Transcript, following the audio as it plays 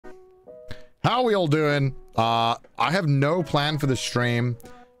how are we all doing? I have no plan for the stream.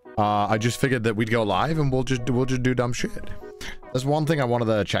 I just figured that we'd go live and we'll just do dumb shit. There's one thing I wanted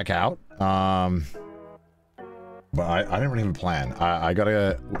to check out. But I didn't really have a plan. I got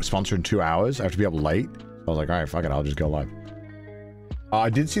a sponsor in 2 hours. I have to be up late. So I was like, all right, fuck it, I'll just go live. I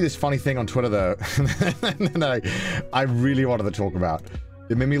did see this funny thing on Twitter though, that I really wanted to talk about.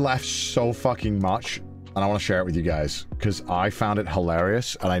 It made me laugh so fucking much, and I want to share it with you guys because I found it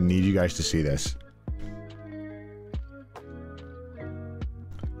hilarious, and I need you guys to see this.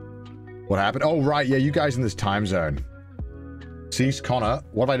 What happened? Oh right, yeah, you guys in this time zone. See, Connor,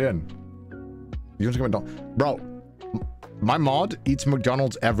 what am I doing? You just come in, bro. My mod eats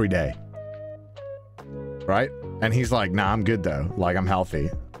McDonald's every day, right? And he's like, nah, I'm good though. Like, I'm healthy.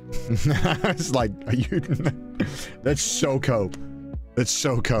 It's like, are you... That's so cope. That's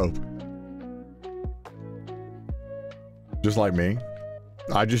so cope. Just like me.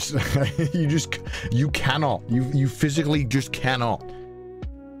 I just... you cannot. You physically just cannot.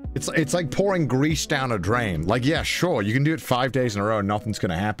 It's like pouring grease down a drain. Like, yeah, sure, you can do it 5 days in a row and nothing's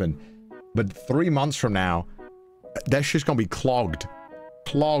gonna happen. But 3 months from now, that shit's gonna be clogged.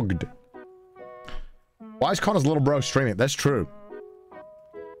 Clogged. Why is Connor's little bro streaming? That's true.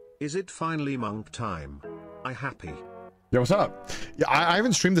 Is it finally monk time? I happy. Yo, what's up? Yeah, I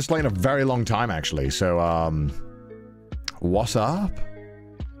haven't streamed this late in a very long time, actually. So, what's up?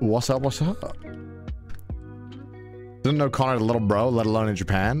 What's up? What's up? Didn't know Connor had a little bro, let alone in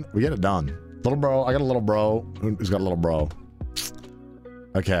Japan. We get it done. Little bro, I got a little bro. Who's got a little bro?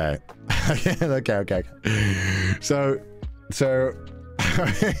 Okay. okay. So.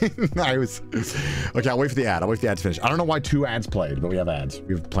 I was okay. I'll wait for the ad. I'll wait for the ad to finish. I don't know why 2 ads played, but we have ads.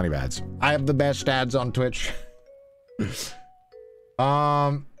 We have plenty of ads. I have the best ads on Twitch. When's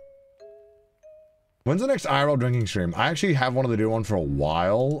the next IRL drinking stream? I actually have wanted to do one for a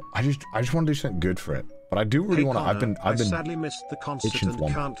while. I just want to do something good for it. But I do really want to. I've been sadly missed the concert and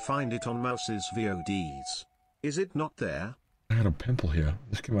can't find it on Mouse's VODs. Is it not there? I had a pimple here.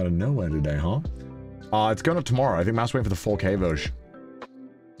 This came out of nowhere today, huh? It's going up tomorrow. I think Mouse waiting for the 4K version.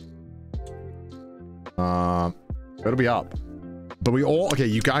 It'll be up. But we all, okay,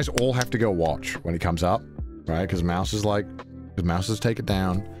 you guys all have to go watch when it comes up, right? Because Mouse is like, because Mouse has taken it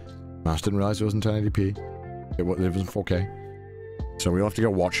down. Mouse didn't realize it wasn't 1080p. It wasn't 4K. So we all have to go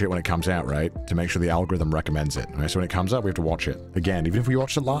watch it when it comes out, right? To make sure the algorithm recommends it. Right? So when it comes up, we have to watch it again, even if we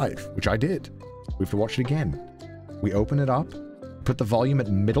watched it live, which I did. We have to watch it again. We open it up, put the volume at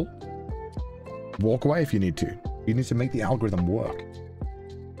middle, walk away if you need to. You need to make the algorithm work.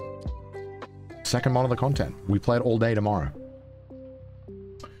 Second mod of the content. We play it all day tomorrow.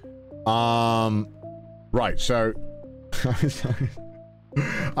 Right, so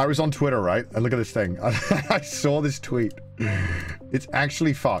I was on Twitter, right? And look at this thing. I saw this tweet. It's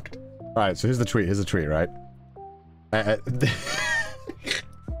actually fucked. All right, so here's the tweet. Here's the tweet, right?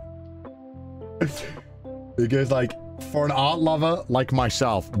 It goes like, for an art lover like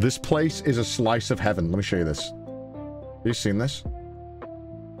myself, this place is a slice of heaven. Let me show you this. Have you seen this?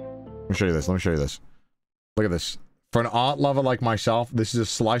 Let me show you this. Let me show you this. Look at this. For an art lover like myself, this is a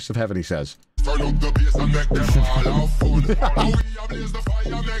slice of heaven, he says.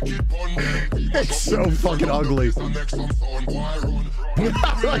 It's so fucking ugly. Look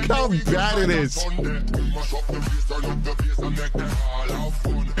how bad it is.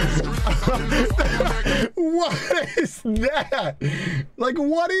 What is that? Like,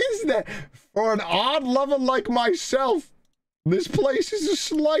 what is that? For an art lover like myself, this place is a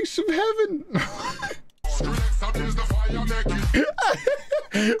slice of heaven.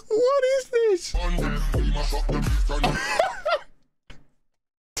 What is this?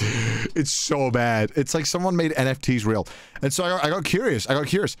 It's so bad. It's like someone made NFTs real. And so I got curious.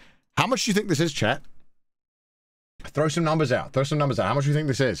 How much do you think this is, chat? Throw some numbers out. Throw some numbers out. How much do you think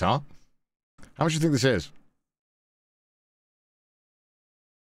this is, huh? How much do you think this is?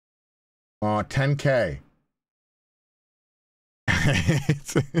 10K.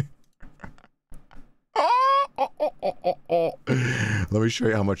 Let me show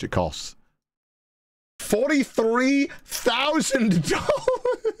you how much it costs.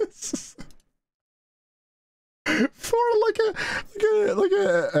 $43,000 for like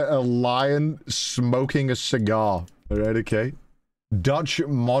a lion smoking a cigar. All right, okay. Dutch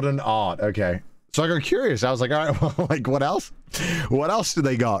modern art. Okay. So I got curious. I was like, all right, well, like, what else? What else do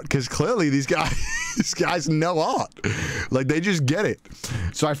they got? Because clearly these guys know art. Like, they just get it.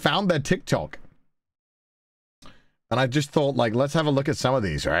 So I found their TikTok. And I just thought, like, let's have a look at some of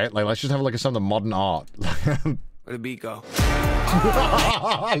these, right? Like, let's just have a look at some of the modern art. Where'd the beat go?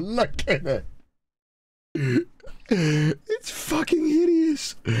 Look at it. It's fucking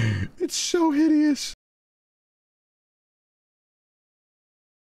hideous. It's so hideous.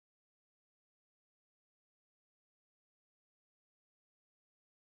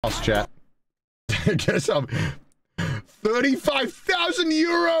 Chat. Guess I'm 35,000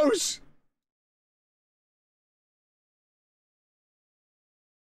 euros.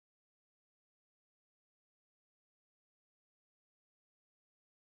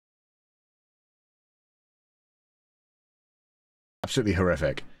 Absolutely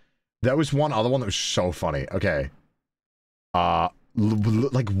horrific. There was one other one that was so funny. Okay.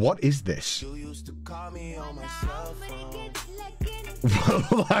 Like, what is this? You used to call me on my cell phone.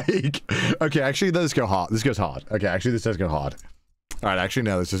 Like, okay, actually, let's go hard. This goes hard. Okay, actually, this does go hard. All right, actually,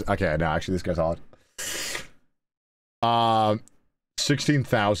 no, this is okay. No, actually, this goes hard.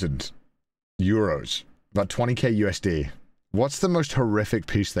 16,000 euros, about 20k USD. What's the most horrific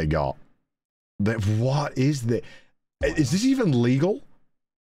piece they got? What is this? Is this even legal?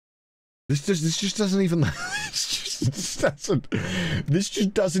 This just doesn't even. This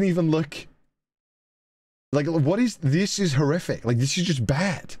just doesn't even look. Like, what is this? Is horrific. Like, this is just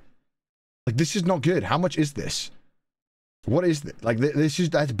bad. Like, this is not good. How much is this? What is this? Like,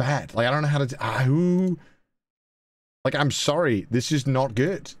 that's bad. Like, I don't know how to. Like, I'm sorry. This is not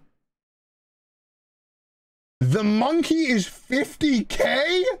good. The monkey is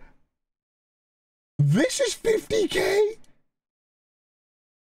 50k? This is 50k?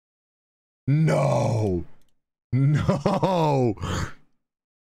 No. No.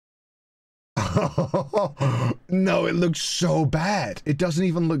 No, it looks so bad. It doesn't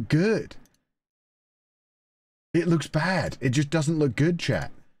even look good. It looks bad. It just doesn't look good,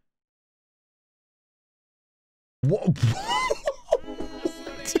 chat. What?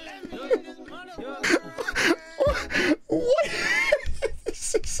 What?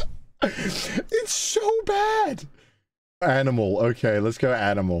 It's so bad. Animal. Okay, let's go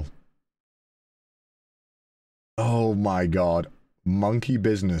animal. Oh my god. Monkey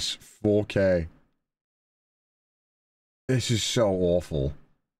business. 4K. This is so awful.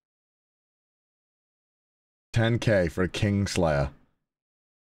 10K for a Kingslayer.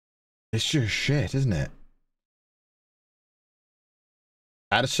 It's just shit, isn't it?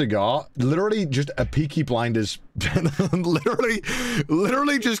 Add a cigar. Literally just a Peaky Blinders. literally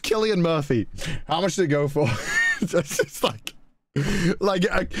just Cillian Murphy. How much did it go for? It's just like,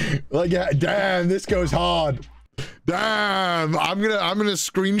 damn, this goes hard. Damn, I'm gonna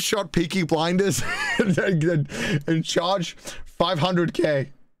screenshot Peaky Blinders and charge 500k.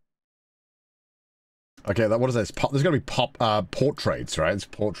 Okay, what is this? There's gonna be portraits, right? It's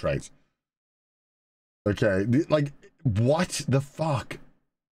portraits. Okay, like, what the fuck?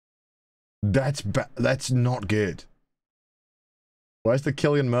 That's not good. Where's the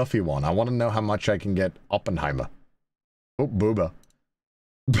Cillian Murphy one? I want to know how much I can get Oppenheimer. Oh, booba.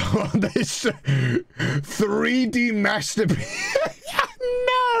 This 3D masterpiece.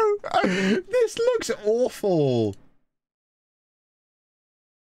 No, this looks awful.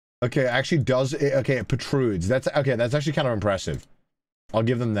 Okay, actually does it. Okay, it protrudes. That's okay. That's actually kind of impressive. I'll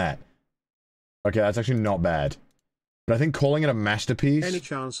give them that. Okay, that's actually not bad. But I think calling it a masterpiece. Any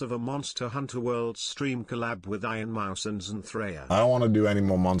chance of a Monster Hunter World stream collab with Iron Mouse and Xanthrea? I don't want to do any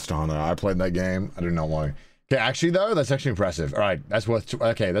more Monster Hunter. I played that game. I do not want to. Okay, actually though, that's actually impressive. All right, that's worth.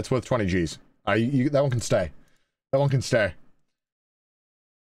 Okay, that's worth 20 G's. That one can stay. That one can stay.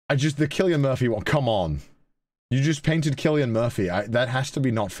 The Cillian Murphy one. Come on, you just painted Cillian Murphy. That has to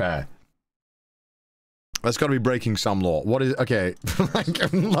be not fair. That's got to be breaking some law. What is? Okay,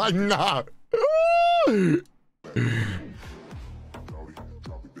 like no.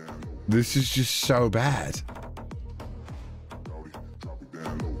 This is just so bad.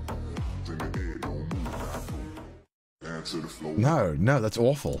 No, that's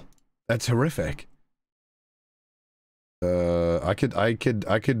awful. That's horrific. I'll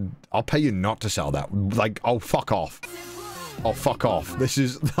pay you not to sell that. Like, oh, fuck off. Oh, fuck off. This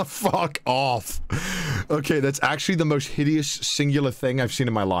is the fuck off. Okay, that's actually the most hideous singular thing I've seen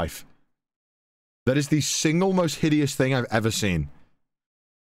in my life. That is the single most hideous thing I've ever seen.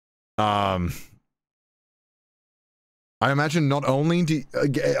 I imagine not only do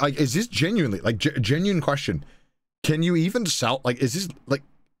like, is this genuinely, like, genuine question? Can you even sell, like, is this, like,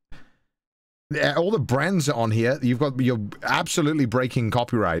 all the brands are on here, you're absolutely breaking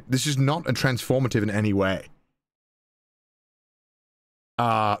copyright. This is not a transformative in any way.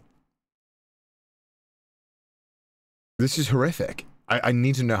 This is horrific. I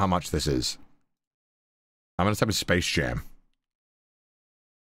need to know how much this is. I'm gonna type in Space Jam.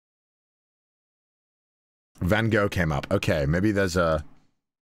 Van Gogh came up. Okay, maybe there's a...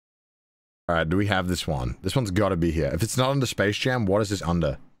 All right, do we have this one? This one's got to be here. If it's not under Space Jam, what is this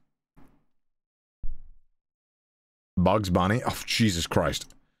under? Bugs Bunny? Oh, Jesus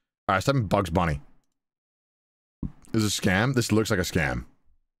Christ. All right, something Bugs Bunny. Is it a scam? This looks like a scam.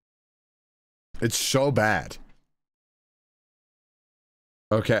 It's so bad.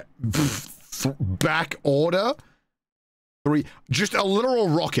 Okay. Back order? 3. Just a literal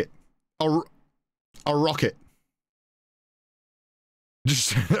rocket. A rocket.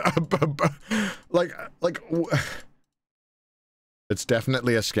 Just like it's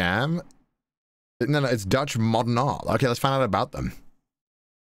definitely a scam. No, it's Dutch modern art. Okay, let's find out about them.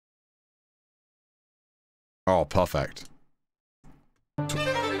 Oh, perfect.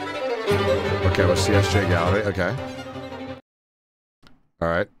 Okay, well, CSJ gallery. Okay. All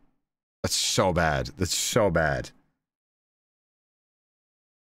right. That's so bad. That's so bad.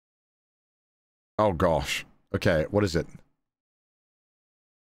 Oh gosh. Okay, what is it?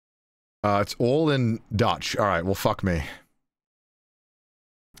 It's all in Dutch. All right, well, fuck me.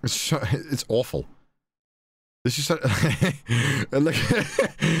 It's awful. This is so, like,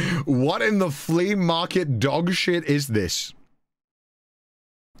 what in the flea market dog shit is this?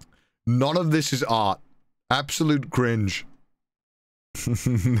 None of this is art. Absolute cringe.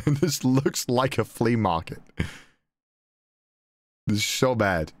 This looks like a flea market. This is so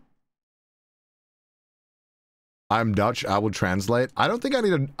bad. I'm Dutch. I will translate. I don't think I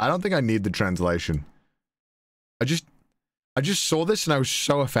need the translation. I just saw this and I was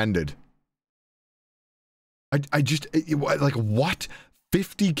so offended. Like, what?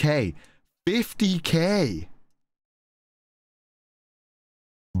 50K. 50K.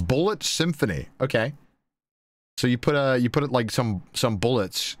 Bullet Symphony. Okay. So you put it like some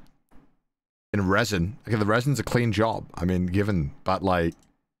bullets in resin. Okay, the resin's a clean job. I mean, but like,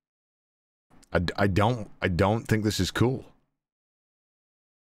 I don't think this is cool.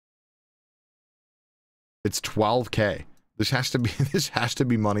 It's 12K. This has to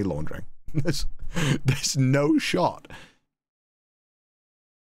be money laundering. There's no shot.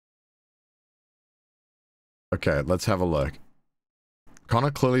 Okay, let's have a look.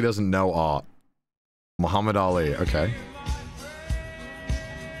 Connor clearly doesn't know art. Muhammad Ali, okay.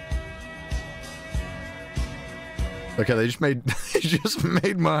 Okay, they just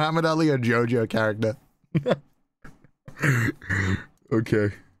made Muhammad Ali a JoJo character. Okay.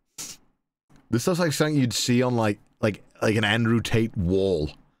 This looks like something you'd see on like an Andrew Tate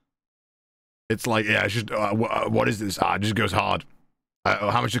wall. It's like, yeah, it's just, what is this? It just goes hard.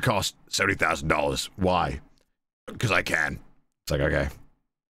 How much it cost? $70,000. Why? Because I can. It's like, okay.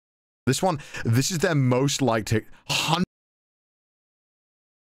 This is their most liked 100.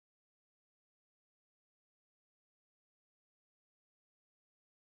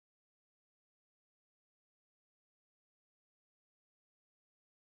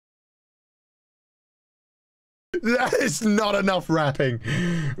 That is not enough rapping.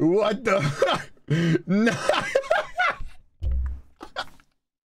 What the? No.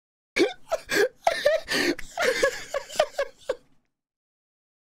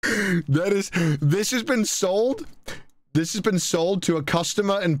 This has been sold. This has been sold to a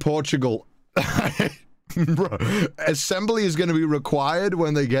customer in Portugal. Bro, assembly is going to be required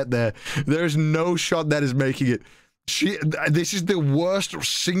when they get there. There's no shot that is making it. This is the worst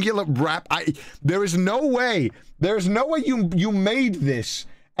singular rap. There is no way you made this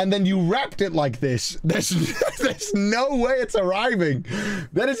and then you wrapped it like this. There's no way it's arriving.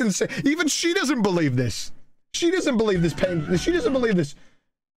 That is insane. Even she doesn't believe this. She doesn't believe this pain. She doesn't believe this.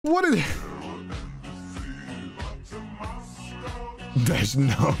 What is it? There's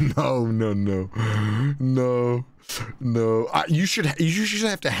no. You should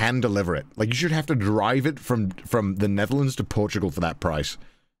have to hand deliver it. Like, you should have to drive it from the Netherlands to Portugal for that price.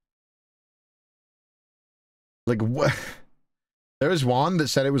 Like, what? There was one that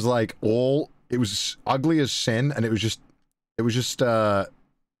said it was like it was ugly as sin, and it was just all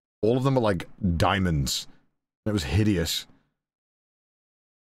of them were like diamonds. It was hideous.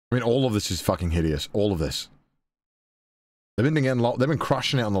 I mean, all of this is fucking hideous. All of this. They've been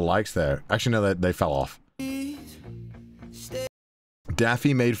crushing it on the likes there. Actually, no, they fell off.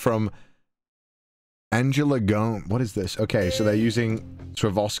 Daffy made from Angela Gone. What is this? Okay, so they're using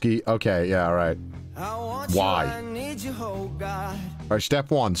Swarovski. Okay, yeah, all right. Why? All right,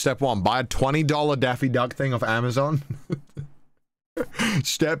 step one. Buy a $20 Daffy Duck thing off Amazon.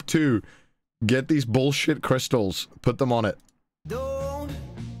 Step 2. Get these bullshit crystals. Put them on it. Don't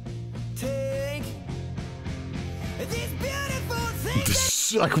take these beautiful things.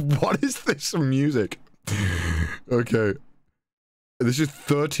 This, like, what is this music? Okay. This is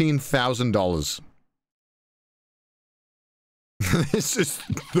 $13,000. This is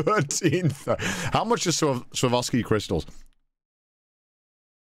 13th. How much is Swarovski crystals?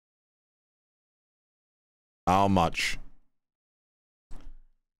 How much?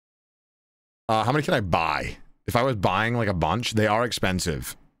 How many can I buy? If I was buying like a bunch, they are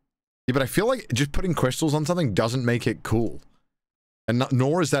expensive. Yeah, but I feel like just putting crystals on something doesn't make it cool. And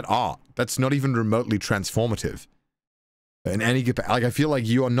nor is that art. That's not even remotely transformative. In any, like, I feel like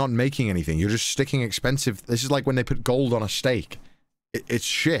you are not making anything. You're just sticking expensive. This is like when they put gold on a steak. It's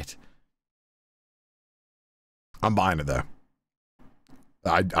shit. I'm buying it though.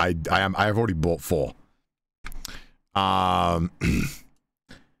 I've already bought 4. How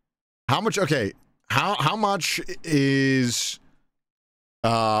much? Okay. How much is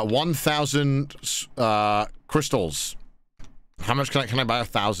 1,000 crystals? How much can I buy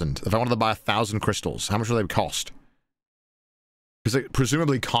 1,000? If I wanted to buy 1,000 crystals, how much will they cost? Because it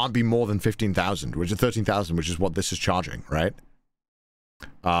presumably can't be more than 15,000, which is 13,000, which is what this is charging, right?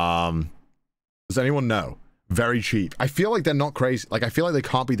 Does anyone know? Very cheap. I feel like they're not crazy. Like, I feel like they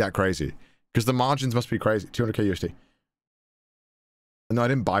can't be that crazy. Because the margins must be crazy. 200k USD. No, I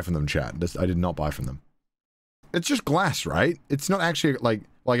didn't buy from them, chat. I did not buy from them. It's just glass, right? It's not actually, like...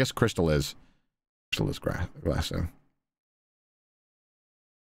 Well, I guess crystal is. Crystal is glass, so...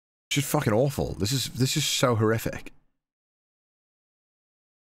 It's just fucking awful. This is so horrific.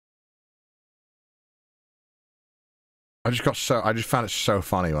 I just found it so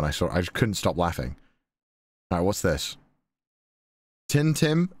funny when I saw it. I just couldn't stop laughing. Alright, what's this? Tin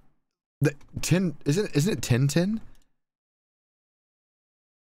Tim? Isn't it Tin Tin?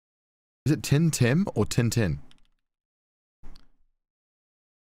 Is it Tin Tim or Tin Tin?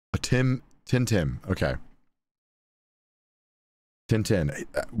 A Tin Tim. Okay. Tin Tin.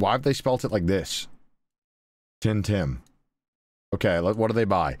 Why have they spelt it like this? Tin Tim. Okay, what do they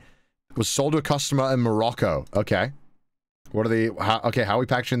buy? It was sold to a customer in Morocco. Okay. What are they... okay, how are we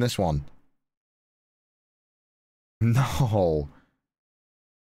packaging this one? No.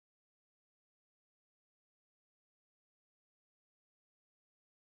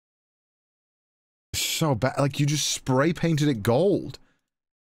 So bad. Like, you just spray painted it gold.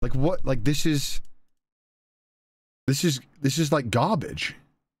 Like, what? Like, this is like garbage.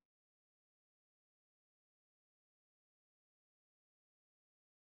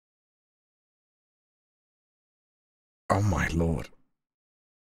 Oh my lord.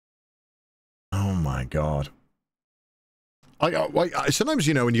 Oh my god. Sometimes,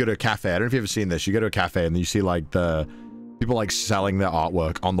 you know, when you go to a cafe, I don't know if you've ever seen this, you go to a cafe and you see, like, the people, like, selling their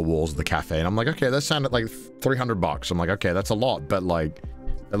artwork on the walls of the cafe, and I'm like, okay, that sounded like 300 bucks. I'm like, okay, that's a lot, but, like,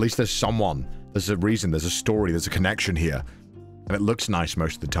 at least there's someone, there's a reason, there's a story, there's a connection here, and it looks nice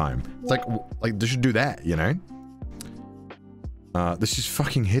most of the time. It's like they should do that, you know? This is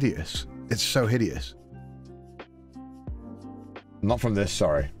fucking hideous. It's so hideous. Not from this,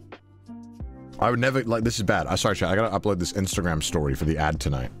 sorry. I would never, like, this is bad. I'm sorry, chat. I gotta upload this Instagram story for the ad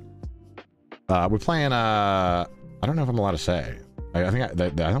tonight. We're playing, I don't know if I'm allowed to say. I don't think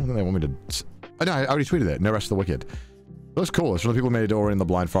they want me to... Oh, no, I already tweeted it. No Rest of the Wicked. It was cool. It's from the people who made Ori in the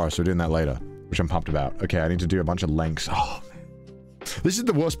Blind Forest, so we're doing that later, which I'm pumped about. Okay, I need to do a bunch of links. Oh, man. This is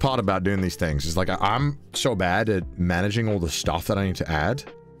the worst part about doing these things. Is like, I'm so bad at managing all the stuff that I need to add.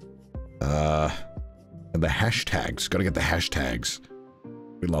 And the hashtags. Gotta get the hashtags.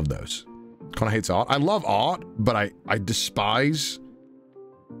 We love those. Connor hates art. I love art, but I despise,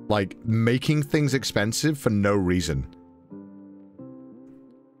 like, making things expensive for no reason.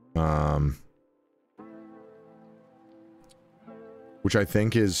 Which I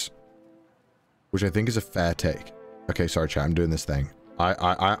think is a fair take. Okay, sorry, chat. I'm doing this thing.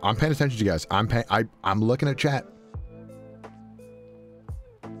 I'm paying attention to you guys. I'm looking at chat.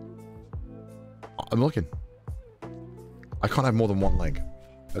 I'm looking. I can't have more than one link.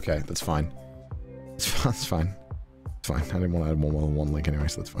 Okay, that's fine. It's fine. It's fine. I didn't want to add more than one link anyway,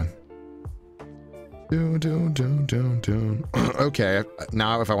 so that's fine. Okay,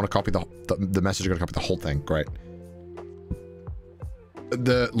 now if I want to copy the message, I gotta copy the whole thing. Great.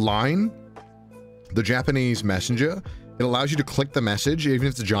 The line, the Japanese messenger, it allows you to click the message, even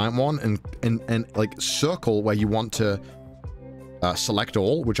if it's a giant one, and like circle where you want to select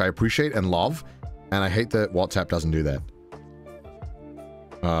all, which I appreciate and love, and I hate that WhatsApp doesn't do that.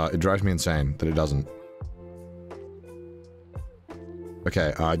 It drives me insane that it doesn't.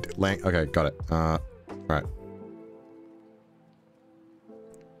 Okay, okay, got it. Right.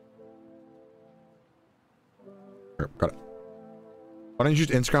 Got it. Why don't you use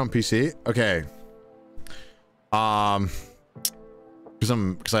Instagram on PC? Okay.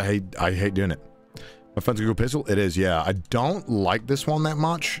 Because I hate doing it. My friend's Google Pixel? It is, yeah. I don't like this one that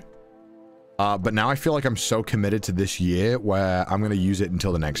much. But now I feel like I'm so committed to this year where I'm going to use it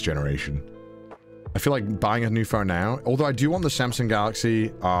until the next generation. I feel like buying a new phone now, although I do want the Samsung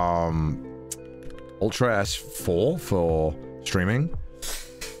Galaxy Ultra S4 for streaming.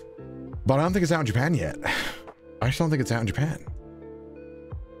 But I don't think it's out in Japan yet. I just don't think it's out in Japan.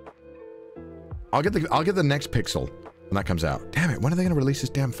 I'll get the next Pixel when that comes out. Damn it, when are they going to release this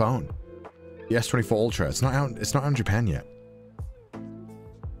damn phone? The S24 Ultra. It's not out in Japan yet.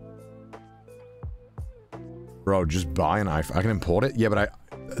 Bro, just buy an iPhone. I can import it. Yeah, but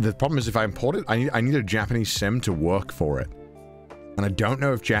the problem is if I import it, I need a Japanese SIM to work for it. And I don't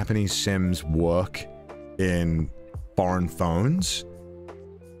know if Japanese SIMs work in foreign phones.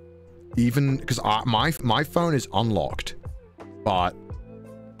 Even because my phone is unlocked, but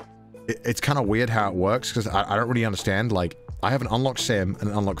it's kind of weird how it works because I don't really understand. Like, I have an unlocked SIM and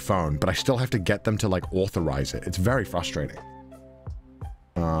an unlocked phone, but I still have to get them to like authorize it. It's very frustrating.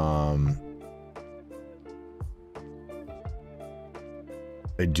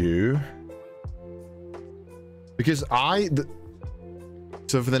 They do. Because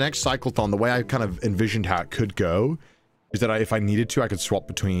so for the next Cyclothon, the way I kind of envisioned how it could go is that if I needed to, I could swap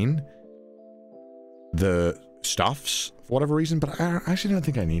between the stuffs for whatever reason, but I actually don't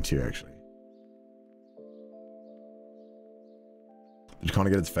think I need to, actually. Did you kind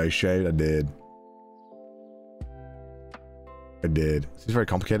of get its face shaved? I did. It's very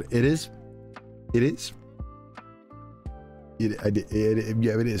complicated. It is. It is. Yeah,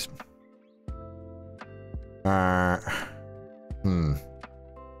 it is.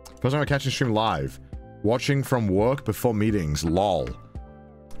 First time I catch the stream live. Watching from work before meetings. Lol.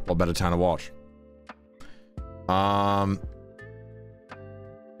 What better time to watch?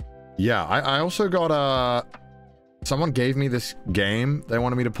 Yeah, I also got someone gave me this game they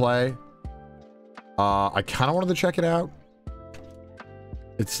wanted me to play. I kind of wanted to check it out.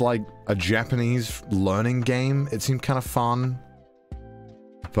 It's like a Japanese learning game. It seemed kind of fun.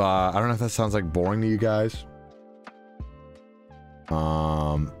 But I don't know if that sounds like boring to you guys.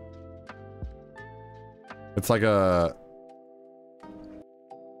 It's like a...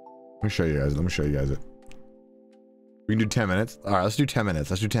 Let me show you guys it. We can do 10 minutes. Alright, let's do 10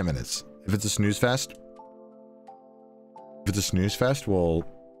 minutes. Let's do 10 minutes. If it's a snooze fest... we'll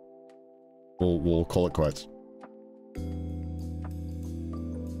call it quits.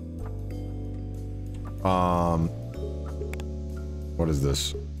 What is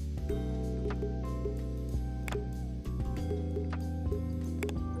this?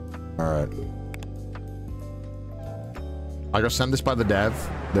 Alright. I got sent this by the dev.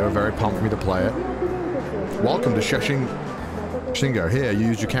 They were very pumped for me to play it. Welcome to Shashingo. Here, you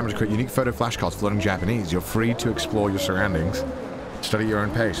use your camera to create unique photo flashcards for learning Japanese. You're free to explore your surroundings. Study at your own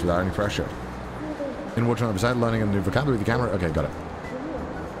pace without any pressure. In watching on the side, learning a new vocabulary with the camera. Okay, got it.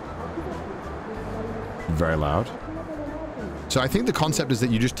 Very loud. So I think the concept is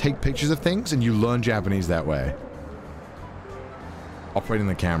that you just take pictures of things and you learn Japanese that way. Operating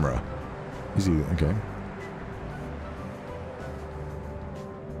the camera. Easy, okay.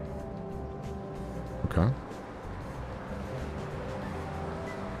 Okay.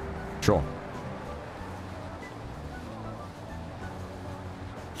 Sure.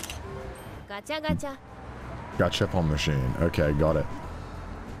 Gacha gacha. Gachapon machine. Okay, got it.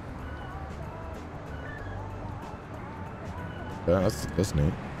 Yeah, that's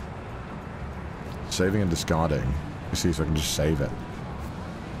neat. Saving and discarding. You see, so I can just save it.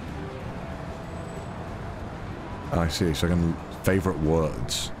 Oh, I see, so I can favorite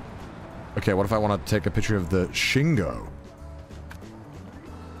words. Okay, what if I want to take a picture of the Shingo?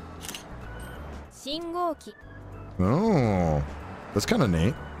 Shingoki. Oh, that's kind of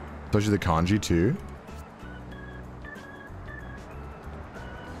neat. Those are the kanji too.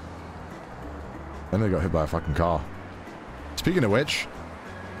 And they got hit by a fucking car. Speaking of which,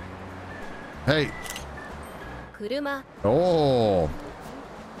 hey. Kuruma. Oh,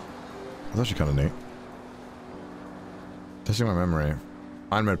 that's actually kind of neat. Testing my memory.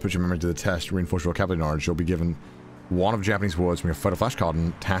 Iron mode, put your memory to the test. Reinforce your vocabulary knowledge. You'll be given one of Japanese words from your photo flashcard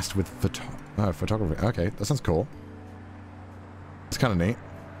and tasked with photography. Okay, that sounds cool. It's kind of neat.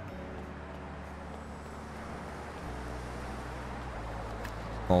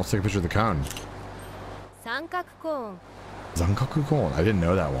 Well, let's take a picture of the cone. Sankaku cone. Zankaku cone. I didn't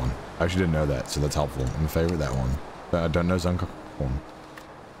know that one. I actually didn't know that, so that's helpful. I'm a favorite that one. But I don't know Zankaku cone.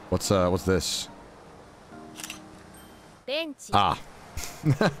 What's this? Benchi. Ah.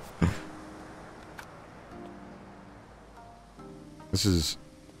 This is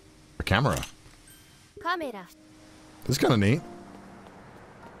a camera. Camera. This is kind of neat.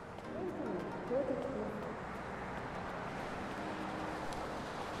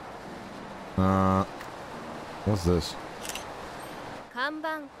 What's this?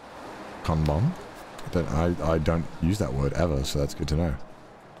 Kanban. Kanban? I don't use that word ever, so that's good to know.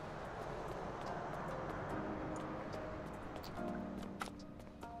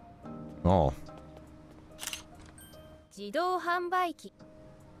 Oh. 自動販売機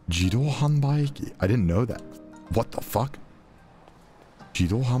Jido Hanbaiki. I didn't know that. What the fuck?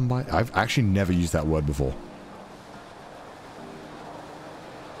 Jido Hanbai? I've actually never used that word before.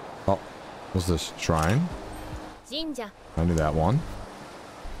 Oh, what's this? Shrine? 神社 I knew that one.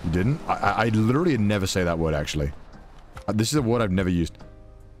 You didn't? I literally never say that word, actually. This is a word I've never used.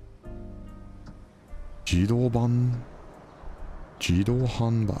 Jidoban. Jido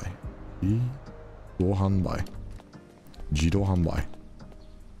Hanbai. Jido Hanbai. Jido Hanbai.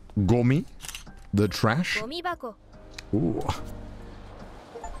 Gomi? The trash? ゴミ箱 Ooh.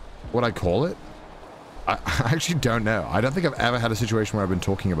 What I call it? I actually don't know. I don't think I've ever had a situation where I've been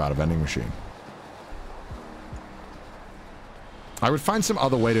talking about a vending machine. I would find some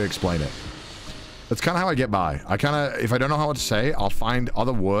other way to explain it. That's kind of how I get by. I kind of, if I don't know how to say, I'll find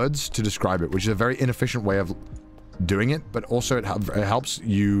other words to describe it, which is a very inefficient way of doing it, but also it helps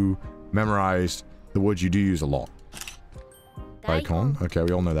you memorize the words you do use a lot. Daikon. Okay,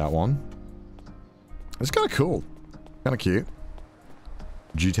 we all know that one. It's kind of cool. Kind of cute.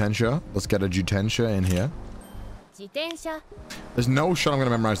 Jutensha. Let's get a Jutensha in here. 自転車 There's no shot I'm going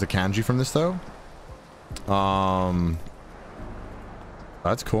to memorize the kanji from this, though.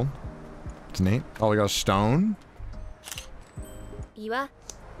 That's cool. It's neat. Oh, we got a stone. 岩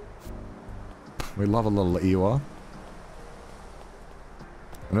We love a little iwa.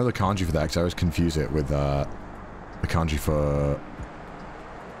 I know the kanji for that because I always confuse it with the kanji for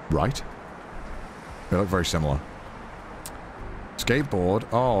right. They look very similar. Skateboard.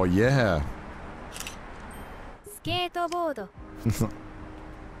 Oh, yeah. スケートボード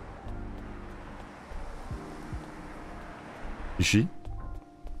Ishi?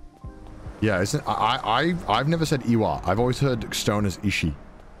 Yeah, isn't I've never said iwa. I've always heard stone as ishi.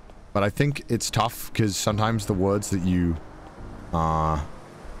 But I think it's tough because sometimes the words that you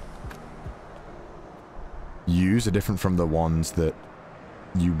use are different from the ones that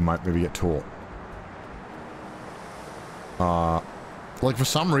you might maybe get taught. Like for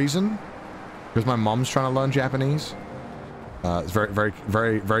some reason, because my mom's trying to learn Japanese. It's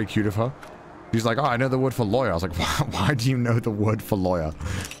very cute of her. She's like, oh, I know the word for lawyer. I was like, why do you know the word for lawyer?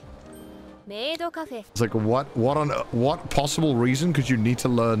 メイドカフェ It's like, what possible reason could you need to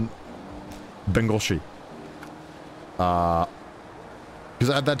learn Bengoshi? Because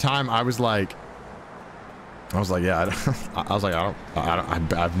at that time I was like, yeah,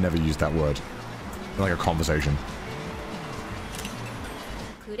 I've never used that word in like a conversation.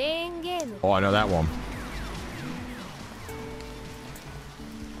 クレーンゲーム Oh, I know that one.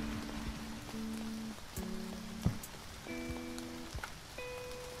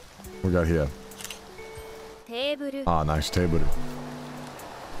 What we got here? テーブル Ah, nice table.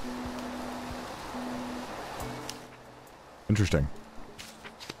 Interesting.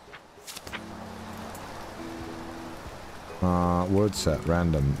 Word set,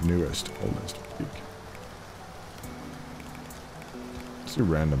 random, newest, oldest, peak. Let's do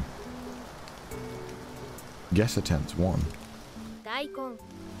random. Guess attempts, 1. 大根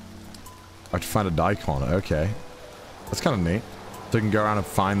I have to find a daikon, okay. That's kind of neat. So you can go around and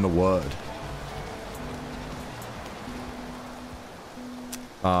find the word.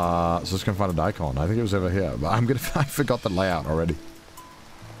 So let's go find a daikon. I think it was over here, but I forgot the layout already.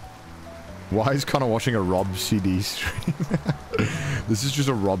 Why is Connor watching a Rob CD stream? This is just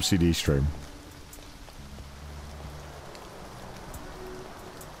a Rob CD stream.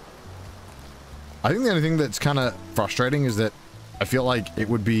 I think the only thing that's kind of frustrating is that I feel like it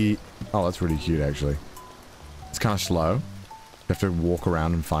would be... Oh, that's really cute, actually. It's kind of slow. You have to walk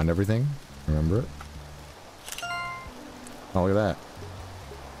around and find everything. Remember it? Oh, look at that.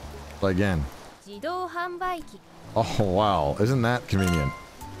 Play again. 自動販売機 Oh, wow. Isn't that convenient?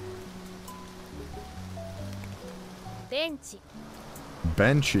 ベンチ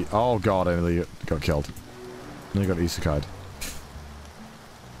Benchy. Oh, God. I nearly got killed. Nearly got isekai'd.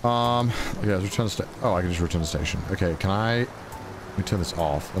 Okay, let's return to oh, I can just return to station. Okay, can I... Let me turn this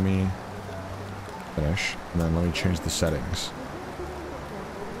off. Let me... Finish. And then let me change the settings.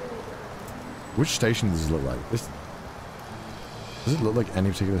 Which station does it look like? Does it look like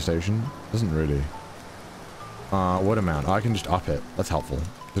any particular station? Doesn't really. What amount? Oh, I can just up it. That's helpful.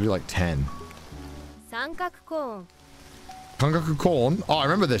 It'll be like 10. 三角コーン Kankaku corn? Oh, I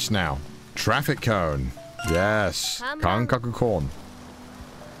remember this now. Traffic cone. Yes. Kanban. Kankaku corn.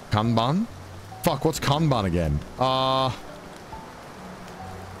 Kanban? Fuck, what's Kanban again?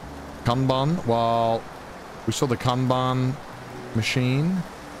 Kanban. Well, we saw the Kanban machine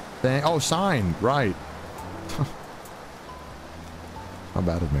thing. Oh, sign. Right. How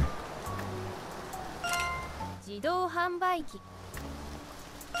bad of me. 自動販売機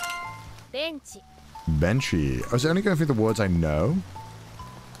ベンチ Benchy. I was only going through the words I know.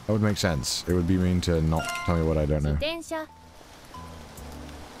 That would make sense. It would be mean to not tell me what I don't 自 know. 転車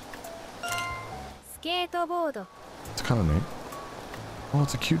スケートボード It's kind of neat. Oh,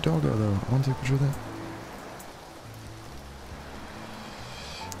 it's a cute doggo though. I want to take a picture of that.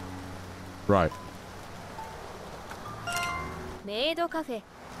 Right. メイドカフェ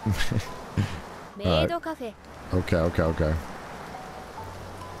メイドカフェ Okay, okay, okay.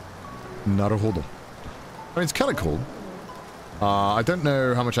 Naruhodo. I mean, it's kind of cool. I don't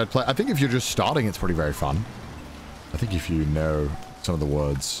know how much I'd play. I think if you're just starting, it's probably very fun. I think if you know some of the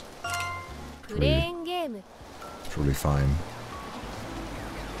words, クレーンゲーム it's probably fine.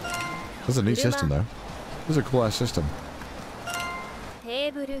 That's a neat system, though. This is a cool-ass system.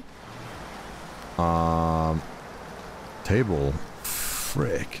 テーブル Table.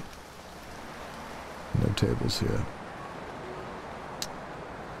 Frick. No tables here.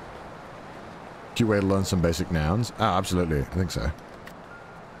 Cute way to learn some basic nouns. Ah, absolutely. I think so.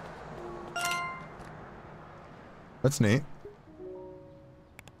 That's neat.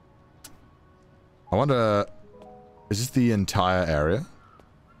 I wonder... Is this the entire area?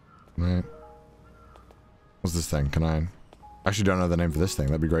 Right. What's this thing? Can I... I actually don't know the name for this thing.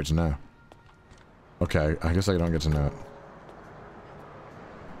 That'd be great to know. Okay, I guess I don't get to know it.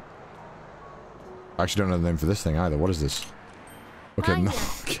 I actually don't know the name for this thing either. What is this? Okay, no,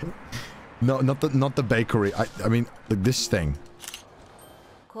 okay. No, not the bakery. I mean, like this thing.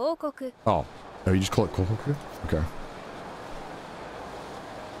 広告 Oh, you just call it kohoku? Okay.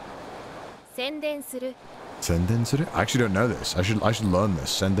 宣伝する Senden suru? I actually don't know this. I should learn this.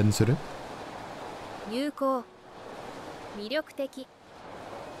 Senden suru? 有効魅力的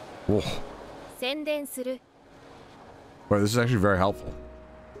Whoa. 宣伝する Wait, this is actually very helpful.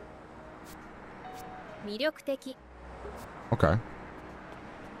 魅力的 Okay.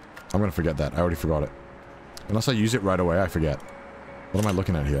 I'm gonna forget that. I already forgot it. Unless I use it right away, I forget. What am I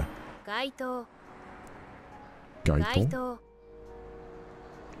looking at here? 街頭 Gaito? 街頭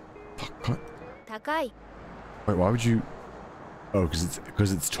Taka? 高い Wait, why would you... Oh,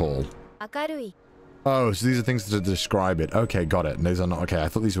 because it's tall. 明るい Oh, so these are things to describe it. Okay, got it. And these are not... Okay, I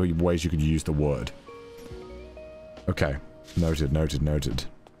thought these were ways you could use the word. Okay. Noted, noted, noted.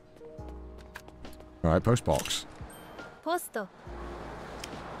 Alright, postbox. ポスト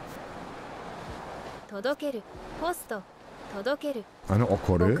届けるポスト届ける I know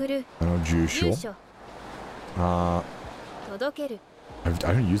送 okoru. る I know 住 jusho. 所 Uh, 届ける I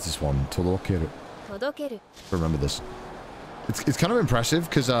don't use this one. Tolokeru. 届ける Remember this. It's kind of impressive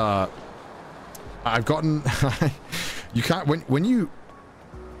because I've gotten you can't when you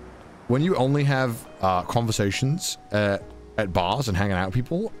only have conversations at bars and hanging out with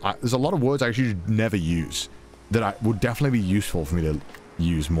people. There's a lot of words I actually never use that I would definitely be useful for me to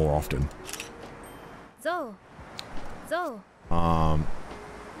use more often. ゾウゾウ Um,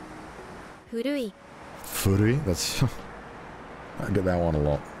 古い furry. That's I get that one a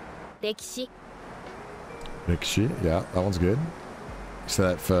lot. 歴史 Rikishi, yeah, that one's good. So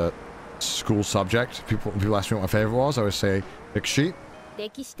that for school subject, people ask me what my favorite was, I always say Rikishi.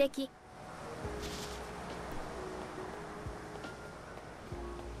 歴史的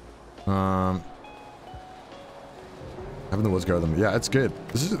Having the words go with them. Yeah, it's good.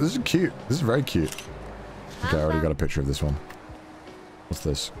 This is cute. This is very cute. Okay, I already got a picture of this one. What's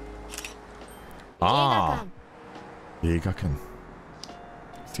this? Ah, Eigakan.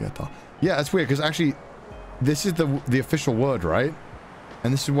 Theater. Yeah, that's weird because actually, this is the official word, right?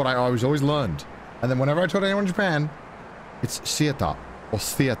 And this is what I always learned. And then whenever I told anyone in Japan, it's theater or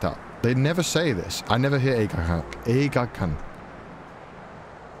theater. They never say this. I never hear Eigakan. Eigakan.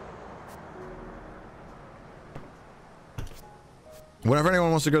 Whenever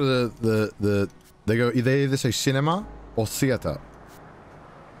anyone wants to go to they either say cinema or theater.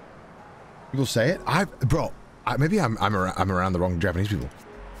 People say it. Maybe I'm around the wrong Japanese people.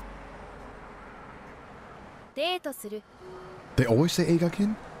 デートする They always say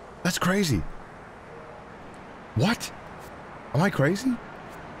eigakin? That's crazy. What? Am I crazy?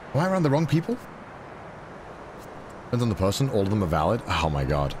 Am I around the wrong people? Depends on the person. All of them are valid. Oh my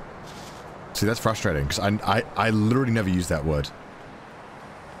god. See, that's frustrating because I literally never use that word.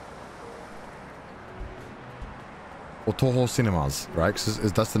 Or Toho Cinemas, right?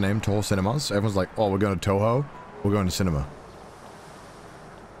 Because that's the name, Toho Cinemas. Everyone's like, oh, we're going to Toho. We're going to cinema.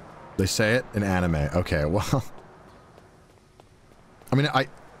 They say it in anime. Okay, well. I mean,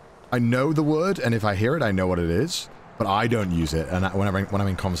 I know the word, and if I hear it, I know what it is, but I don't use it. And when I'm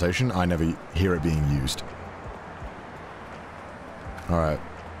in conversation, I never hear it being used. All right,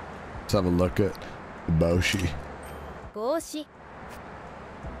 let's have a look at the boshi. Boshi.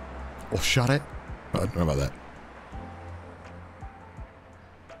 Oh, shut it. I don't know about that.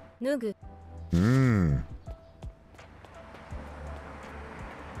 Nugu.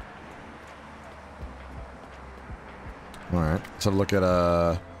 Alright, let's have a look at,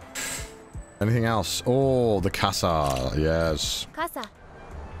 anything else? Oh, the kasa. Yes. Kasa.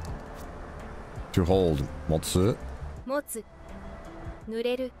 To hold. Motsu. Motsu.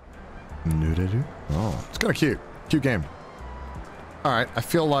 Nureru. Nureru? Oh, it's kind of cute. Cute game. Alright, I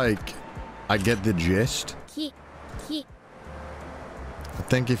feel like I get the gist. Ki. Ki. I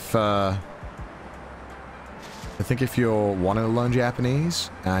think if you're wanting to learn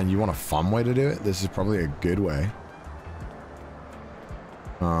Japanese and you want a fun way to do it, this is probably a good way.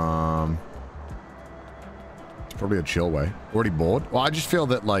 It's probably a chill way. Already bored? Well, I just feel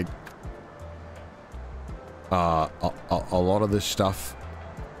that like a lot of this stuff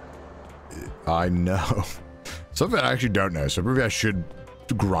I know. Some of it I actually don't know, so maybe I should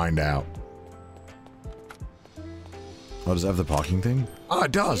grind out. Oh, does it have the parking thing? Oh,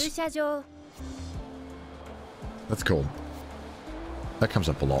 it does! 駐車場. That's cool. That comes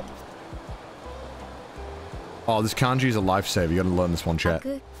up a lot. Oh, this kanji is a lifesaver. You gotta learn this one, chat.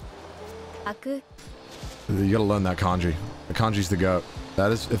 Aku. Aku. You gotta learn that kanji. The kanji's the goat.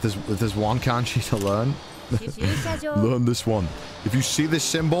 That is, if there's one kanji to learn, 駐車場. learn this one. If you see this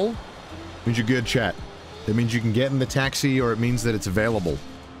symbol, it means you're good, chat. It means you can get in the taxi, or it means that it's available.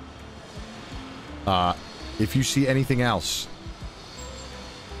 If you see anything else,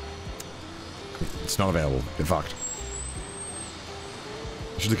 it's not available. Get fucked.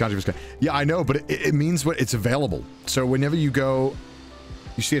 Should the kanji was yeah, I know, but it means what it's available. So whenever you go,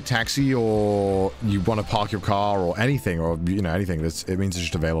 you see a taxi or you want to park your car or anything, or you know anything, it means it's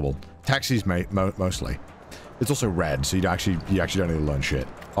just available. Taxis mostly. It's also red, so you actually don't need to learn shit.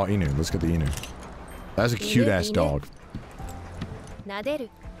 Oh, Inu, let's get the Inu. That's a cute ass dog. Naderu.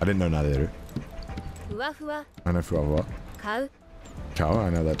 I didn't know Naderu. Fuwa. I know Fuwa. Kau. Cow, I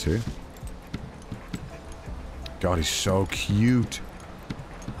know that too. God, he's so cute.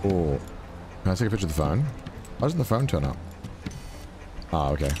 Oh, can I take a picture of the phone? Why doesn't the phone turn up?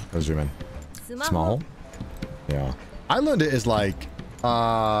 Ah, okay. Let's zoom in. Small? Yeah. I learned it as like,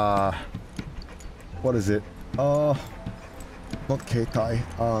 what is it? Not Keitai.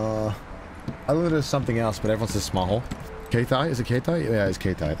 I learned it as something else, but everyone says small. Keitai? Is it Keitai? Yeah, it's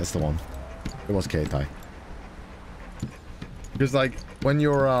Keitai. That's the one. It was Keitai. Because like, when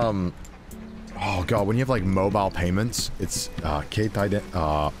you're, oh god, when you have like mobile payments, it's, Keitai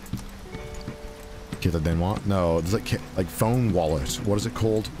Denwa? No, it's like phone wallet. What is it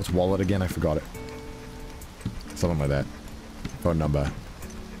called? What's wallet again? I forgot it. Something like that. Phone number.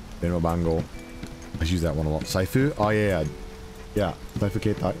 Denwa bango. I use that one a lot. Saifu? Oh yeah. Yeah. Saifu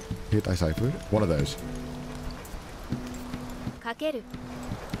Keitai. Keitai Saifu? One of those. Kakeru.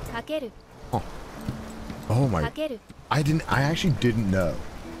 Kakeru. Oh. Oh my. Kakeru. I actually didn't know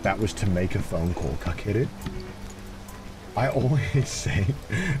that was to make a phone call. Kakeru. I always say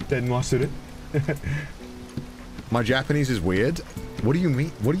denwa suru. My Japanese is weird. What do you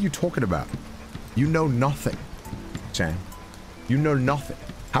mean? What are you talking about? You know nothing, Sam. You know nothing.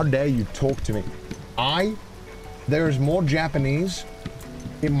 How dare you talk to me? There is more Japanese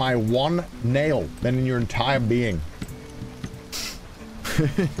in my one nail than in your entire being.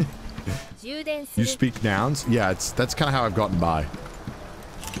 You speak nouns? Yeah, that's kind of how I've gotten by.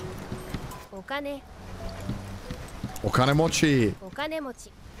 Okane. Okanemochi. Okanemochi.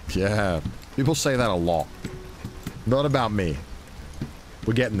 Yeah, people say that a lot. Not about me.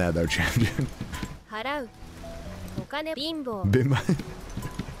 We're getting there though, champion. Harau. Okane bimbo.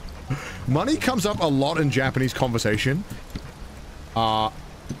 Money comes up a lot in Japanese conversation. And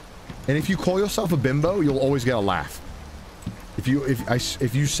if you call yourself a bimbo, you'll always get a laugh. If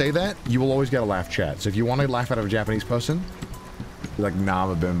you say that, you will always get a laugh, chat. So if you want to laugh out of a Japanese person, you're like, nah,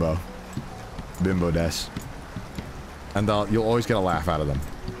 I'm a bimbo. Bimbo des. And you'll always get a laugh out of them.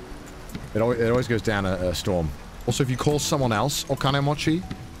 It always goes down a storm. Also, if you call someone else okanemochi,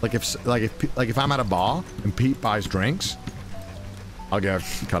 if I'm at a bar and Pete buys drinks, I'll go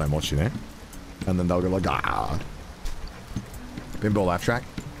okanemochi there, and then they'll go like ah. Bimbo laugh track.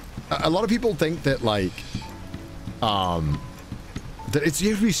 A lot of people think that like that you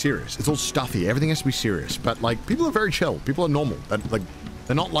have to be serious. It's all stuffy. Everything has to be serious. But like people are very chill. People are normal.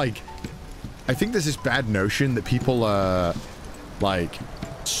 They're not like. I think there's this bad notion that people are like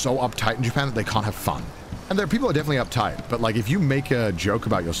so uptight in Japan that they can't have fun. And there are people who are definitely uptight, but like if you make a joke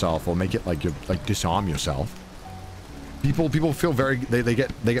about yourself or make it like you like disarm yourself, people feel very they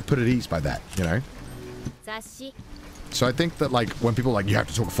get put at ease by that, you know. So I think that like when people are like you have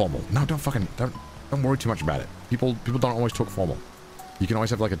to talk formal, no, don't worry too much about it. People don't always talk formal. You can always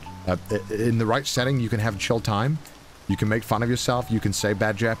have like in the right setting. You can have chill time. You can make fun of yourself. You can say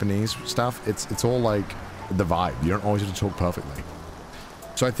bad Japanese stuff. It's all like the vibe. You don't always have to talk perfectly.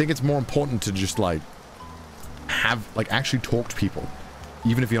 So I think it's more important to just like have like actually talk to people,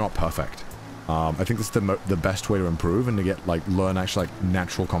 even if you're not perfect. I think that's the best way to improve and to get like learn actually like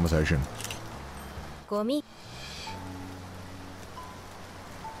natural conversation. Alright.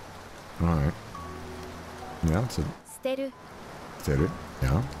 Yeah, that's it. Steru.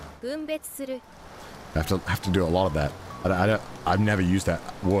 Yeah. Have to do a lot of that. I've never used that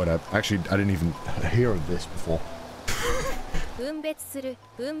word. I didn't even hear of this before.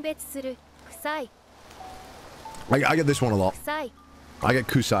 I get this one a lot. I get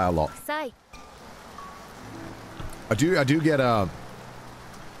kusai a lot. I do get oh,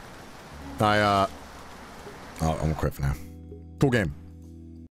 I'm gonna quit for now. Cool game.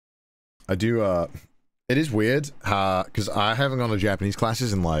 I do it is weird because I haven't gone to Japanese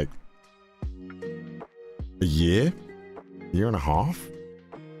classes in like a year and a half,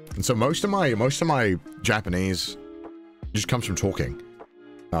 and so most of my Japanese just comes from talking.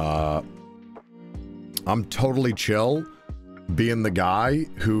 I'm totally chill being the guy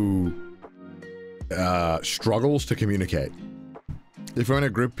who struggles to communicate. If we're in a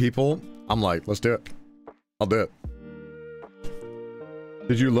group of people, I'm like, let's do it. I'll do it.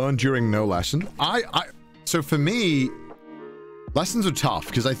 Did you learn during no lesson? So for me, lessons are tough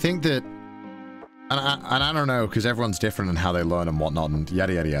because I think that, and I don't know, because everyone's different in how they learn and whatnot and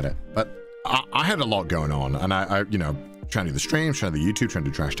yada yada yada. But I had a lot going on, and I you know, trying to do the streams, trying to do the YouTube, trying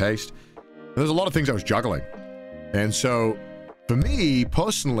to do Trash Taste. There's a lot of things I was juggling, and so for me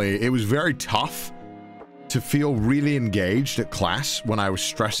personally, it was very tough to feel really engaged at class when I was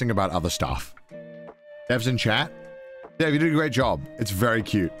stressing about other stuff. Dev's in chat. Dev, you did a great job. It's very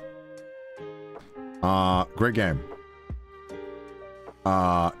cute. Great game.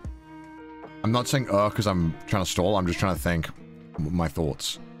 I'm not saying because I'm trying to stall. I'm just trying to think my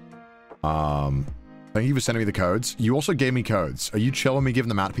thoughts. Thank you for sending me the codes. You also gave me codes. Are you chill with me giving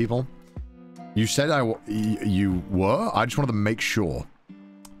them out to people? You said you were. I just wanted to make sure.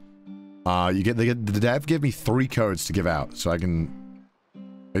 The dev gave me 3 codes to give out, so I can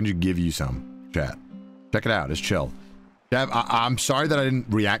give you some. Chat. Check it out. It's chill. Dev, I'm sorry that I didn't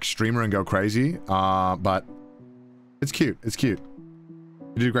react streamer and go crazy, but it's cute. It's cute.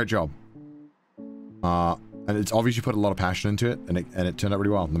 You did a great job. And it's obvious you put a lot of passion into it, and it turned out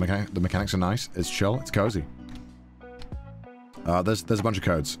really well. The mechanics are nice. It's chill. It's cozy. There's a bunch of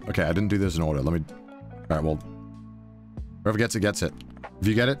codes. Okay, I didn't do this in order. Let me... Alright, well... Whoever gets it, gets it. If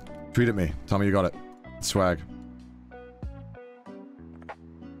you get it, tweet at me. Tell me you got it. Swag.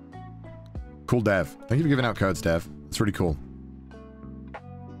 Cool, Dev. Thank you for giving out codes, Dev. It's really cool.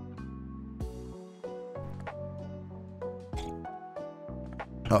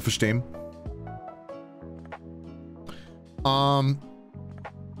 For Steam.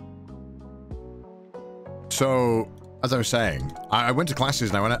 So, as I was saying, I went to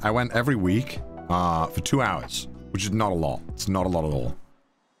classes and I went every week for 2 hours, which is not a lot. It's not a lot at all.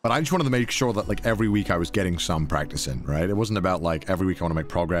 But I just wanted to make sure that like every week I was getting some practice in, right? It wasn't about like every week I want to make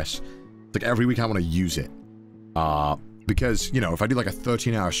progress. It's like every week I want to use it. Because, you know, if I do like a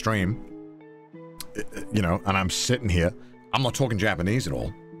 13-hour stream, you know, and I'm sitting here, I'm not talking Japanese at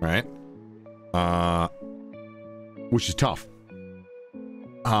all, right? Which is tough.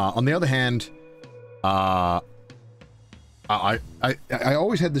 On the other hand, I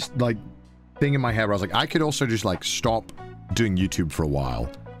always had this like thing in my head where I was like, I could also just like stop doing YouTube for a while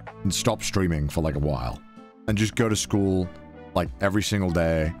and stop streaming for like a while and just go to school like every single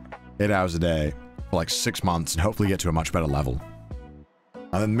day, 8 hours a day for like 6 months and hopefully get to a much better level.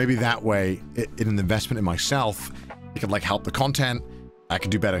 And then maybe that way, in an investment in myself, it could like help the content. I could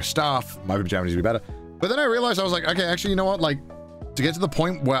do better stuff. My Japanese would be better. But then I realized I was like, okay, actually, you know what? Like, to get to the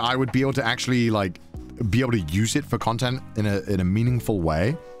point where I would be able to actually like be able to use it for content in a meaningful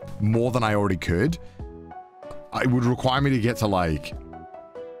way more than I already could, it would require me to get to like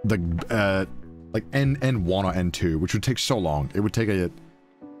the like N1 or N2, which would take so long. It would take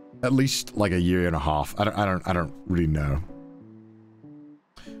at least like a year and a half. I don't really know.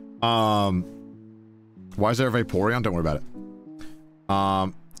 Why is there a Vaporeon? Don't worry about it.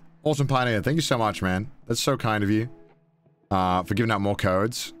 Awesome Pioneer, thank you so much, man. That's so kind of you. For giving out more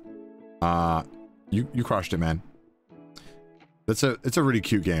codes. You crushed it, man. It's a really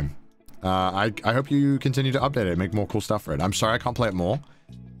cute game. I hope you continue to update it, make more cool stuff for it. I'm sorry I can't play it more.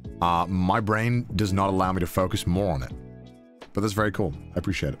 My brain does not allow me to focus more on it. But that's very cool. I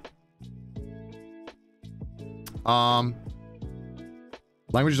appreciate it.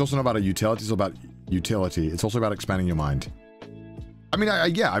 Language is also not about a utility, it's about utility. It's also about expanding your mind. I mean,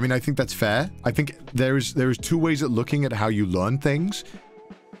 yeah, I mean, I think that's fair. I think there is two ways at looking at how you learn things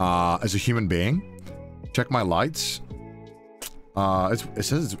as a human being. Check my lights. It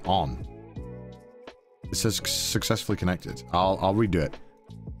says it's on. It says successfully connected. I'll redo it.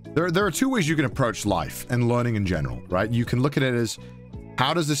 There are two ways you can approach life and learning in general, right? You can look at it as,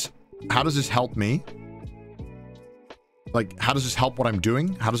 how does this help me? Like, how does this help what I'm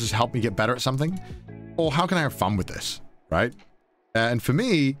doing? How does this help me get better at something? Or how can I have fun with this, right? And for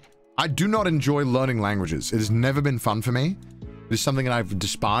me, I do not enjoy learning languages. It has never been fun for me. It is something that I've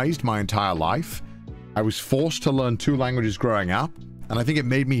despised my entire life. I was forced to learn 2 languages growing up, and I think it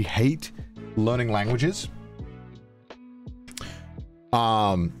made me hate learning languages.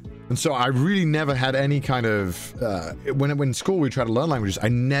 And so I really never had any kind of, when in school we tried to learn languages, I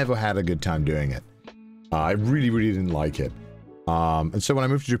never had a good time doing it. I really didn't like it. And so when I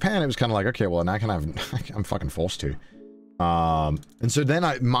moved to Japan, it was kind of like, okay, well, now I'm fucking forced to. And so then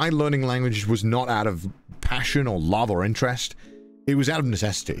my learning language was not out of passion or love or interest. It was out of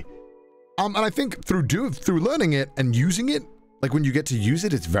necessity. And I think through learning it and using it, like when you get to use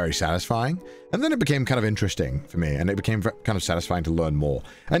it, it's very satisfying. And then it became kind of interesting for me, and it became kind of satisfying to learn more.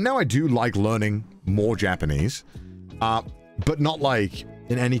 And now I do like learning more Japanese, but not like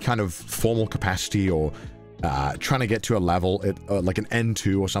in any kind of formal capacity or trying to get to a level like an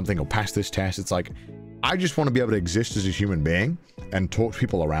N2 or something, or pass this test. It's like, I just want to be able to exist as a human being and talk to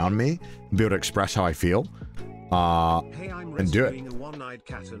people around me and be able to express how I feel. And do it.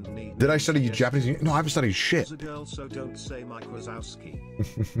 Did I study Japanese? No, I haven't studied shit. Girl, so don't say Mike Wazowski.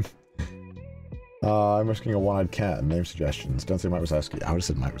 I'm risking a one-eyed cat. Name suggestions. Don't say Mike Wazowski. I would have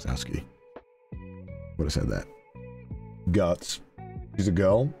said Mike Wazowski. Would have said that. Guts. She's a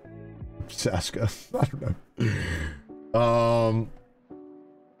girl. Saska. I don't know.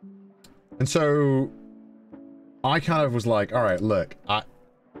 And so I kind of was like, all right, look,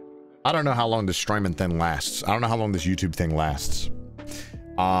 I don't know how long this streaming thing lasts. I don't know how long this YouTube thing lasts.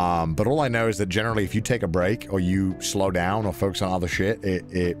 But all I know is that generally if you take a break or you slow down or focus on other shit,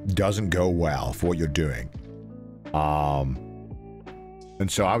 it doesn't go well for what you're doing. And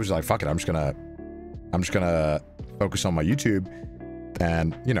so I was like, fuck it, I'm just gonna focus on my YouTube.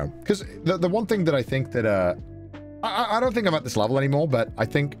 And, you know, because the one thing that I think that, I don't think I'm at this level anymore, but I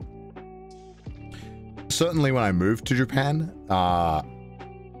think certainly when I moved to Japan,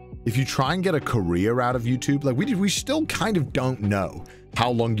 if you try and get a career out of YouTube, like we still kind of don't know how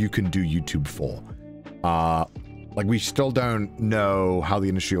long you can do YouTube for. Like we still don't know how the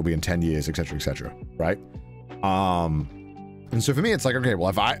industry will be in 10 years, etc., right? And so for me, it's like, okay, well,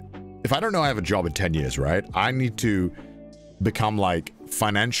 if I don't know I have a job in 10 years, right? I need to become like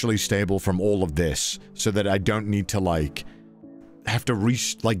financially stable from all of this so that I don't need to like have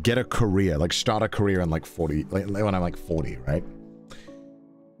to get a career, like start a career in like 40, like when I'm like 40, right?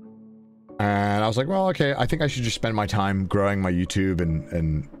 And I was like, well, okay, I think I should just spend my time growing my YouTube,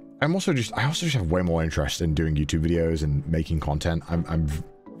 and I also just have way more interest in doing YouTube videos and making content.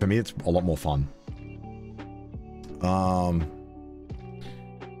 For me, it's a lot more fun.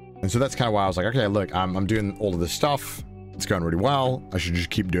 And so that's kind of why I was like, okay, look, I'm doing all of this stuff. It's going really well. I should just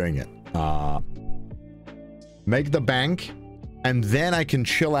keep doing it. Make the bank, and then I can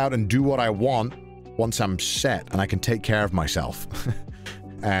chill out and do what I want once I'm set, and I can take care of myself.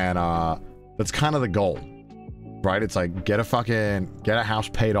 And that's kind of the goal, right? It's like get a house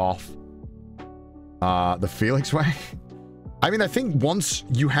paid off. The Felix way. I mean, I think once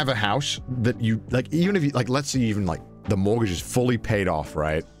you have a house that you like, even if you like, let's say even like the mortgage is fully paid off,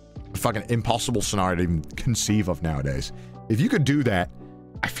 right? A fucking impossible scenario to even conceive of nowadays. If you could do that,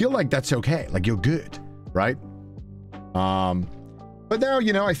 I feel like that's okay. Like you're good, right? But now,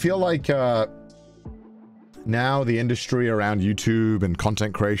 you know, I feel like now the industry around YouTube and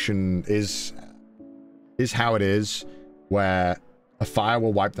content creation is how it is, where a fire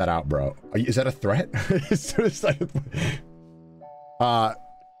will wipe that out, bro. Is that a threat?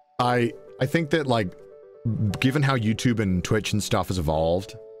 I think that, like, given how YouTube and Twitch and stuff has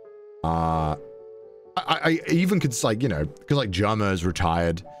evolved, I even could, like, you know, because like Germa is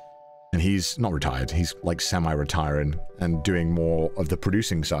retired, and he's not retired, he's like semi-retiring and doing more of the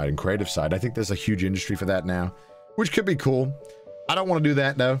producing side and creative side. I think there's a huge industry for that now, which could be cool. I don't want to do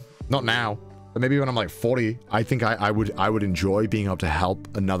that though, not now, but maybe when I'm like 40, I think I would enjoy being able to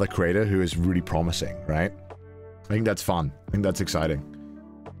help another creator who is really promising, right? I think that's fun. I think that's exciting.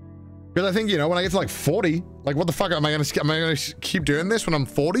 Because I think, you know, when I get to like 40, like what the fuck am I gonna keep doing this when I'm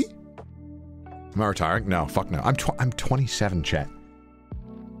 40? Am I retiring? No, fuck no. I'm 27, chat.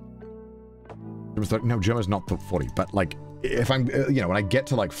 It was like, no, Gemma's not 40, but like if I'm, you know, when I get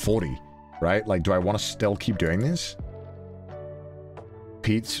to like 40, right? Like, do I want to still keep doing this?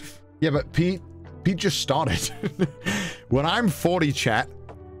 Yeah, but Pete just started. When I'm 40, chat,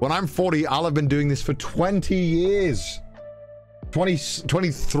 when I'm 40, I'll have been doing this for 20 years.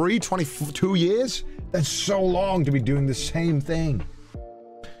 23, 22 years? That's so long to be doing the same thing.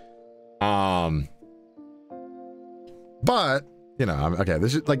 But, you know, okay,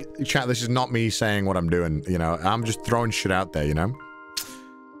 this is like, chat, this is not me saying what I'm doing, you know, I'm just throwing shit out there, you know?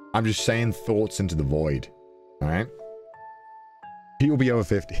 I'm just saying thoughts into the void, all right? Pete will be over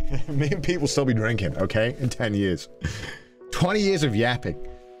 50. Me and Pete will still be drinking, okay? In 10 years. 20 years of yapping.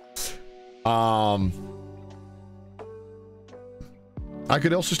 I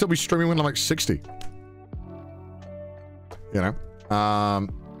could also still be streaming when I'm like 60. You know?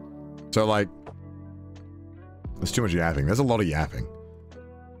 So like, there's too much yapping. There's a lot of yapping.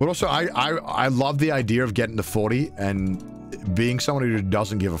 But also, I love the idea of getting to 40 and being someone who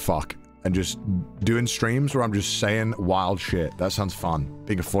doesn't give a fuck. And just doing streams where I'm just saying wild shit. That sounds fun.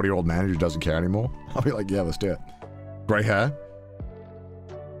 Being a 40-year-old man who doesn't care anymore. I'll be like, yeah, let's do it. Gray hair.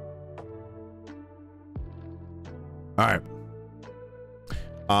 Alright.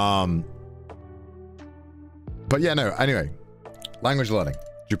 But yeah, no, anyway. Language learning.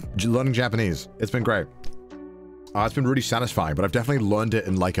 Learning Japanese. It's been great. It's been really satisfying, but I've definitely learned it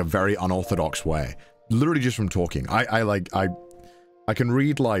in like a very unorthodox way. Literally just from talking. I can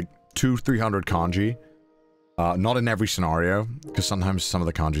read like 200-300 kanji. Not in every scenario, because sometimes some of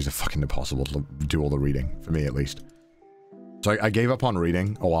the kanjis are fucking impossible to do all the reading, for me at least. So I gave up on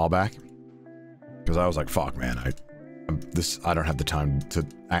reading a while back, because I was like, fuck man, I don't have the time to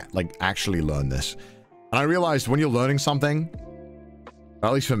actually learn this. And I realized when you're learning something, or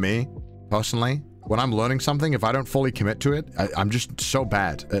at least for me, personally, when I'm learning something, if I don't fully commit to it, I'm just so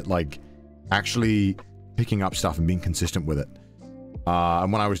bad at like actually picking up stuff and being consistent with it.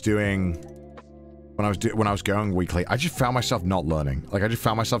 And when I was going weekly, I just found myself not learning. Like I just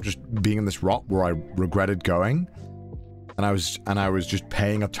found myself just being in this rut where I regretted going, and I was just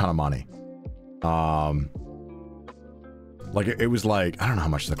paying a ton of money. Like it was like, I don't know how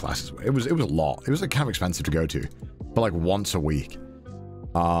much the classes were. It was a lot. It was like kind of expensive to go to, but like once a week.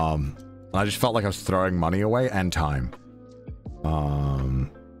 And I just felt like I was throwing money away and time.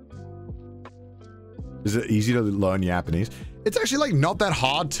 Is it easy to learn Japanese? It's actually like not that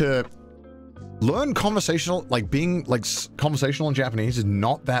hard to learn conversational, like being like conversational in Japanese is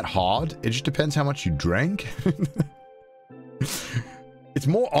not that hard. It just depends how much you drink. It's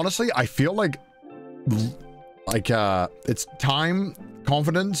more, honestly, I feel like it's time,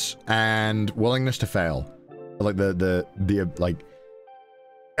 confidence, and willingness to fail. Like like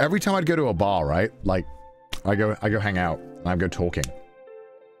every time I'd go to a bar, right? Like I go hang out and I go talking.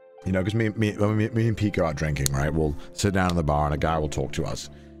 You know, because me and Pete go out drinking, right? We'll sit down in the bar and a guy will talk to us.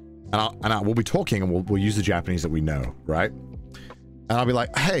 And we'll be talking and we'll use the Japanese that we know, right? And I'll be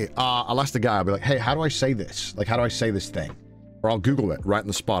like, hey, I'll ask the guy, I'll be like, hey, how do I say this? Like, how do I say this thing? Or I'll Google it right in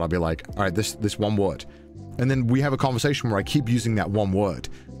the spot. I'll be like, all right, this one word. And then we have a conversation where I keep using that one word.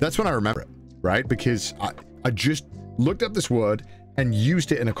 That's when I remember it, right? Because I just looked up this word and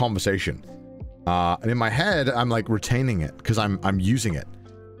used it in a conversation. And in my head, I'm like retaining it because I'm using it.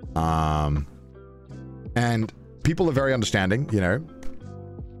 And people are very understanding, you know.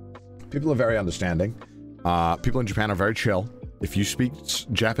 People are very understanding. People in Japan are very chill. If you speak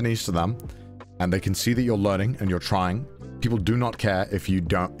Japanese to them and they can see that you're learning and you're trying, people do not care if you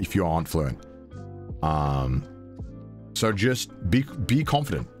aren't fluent. So just be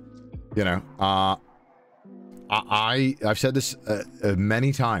confident, you know. I've said this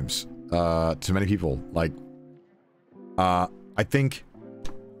many times to many people. Like, I think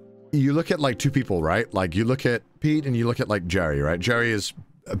you look at like two people, right? Like you look at Pete and you look at like Jerry, right? Jerry is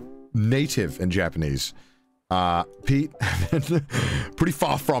native in Japanese. Pete, pretty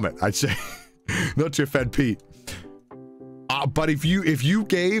far from it, I'd say. Not to offend Pete. But if you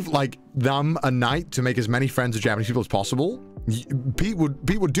gave like them a night to make as many friends of Japanese people as possible, Pete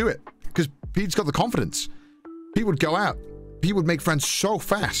would do it because Pete's got the confidence. Pete would go out. Pete would make friends so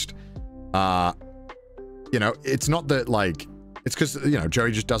fast. You know, it's not that like, it's because, you know,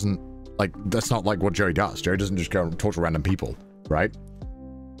 Jerry just doesn't like, that's not like what Jerry does. Jerry doesn't just go and talk to random people, right?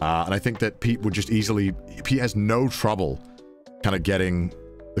 And I think that Pete would just Pete has no trouble kind of getting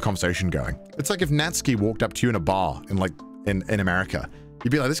the conversation going. It's like if Natsuki walked up to you in a bar in like, in America, you'd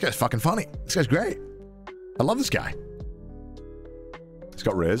be like, this guy's fucking funny. This guy's great. I love this guy. He's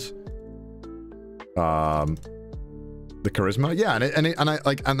got Riz. the charisma. Yeah, and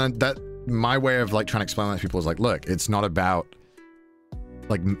that my way of like trying to explain that to people is like, look, it's not about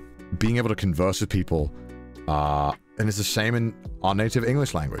like being able to converse with people, and it's the same in our native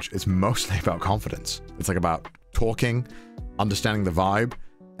English language. It's mostly about confidence. It's like about talking, understanding the vibe,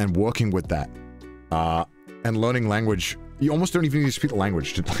 and working with that, and learning language. You almost don't even need to speak the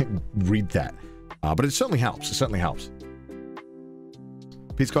language to like read that, but it certainly helps. It certainly helps.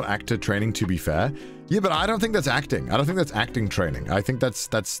 Pete's got actor training, to be fair. Yeah, but I don't think that's acting. I don't think that's acting training. I think that's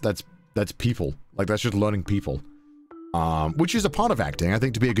people. Like, that's just learning people. Which is a part of acting. I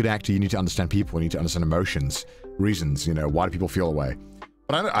think to be a good actor, you need to understand people. You need to understand emotions, reasons, you know, why do people feel a way.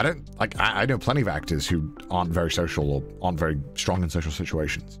 But I know plenty of actors who aren't very social or aren't very strong in social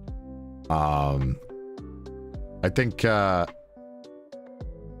situations. I think, I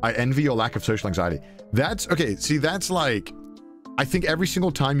envy your lack of social anxiety. That's, okay, see, that's like, I think every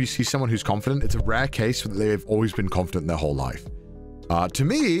single time you see someone who's confident, it's a rare case that they've always been confident their whole life. To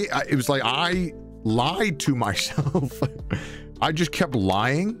me, it was like I lied to myself. I just kept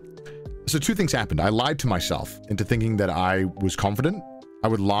lying. So two things happened. I lied to myself into thinking that I was confident. I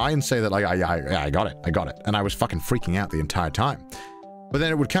would lie and say that like, I got it. And I was fucking freaking out the entire time. But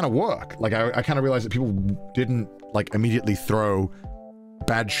then it would kind of work. Like I kind of realized that people didn't like immediately throw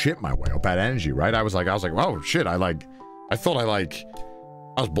bad shit my way or bad energy, right? I was like, oh shit, I was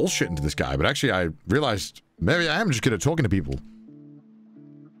bullshitting to this guy, but actually I realized maybe I am just good at talking to people.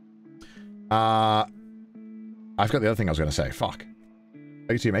 I forgot the other thing I was going to say. Fuck.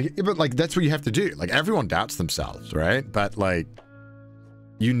 Make it. Yeah, but like, that's what you have to do. Like, everyone doubts themselves, right? But like,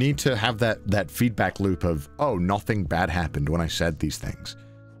 you need to have that feedback loop of, oh, nothing bad happened when I said these things.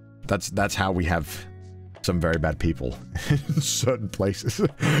 That's how we have some very bad people in certain places.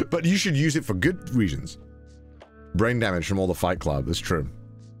 But you should use it for good reasons. Brain damage from all the Fight Club. It's true.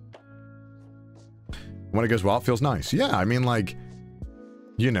 When it goes well, it feels nice. Yeah, I mean, like,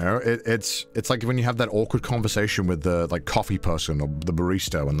 you know, it's like when you have that awkward conversation with the like coffee person or the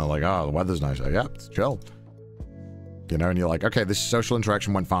barista, and they're like, oh, the weather's nice. Like, yeah, it's chill. You know, and you're like, okay, this social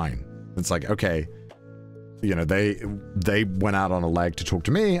interaction went fine. It's like, okay, you know, they went out on a leg to talk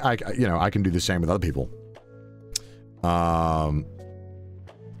to me. You know, I can do the same with other people. But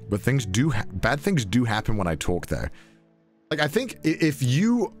bad things do happen when I talk though. Like, I think if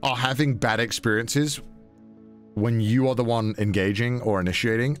you are having bad experiences when you are the one engaging or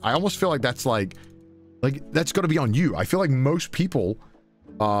initiating, I almost feel like that's like that's got to be on you. I feel like most people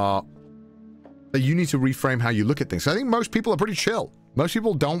that you need to reframe how you look at things. So I think most people are pretty chill. Most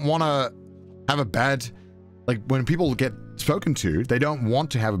people don't want to have a bad, like, when people get spoken to, they don't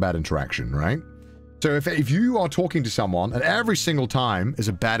want to have a bad interaction, right? So if you are talking to someone and every single time is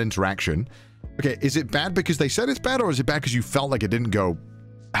a bad interaction, okay, is it bad because they said it's bad, or is it bad because you felt like it didn't go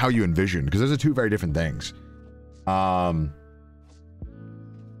how you envisioned? Because those are two very different things.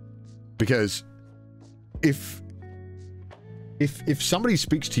 Because if somebody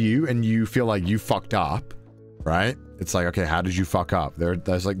speaks to you and you feel like you fucked up, right? It's like, okay, how did you fuck up?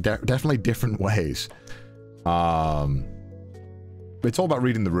 There's like definitely different ways. It's all about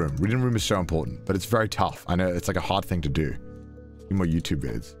reading the room. Reading the room is so important, but it's very tough. I know it's like a hard thing to do. Need more YouTube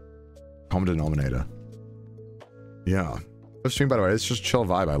vids. Common denominator. Yeah. Good stream, by the way. It's just chill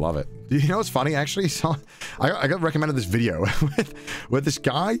vibe. I love it. You know what's funny, actually? So, I got recommended this video where this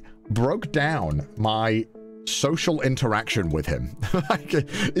guy broke down my social interaction with him. Like,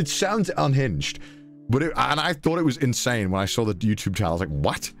 it sounds unhinged, but and I thought it was insane when I saw the YouTube channel. I was like,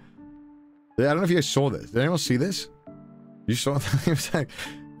 what? I don't know if you guys saw this. Did anyone see this? You saw that?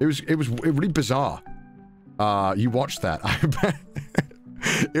 It was really bizarre. You watched that. I bet.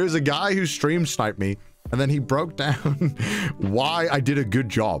 It was a guy who stream sniped me, and then he broke down why I did a good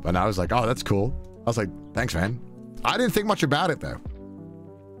job, and I was like, oh, that's cool. I was like, thanks, man. I didn't think much about it though.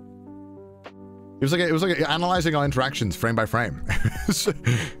 It was like analyzing our interactions frame by frame.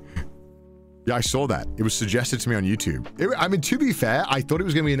 Yeah, I saw that. It was suggested to me on YouTube. I mean, to be fair, I thought it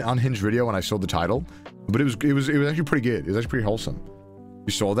was going to be an unhinged video when I saw the title, but it was actually pretty good. It was actually pretty wholesome.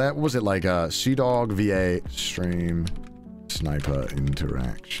 You saw that? What was it, like a CDawgVA stream sniper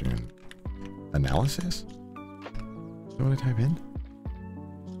interaction analysis? Is that what I type in?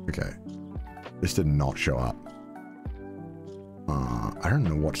 Okay. This did not show up. I don't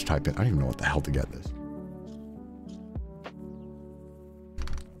know what to type in. I don't even know what the hell to get this.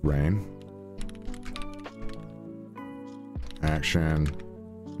 Rain. Action.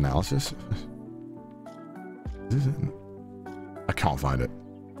 Analysis? Is it? I can't find it.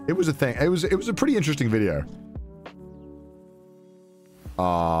 It was a thing. It was a pretty interesting video.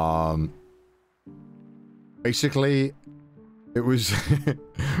 Basically, It was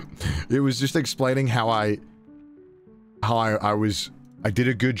it was just explaining how I did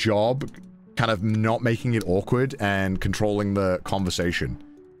a good job kind of not making it awkward and controlling the conversation.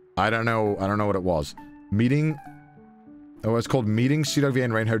 I don't know what it was. Meeting, oh, it's called Meeting CDawgVA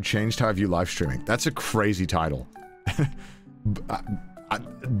and Rainho Changed How I View Live Streaming. That's a crazy title.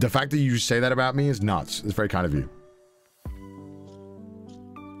 The fact that you say that about me is nuts. It's very kind of you.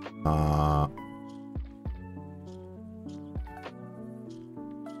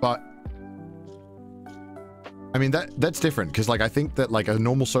 But I mean, that's different, because, like, I think that, like, a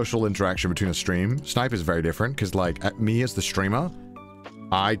normal social interaction between a stream snipe is very different, because, like, at me as the streamer,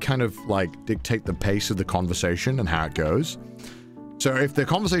 I kind of, like, dictate the pace of the conversation and how it goes. So if the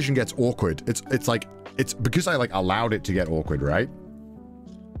conversation gets awkward, it's because I, like, allowed it to get awkward, right?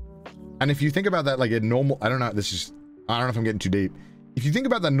 And if you think about that, like, in normal, I don't know if I'm getting too deep. If you think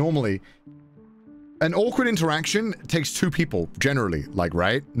about that normally, an awkward interaction takes two people, generally, like,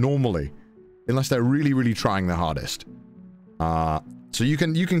 right? Normally. Unless they're really, really trying their hardest. So you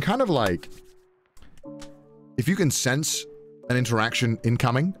can kind of, like, if you can sense an interaction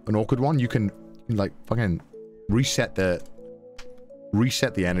incoming, an awkward one, you can like, fucking reset the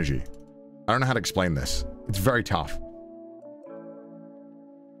energy. I don't know how to explain this. It's very tough.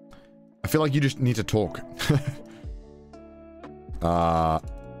 I feel like you just need to talk. I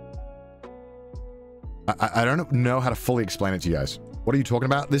don't know how to fully explain it to you guys. What are you talking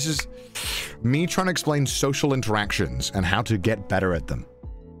about? This is me trying to explain social interactions and how to get better at them.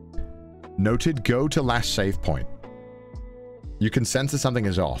 Noted, go to last save point. You can sense that something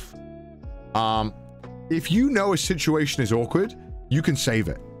is off. If you know a situation is awkward, you can save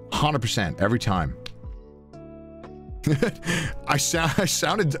it. 100% every time. Do I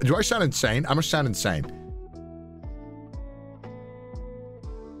sound insane? I must sound insane.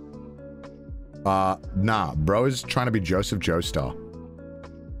 Nah, bro is trying to be Joseph Joestar.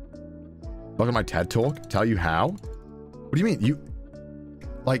 Look at my TED talk. Tell you how? What do you mean? You,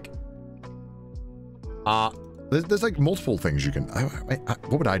 like, there's like multiple things you can,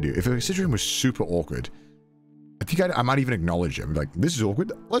 what would I do? If a situation was super awkward, I think I might even acknowledge it. I'm like, this is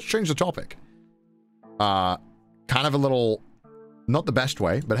awkward. Let's change the topic. Kind of a little, not the best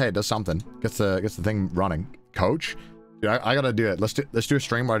way, but hey, it does something. Gets the thing running. Coach? Dude, I gotta do it. Let's do a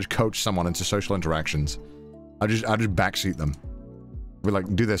stream where I just coach someone into social interactions. I just backseat them. We're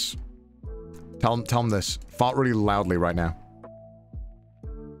like, do this. Tell them this. Fart really loudly right now.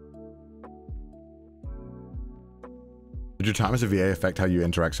 Did your time as a VA affect how you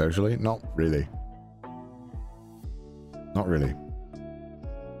interact socially? Not really. Not really.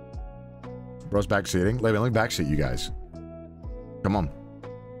 Bro's backseating. Let me backseat you guys. Come on.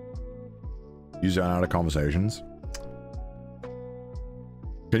 You zone out of conversations.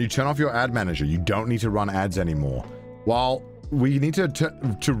 Can you turn off your ad manager? You don't need to run ads anymore. Well, we need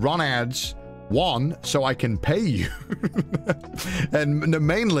to run ads, one, so I can pay you. And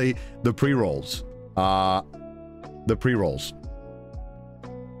mainly the pre-rolls. The pre-rolls.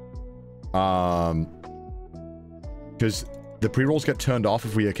 Because the pre-rolls get turned off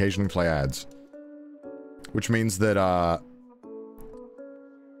if we occasionally play ads. Which means that,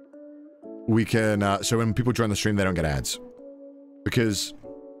 we can, so when people join the stream, they don't get ads. Because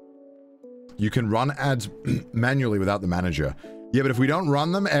you can run ads manually without the manager. Yeah, but if we don't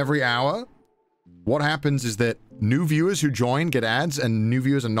run them every hour, what happens is that new viewers who join get ads, and new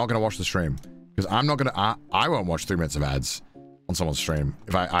viewers are not going to watch the stream. Because I'm not going to, I won't watch 3 minutes of ads on someone's stream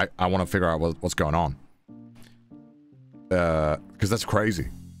if I want to figure out what's going on. Because that's crazy.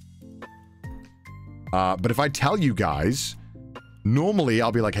 But if I tell you guys, normally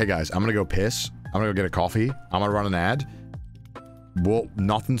I'll be like, hey guys, I'm going to go piss. I'm going to go get a coffee. I'm going to run an ad. Well,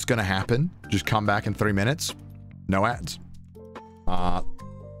 nothing's going to happen. Just come back in 3 minutes. No ads. So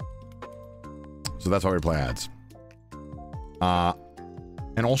that's why we play ads.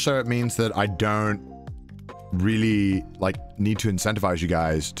 And also it means that I don't really, like, need to incentivize you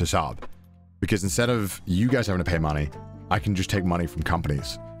guys to sub. Because instead of you guys having to pay money, I can just take money from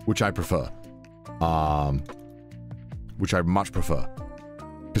companies, which I prefer. Which I much prefer.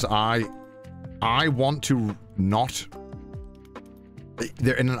 Because I want to not...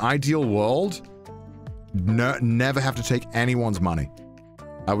 They're in an ideal world, never have to take anyone's money.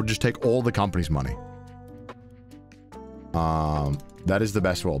 I would just take all the company's money. That is the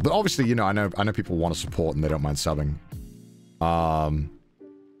best world. But obviously, you know, I know people want to support and they don't mind subbing.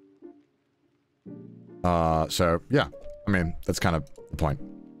 So yeah, I mean, that's kind of the point.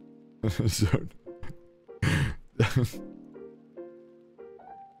 So,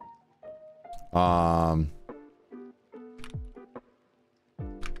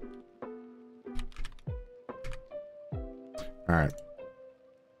 Alright.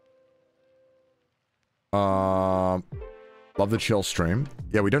 Love the chill stream.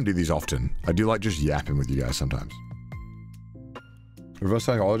 Yeah, we don't do these often. I do like just yapping with you guys sometimes. Reverse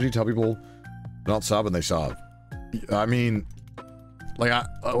psychology, tell people not sub and they sub. I mean, like,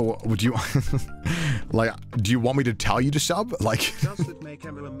 would you, like, do you want me to tell you to sub? Like, does it make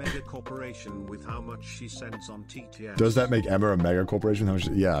Emma a mega corporation with how much she sends on TTS? Does that make Emma a mega corporation? How much,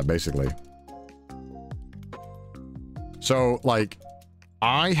 yeah, basically. So, like,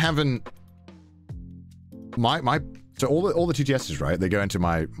 I haven't, so all the TTSs, right? They go into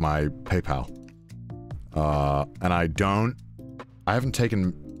my PayPal. And I haven't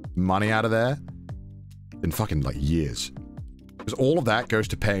taken money out of there in fucking like years. Because all of that goes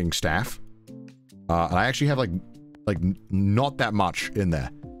to paying staff. And I actually have like not that much in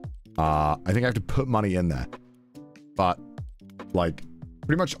there. I think I have to put money in there. But like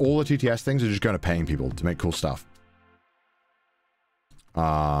pretty much all the TTS things are just going to paying people to make cool stuff.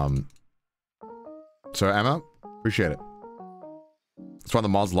 So Emma, appreciate it. That's why the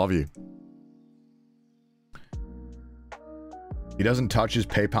mods love you. He doesn't touch his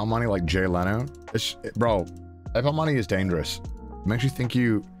PayPal money like Jay Leno. Bro, PayPal money is dangerous. It makes you think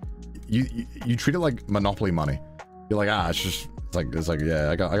you treat it like Monopoly money. You're like, it's like,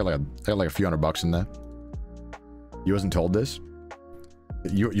 yeah, I got like a few $100 in there. You wasn't told this.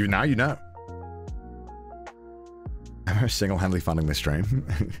 Now you know. I'm single-handedly funding this stream.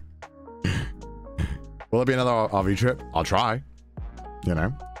 Will it be another RV trip? I'll try. You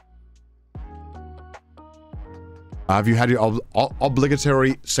know. Have you had your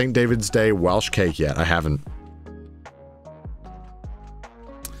obligatory St. David's Day Welsh cake yet? I haven't.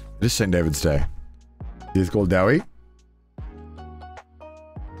 It is St. David's Day. It's called Dowie.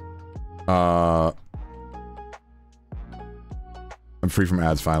 I'm free from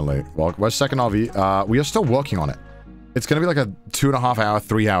ads finally. Well, where's second RV? We are still working on it. It's going to be like a 2.5 hour,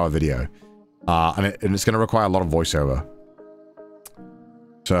 3 hour video. And it's going to require a lot of voiceover.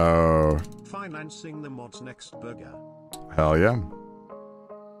 So... Financing the mod's next burger. Hell yeah.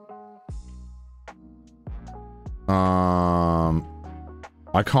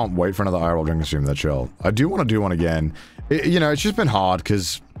 I can't wait for another IRL drinking stream. That chill. I do want to do one again. You know, it's just been hard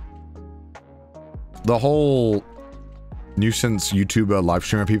because the whole nuisance YouTuber live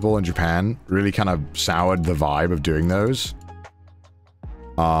streamer people in Japan really kind of soured the vibe of doing those.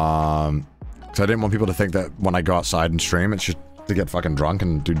 So I didn't want people to think that when I go outside and stream, it's just to get fucking drunk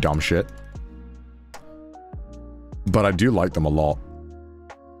and do dumb shit. But I do like them a lot.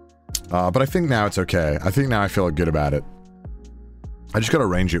 But I think now it's okay. I think now I feel good about it. I just gotta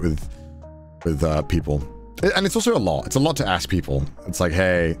arrange it with people. And it's also a lot. It's a lot to ask people. It's like,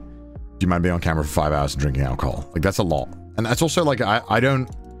 hey, do you mind being on camera for 5 hours and drinking alcohol? Like, that's a lot. And that's also like, I don't...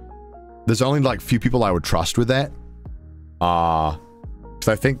 There's only like few people I would trust with that. Because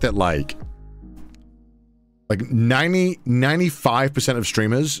I think that like 95% of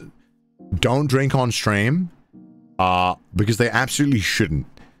streamers don't drink on stream because they absolutely shouldn't.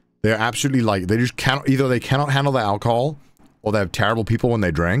 They're absolutely like, they just cannot, either they cannot handle the alcohol or they have terrible people when they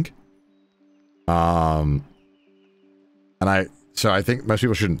drink. So I think most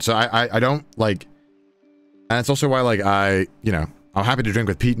people shouldn't. So I don't like, and it's also why like you know, I'm happy to drink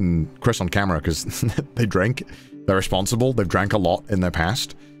with Pete and Chris on camera because they drink, they're responsible, they've drank a lot in their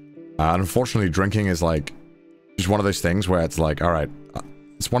past. And unfortunately drinking is like, just one of those things where it's like, all right,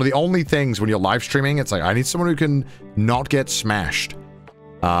 it's one of the only things when you're live streaming, it's like, I need someone who can not get smashed.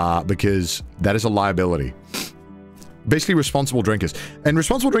 Because that is a liability. Basically responsible drinkers. And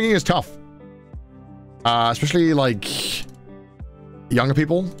responsible drinking is tough. Especially like younger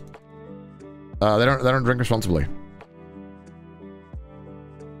people. They don't drink responsibly.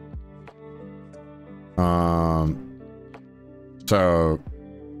 So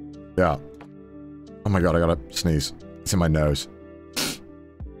yeah. Oh my god, I gotta sneeze. It's in my nose.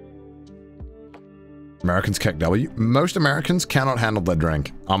 Americans kick W. Most Americans cannot handle their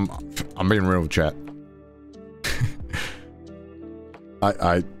drink. I'm being real with chat.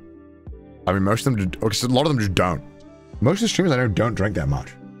 I mean, most of them do, a lot of them just don't. Most of the streamers I know don't drink that much.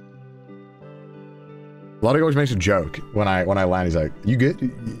 A lot of always makes a joke when I land. He's like, "You good?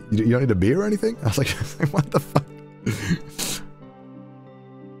 You don't need a beer or anything?" I was like, "What the fuck?"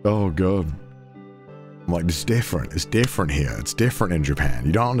 Oh god. I'm like, it's different. It's different here. It's different in Japan.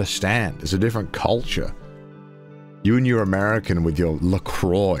 You don't understand. It's a different culture. You and your American with your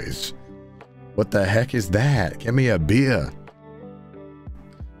LaCroix. What the heck is that? Give me a beer.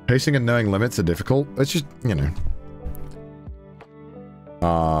 Pacing and knowing limits are difficult. It's just, you know.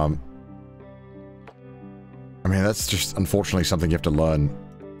 I mean, that's just unfortunately something you have to learn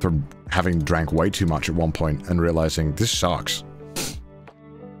for having drank way too much at one point and realizing this sucks.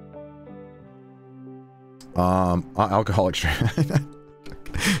 Alcoholic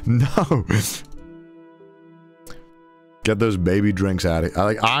no. Get those baby drinks out of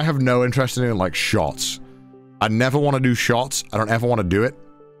here. I have no interest in like shots. I never want to do shots. I don't ever want to do it.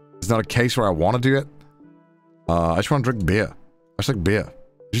 It's not a case where I want to do it. I just want to drink beer. I just like beer.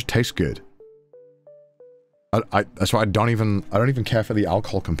 It just tastes good. That's why I don't even care for the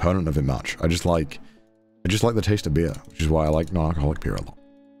alcohol component of it much. I just like the taste of beer, which is why I like non-alcoholic beer a lot.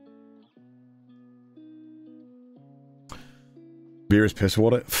 Beer is piss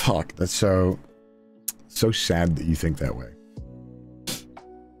water? Fuck, that's so sad that you think that way.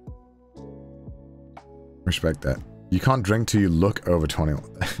 Respect that. You can't drink till you look over 21.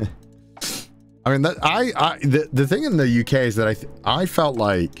 I mean, the thing in the UK is that I felt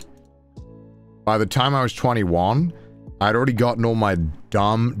like by the time I was 21, I'd already gotten all my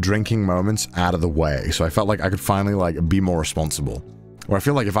dumb drinking moments out of the way. So I felt like I could finally like be more responsible. Where I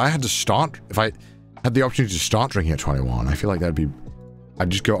feel like if I had the opportunity to start drinking at 21, I feel like I'd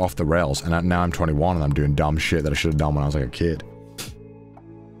just go off the rails. And now I'm 21 and I'm doing dumb shit that I should have done when I was like a kid.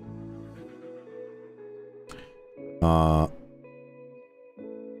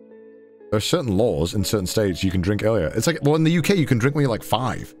 There's certain laws in certain states you can drink earlier. It's like, well, in the UK you can drink when you're like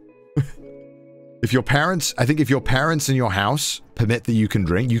 5. If your parents, I think if your parents in your house permit that you can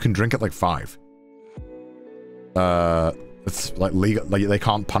drink at like 5. It's like legal, like they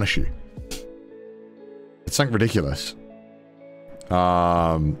can't punish you. It's something ridiculous.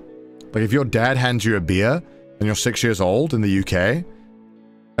 Like if your dad hands you a beer and you're 6 years old in the UK,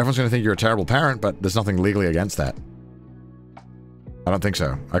 everyone's gonna think you're a terrible parent, but there's nothing legally against that. I don't think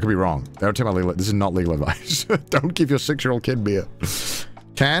so. I could be wrong. Don't take my legal. This is not legal advice. Don't give your 6-year-old kid beer.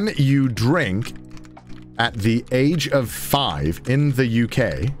 Can you drink at the age of 5 in the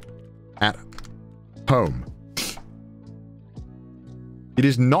UK at home? It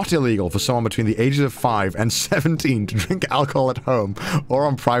is not illegal for someone between the ages of 5 and 17 to drink alcohol at home or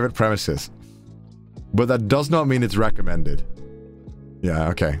on private premises. But that does not mean it's recommended. Yeah,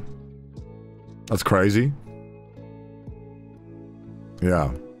 okay. That's crazy.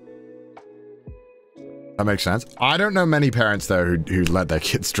 Yeah. That makes sense. I don't know many parents, though, who let their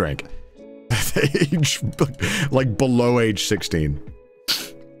kids drink. Age, like, below age 16.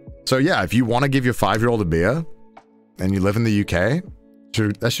 So, yeah, if you want to give your 5-year-old a beer, and you live in the UK,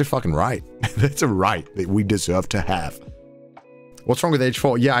 that's your fucking right. That's a right that we deserve to have. What's wrong with age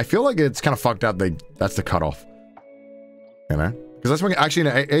 4? Yeah, I feel like it's kind of fucked up. That's the cutoff. You know? Because that's when, actually, you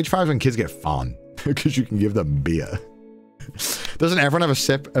know, age 5 is when kids get fun. Because you can give them beer. Doesn't everyone have a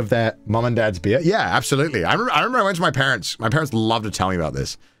sip of their mom and dad's beer? Yeah, absolutely. I remember I went to my parents. My parents love to tell me about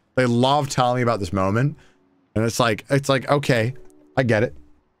this. They love telling me about this moment. And it's like, okay, I get it.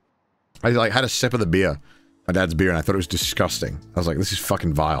 I like had a sip of the beer, my dad's beer, and I thought it was disgusting. I was like, this is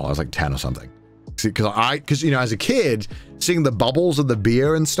fucking vile. I was like 10 or something. See, because you know, as a kid, seeing the bubbles of the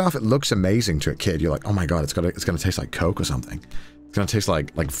beer and stuff, it looks amazing to a kid. You're like, oh my god, it's gonna taste like Coke or something. It's gonna taste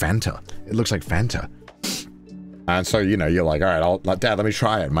like Fanta. It looks like Fanta. And so, you know, you're like, all right, Dad, let me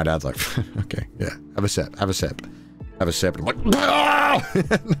try it. And my dad's like, okay, yeah, have a sip, have a sip, have a sip. And I'm like, ah!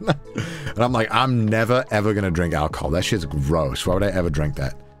 And I'm like, I'm never, ever going to drink alcohol. That shit's gross. Why would I ever drink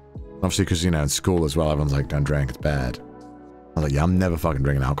that? Obviously, because, you know, in school as well, everyone's like, don't drink, it's bad. I was like, yeah, I'm never fucking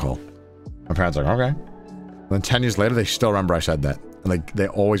drinking alcohol. My parents are like, okay. And then 10 years later, they still remember I said that. And they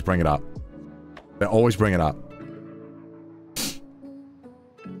always bring it up. They always bring it up.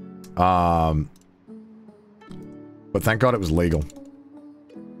 But thank God it was legal.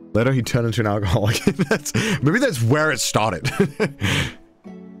 Later he turned into an alcoholic. Maybe that's where it started.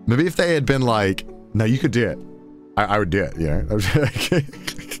 Maybe if they had been like, no, you could do it. I would do it, you know?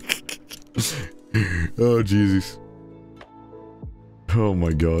 Oh, Jesus. Oh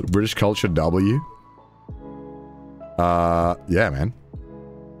my God. British culture W? Yeah, man.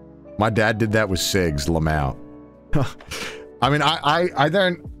 My dad did that with cigs, Lamau. I mean,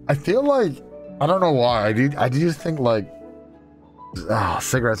 I feel like, I don't know why. I just think like,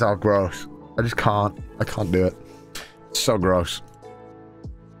 cigarettes are gross. I just can't. I can't do it. It's so gross.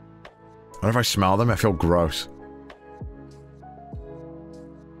 Whenever I smell them, I feel gross.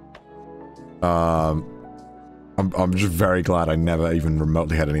 I'm just very glad I never even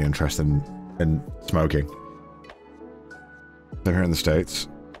remotely had any interest in smoking. They're here in the States.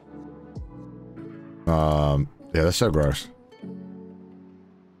 Yeah, that's so gross.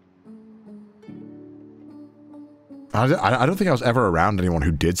 I don't think I was ever around anyone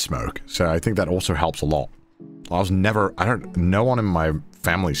who did smoke, so I think that also helps a lot. I was never, no one in my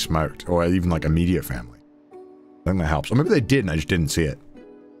family smoked, or even like immediate family. I think that helps. Or maybe they did and I just didn't see it.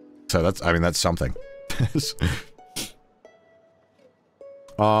 So that's, I mean, that's something.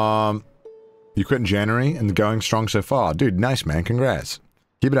 You quit in January and going strong so far. Dude, nice, man. Congrats.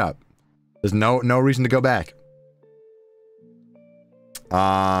 Keep it up. There's no reason to go back.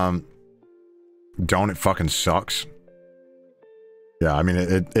 Don't it fucking sucks? Yeah, I mean,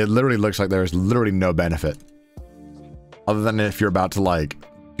 it literally looks like there's literally no benefit. Other than if you're about to, like,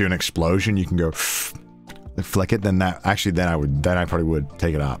 do an explosion, you can go flick it, then that, actually, then I probably would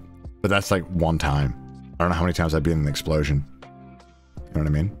take it up. But that's like one time. I don't know how many times I'd be in an explosion. You know what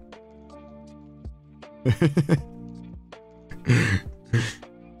I mean?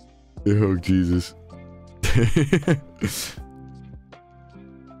 Oh, Jesus.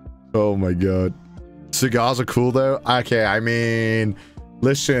 Oh my god. Cigars are cool though? Okay, I mean,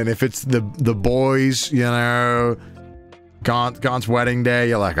 listen, if it's the boys, you know, Gaunt's wedding day,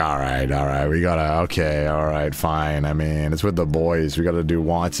 you're like, alright, we gotta, okay, alright, fine. I mean, it's with the boys, we gotta do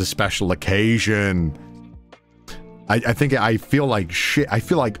one, it's a special occasion. I think I feel like shit, I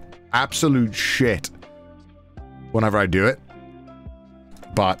feel like absolute shit whenever I do it.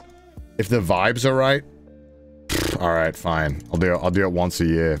 But if the vibes are right, alright, fine. I'll do it once a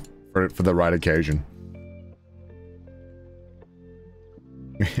year for the right occasion.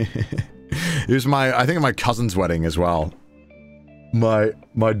 It was I think my cousin's wedding as well. My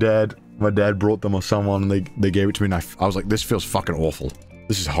dad brought them or someone, and they gave it to me, and I was like, this feels fucking awful.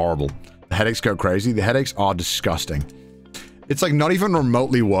 This is horrible. The headaches go crazy. The headaches are disgusting. It's like not even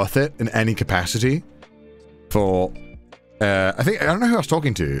remotely worth it in any capacity for, I don't know who I was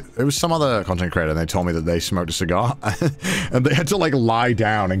talking to. It was some other content creator, and they told me that they smoked a cigar and they had to like lie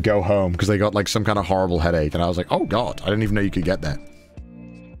down and go home because they got like some kind of horrible headache. And I was like, oh God, I didn't even know you could get that.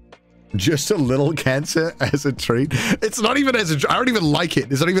 Just a little cancer as a treat. It's not even as a, I don't even like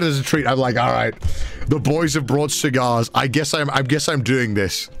it. It's not even as a treat. I'm like, all right, the boys have brought cigars. I guess I'm doing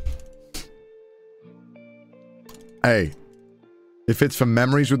this. Hey, if it's for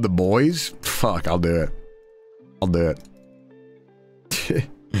memories with the boys, fuck, I'll do it. I'll do it.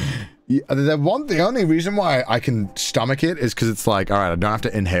 Yeah, the only reason why I can stomach it is because it's like, all right, I don't have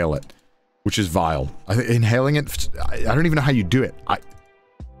to inhale it, which is vile. I think inhaling it, I don't even know how you do it.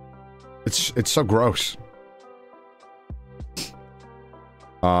 It's so gross.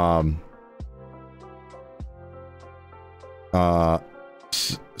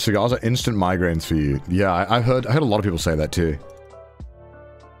 Cigars are instant migraines for you. Yeah, I heard a lot of people say that too.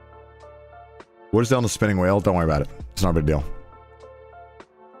 What is down the spinning wheel? Don't worry about it. It's not a big deal.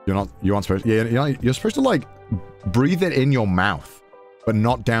 You aren't supposed to, yeah, you're supposed to like breathe it in your mouth, but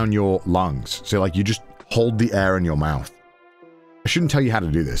not down your lungs. So like you just hold the air in your mouth. I shouldn't tell you how to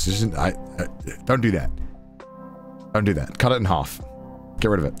do this. This isn't, don't do that. Don't do that. Cut it in half. Get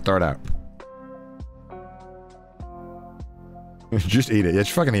rid of it. Throw it out. Just eat it. Yeah,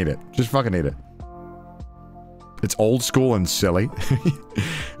 just fucking eat it. Just fucking eat it. It's old school and silly.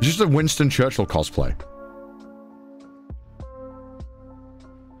 It's just a Winston Churchill cosplay.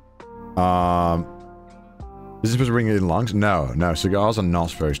 Is this supposed to bring it in lungs? No, no, cigars are not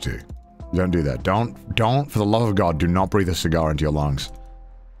supposed to. Don't do that. Don't, for the love of God, do not breathe a cigar into your lungs.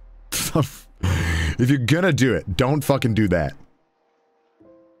 If you're gonna do it, don't fucking do that.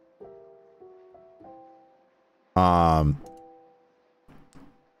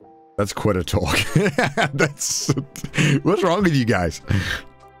 That's quitter talk. That's... What's wrong with you guys?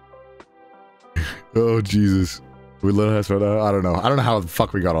 Oh, Jesus. We learn how to... I don't know. I don't know how the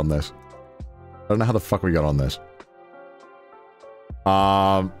fuck we got on this. I don't know how the fuck we got on this.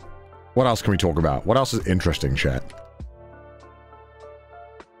 What else can we talk about? What else is interesting, chat?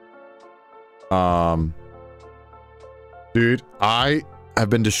 Dude, I have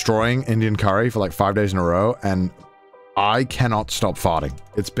been destroying Indian curry for like 5 days in a row, and I cannot stop farting.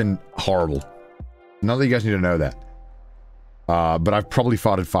 It's been horrible. None of you guys need to know that. But I've probably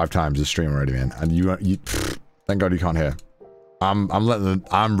farted 5 times this stream already, man. And you thank God you can't hear.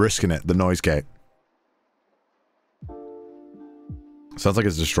 I'm risking it, the noise gate. Sounds like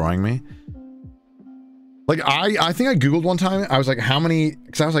it's destroying me. Like, I think I Googled one time, I was like, how many...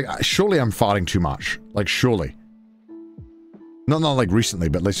 Because I was like, surely I'm farting too much. Like, surely. Not like recently,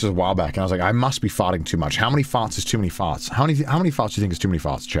 but like just a while back. And I was like, I must be farting too much. How many farts is too many farts? How many farts do you think is too many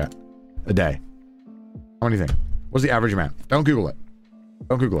farts, chat? A day. How many do you think? What's the average amount? Don't Google it.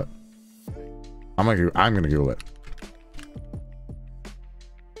 Don't Google it. I'm gonna Google it.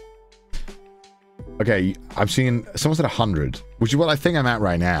 Okay, I've seen... Someone said 100, which is what I think I'm at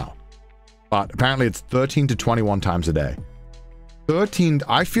right now. But apparently it's 13 to 21 times a day. 13...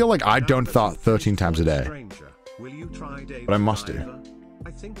 I feel like I don't fart 13 times a day. But I must do.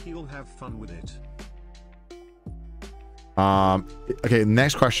 I think you'll have fun with it. Okay,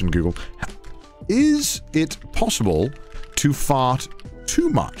 next question, Google. Is it possible to fart too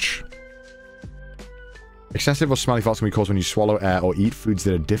much? Excessive or smelly farts can be caused when you swallow air or eat foods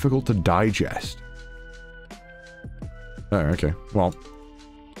that are difficult to digest. Oh, okay. Well,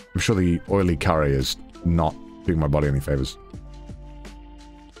 I'm sure the oily curry is not doing my body any favors.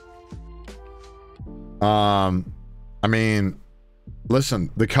 I mean,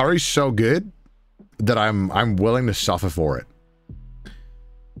 listen, the curry's so good that I'm willing to suffer for it.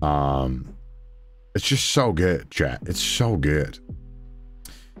 It's just so good, chat. It's so good.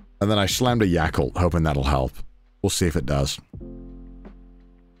 And then I slammed a Yakult, hoping that'll help. We'll see if it does.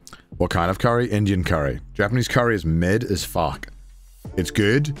 What kind of curry? Indian curry. Japanese curry is mid as fuck. It's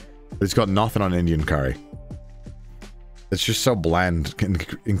good, but it's got nothing on Indian curry. It's just so bland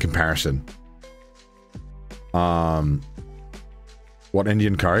in comparison. What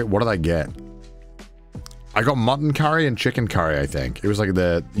Indian curry? What did I get? I got mutton curry and chicken curry, I think. It was like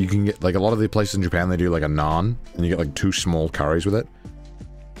you can get, like, a lot of the places in Japan, they do like a naan, and you get like 2 small curries with it.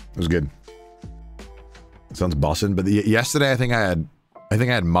 It was good. Sounds bussin', but yesterday I think I had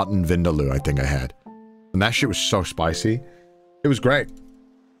mutton vindaloo, I think I had. And that shit was so spicy. It was great.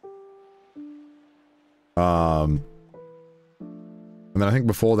 And then I think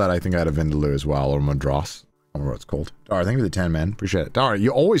before that, I think I had a vindaloo as well, or madras. I don't remember what it's called. Dara, thank you for the 10, man. Appreciate it. Dara,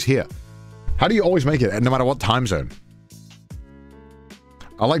 you're always here. How do you always make it, no matter what time zone?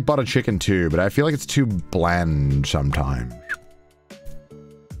 I like butter chicken too, but I feel like it's too bland sometimes.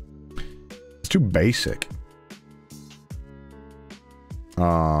 It's too basic.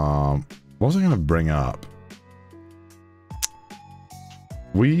 What was I gonna bring up?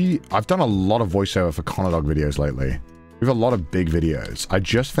 I've done a lot of voiceover for CDawgVA videos lately. We have a lot of big videos. I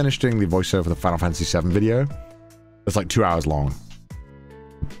just finished doing the voiceover for the Final Fantasy VII video. It's like 2 hours long.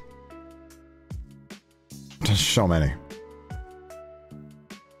 There's so many.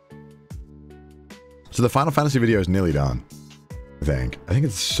 So the Final Fantasy video is nearly done. I think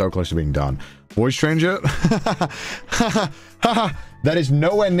it's so close to being done. Voice Stranger? That is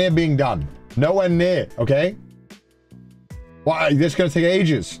nowhere near being done. Nowhere near, okay? Why? This is gonna take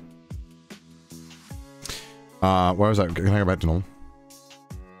ages. Where was that? Can I go back to normal?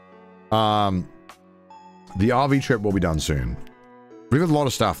 The RV trip will be done soon. We have a lot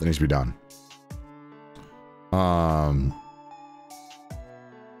of stuff that needs to be done.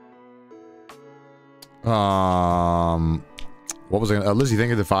 What was I gonna... Lizzie, thank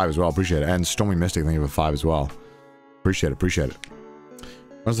you for the 5 as well. Appreciate it. And Stormy Mystic, thank you for the 5 as well. Appreciate it. Appreciate it.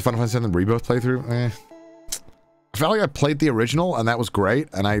 When's the Final Fantasy VII Rebirth playthrough? I felt like I played the original, and that was great.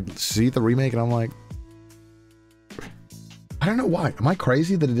 And I see the remake, and I'm like... I don't know why. Am I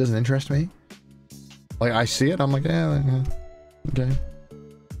crazy that it doesn't interest me? Like, I see it, I'm like, yeah, okay.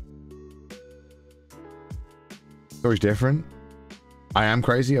 Story's different. I am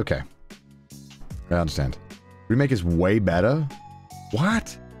crazy? Okay. I understand. Remake is way better?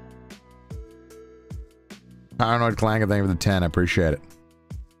 What? Paranoid Clank, thank you for the 10. I appreciate it.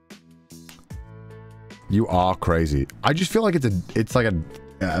 You are crazy. I just feel like it's like I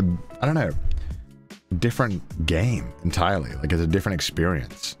don't know, different game entirely. Like, it's a different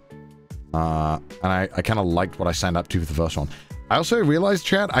experience. And I kind of liked what I signed up to for the first one. I also realized,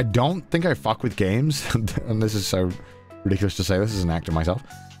 chat, I don't think I fuck with games. And this is so ridiculous to say this as an actor myself.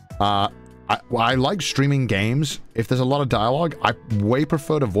 I like streaming games. If there's a lot of dialogue, I way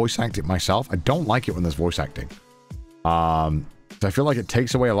prefer to voice act it myself. I don't like it when there's voice acting. So I feel like it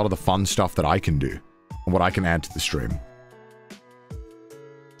takes away a lot of the fun stuff that I can do and what I can add to the stream.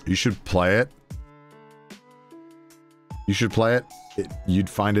 You should play it. You should play it. You'd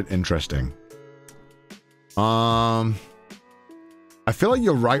find it interesting. I feel like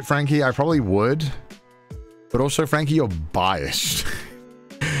you're right, Frankie. I probably would. But also, Frankie, you're biased.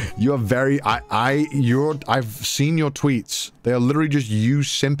 You are very... I've seen your tweets. They are literally just you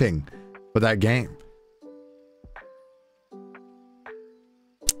simping for that game.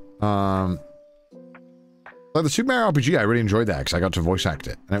 Like the Super Mario RPG, I really enjoyed that because I got to voice act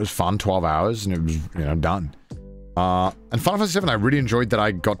it. And it was fun, 12 hours, and it was, you know, done. And Final Fantasy VII, I really enjoyed that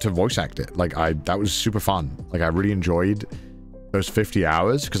I got to voice act it. Like, that was super fun. Like, I really enjoyed those 50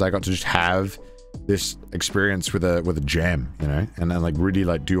 hours because I got to just have this experience with a gem, you know, and then like really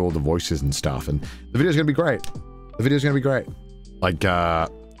like do all the voices and stuff. And the video's gonna be great. The video's gonna be great. Like, I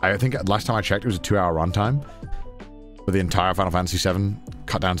think last time I checked, it was a 2-hour runtime for the entire Final Fantasy VII,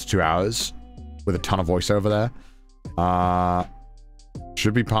 cut down to 2 hours with a ton of voiceover there.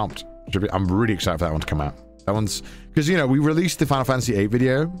 Should be pumped. I'm really excited for that one to come out. That one's because, you know, we released the Final Fantasy VIII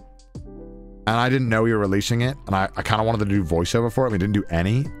video and I didn't know we were releasing it, and I kind of wanted to do voiceover for it. We didn't do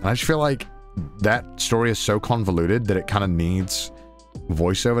any, and I just feel like that story is so convoluted that it kind of needs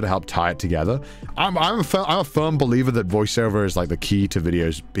voiceover to help tie it together. I'm a firm believer that voiceover is like the key to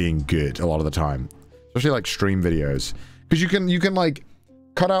videos being good a lot of the time, especially like stream videos, because you can like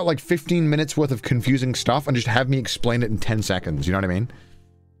cut out like 15 minutes worth of confusing stuff and just have me explain it in 10 seconds. You know what I mean?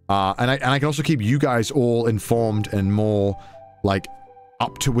 And I can also keep you guys all informed and more like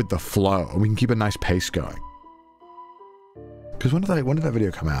up to with the flow, and we can keep a nice pace going. Because when did that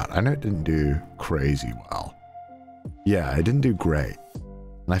video come out? I know it didn't do crazy well. Yeah, it didn't do great.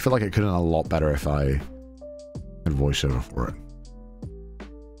 And I feel like it could have done a lot better if I had voiceover for it.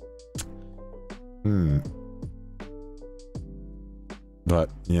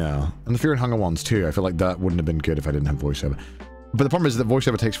 But, yeah. And the Fear and Hunger ones, too. I feel like that wouldn't have been good if I didn't have voiceover. But the problem is that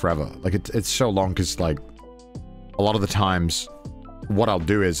voiceover takes forever. Like, it's so long, because, like, a lot of the times, what I'll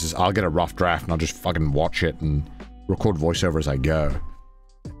do is I'll get a rough draft, and I'll just fucking watch it and record voiceover as I go.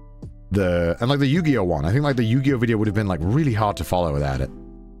 And like the Yu-Gi-Oh one, I think like the Yu-Gi-Oh video would have been like really hard to follow without it.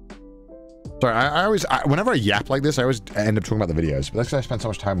 Sorry, I always, whenever I yap like this, I always end up talking about the videos, but that's because I spend so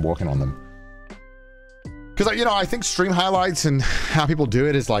much time working on them. Because, you know, I think stream highlights and how people do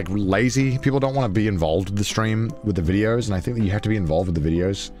it is like lazy. People don't want to be involved with the stream, with the videos, and I think that you have to be involved with the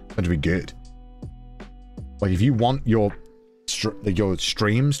videos for it to be good. Like, if you want your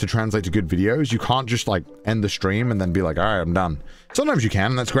streams to translate to good videos, you can't just like end the stream and then be like, all right, I'm done. Sometimes you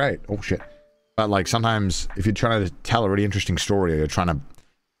can, and that's great. Oh shit. But like sometimes if you're trying to tell a really interesting story, or you're trying to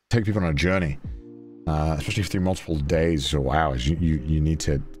take people on a journey, especially through multiple days or hours, you need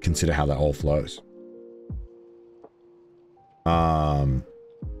to consider how that all flows. You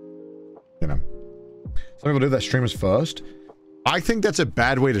know, some people do that streamers first. I think that's a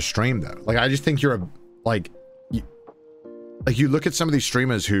bad way to stream though. Like, I just think you're like you look at some of these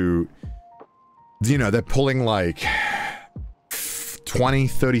streamers who, you know, they're pulling like 20,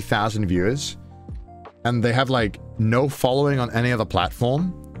 30,000 viewers, and they have like no following on any other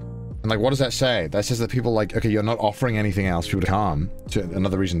platform. And like, what does that say? That says that people like, okay, you're not offering anything else for people to come to,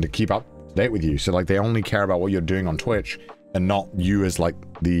 another reason to keep up to date with you. So like, they only care about what you're doing on Twitch and not you as like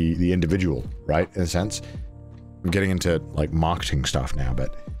the individual, right? In a sense, I'm getting into like marketing stuff now,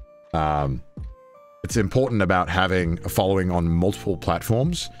 but it's important about having a following on multiple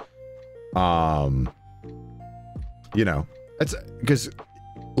platforms. You know, it's because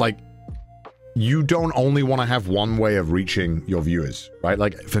like you don't only want to have one way of reaching your viewers, right?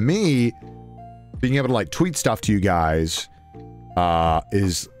 Like for me, being able to like tweet stuff to you guys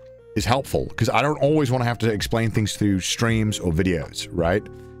is helpful, because I don't always want to have to explain things through streams or videos, right?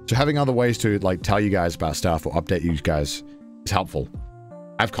 So having other ways to like tell you guys about stuff or update you guys is helpful.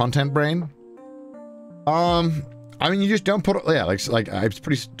 I have content brain. I mean, you just don't put it, yeah, like it's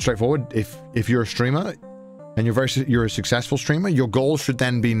pretty straightforward. If you're a streamer and you're a successful streamer, your goal should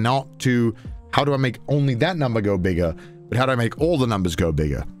then be not to how do I make only that number go bigger, but how do I make all the numbers go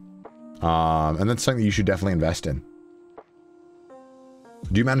bigger? And that's something that you should definitely invest in.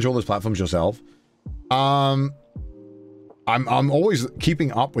 Do you manage all those platforms yourself? I'm always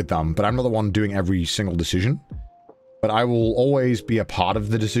keeping up with them, but I'm not the one doing every single decision. But I will always be a part of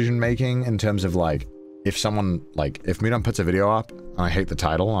the decision making in terms of like, if someone, like, if Mudon puts a video up and I hate the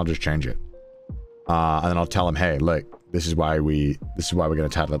title, I'll just change it. And then I'll tell him, hey, look, this is why we're going to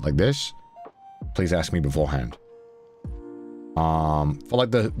title it like this. Please ask me beforehand. For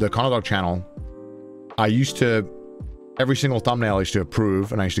like the CDawgVA channel, I used to, every single thumbnail I used to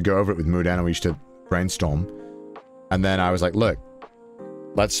approve, and I used to go over it with Mudon, and we used to brainstorm. And then I was like, look,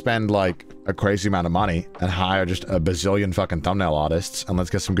 let's spend like a crazy amount of money and hire just a bazillion fucking thumbnail artists, and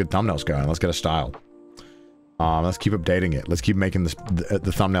let's get some good thumbnails going. Let's get a style. Let's keep updating it. Let's keep making the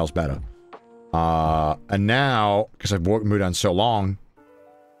thumbnails better. And now, because I've worked with Mudon so long,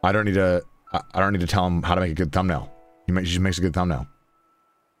 I don't need to tell him how to make a good thumbnail. He just makes a good thumbnail.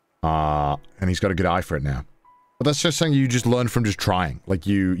 And he's got a good eye for it now. But that's just something you just learn from just trying. Like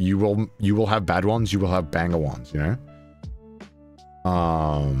you will have bad ones, you will have banger ones, you know?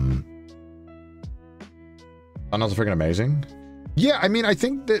 Thumbnails are freaking amazing. Yeah, I mean, I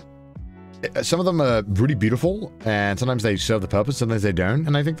think that some of them are really beautiful, and sometimes they serve the purpose, sometimes they don't,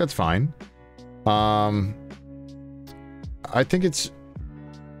 and I think that's fine. I think it's...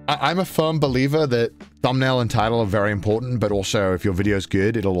 I'm a firm believer that thumbnail and title are very important, but also if your video's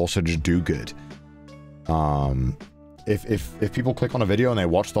good, it'll also just do good. If people click on a video and they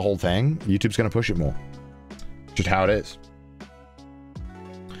watch the whole thing, YouTube's gonna push it more. Just how it is.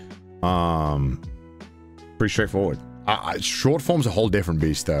 Pretty straightforward. Short form's a whole different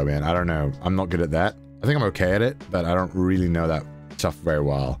beast though, man. I don't know. I'm not good at that. I think I'm okay at it, but I don't really know that stuff very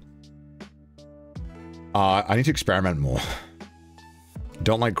well. I need to experiment more.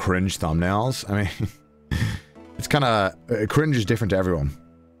 Don't like cringe thumbnails. I mean, it's kind of... cringe is different to everyone.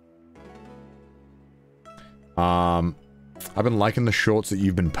 I've been liking the shorts that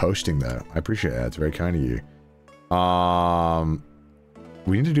you've been posting, though. I appreciate that. It's very kind of you.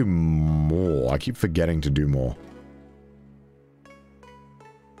 We need to do more. I keep forgetting to do more.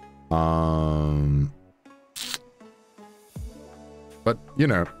 But, you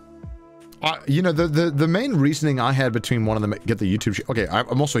know... the main reasoning I had between one of them... Get the YouTube... Okay,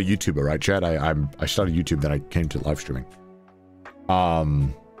 I'm also a YouTuber, right, Chad? I started YouTube, then I came to live streaming.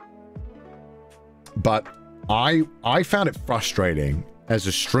 But... I found it frustrating as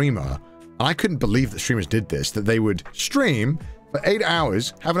a streamer, and I couldn't believe that streamers did this, that they would stream for 8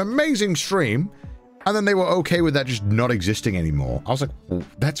 hours, have an amazing stream, and then they were okay with that just not existing anymore. I was like, well,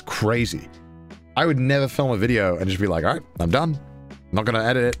 that's crazy. I would never film a video and just be like, all right, I'm done. Not gonna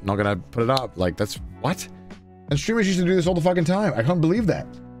edit it, not gonna put it up. Like, that's... What? And streamers used to do this all the fucking time. I can't believe that.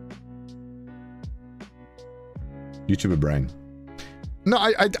 YouTuber brain. No,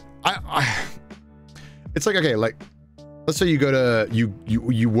 it's like, okay, like, let's say you go to,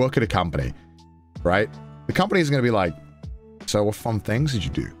 you work at a company, right? The company is going to be like, so what fun things did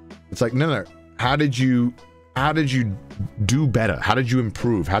you do? It's like, no. How did you do better? How did you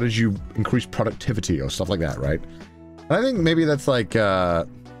improve? How did you increase productivity or stuff like that, right? And I think maybe that's like, there's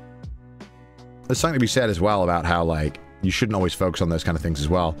something to be said as well about how, like, you shouldn't always focus on those kind of things as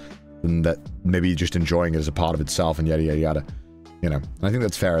well. And that maybe just enjoying it as a part of itself and yada, yada, yada. You know, and I think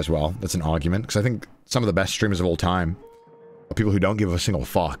that's fair as well. That's an argument, because I think some of the best streamers of all time are people who don't give a single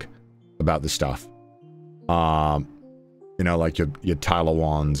fuck about this stuff. You know, like your Tyler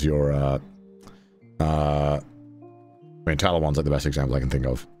Wands, your, I mean, Tyler Wan's like the best example I can think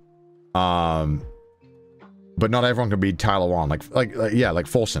of. But not everyone can be Tyler Wan, like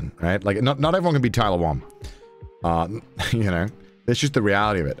Forsen, right? Like, not everyone can be Tyler Wan. You know, it's just the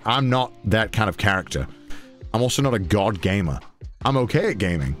reality of it. I'm not that kind of character. I'm also not a god gamer. I'm okay at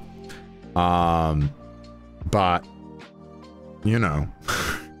gaming. But, you know.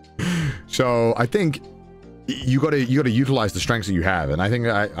 So, I think you gotta utilize the strengths that you have, and I think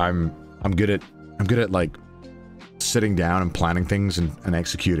I'm good at like sitting down and planning things and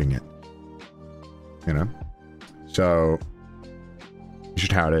executing it. You know? So, it's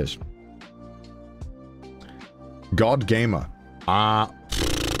just how it is. God gamer. My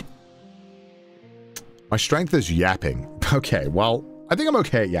strength is yapping. Okay, well, I think I'm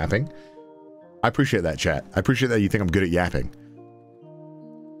okay at yapping. I appreciate that, chat. I appreciate that you think I'm good at yapping.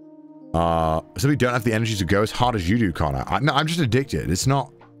 So we don't have the energy to go as hard as you do, Connor. No, I'm just addicted. It's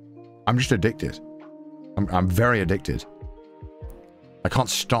not... I'm just addicted. I'm very addicted. I can't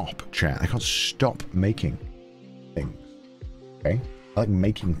stop, chat. I can't stop making things. Okay? I like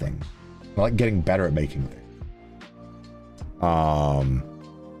making things. I like getting better at making things.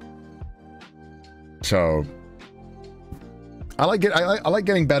 So... I like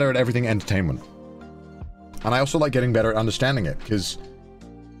getting better at everything entertainment. And I also like getting better at understanding it, because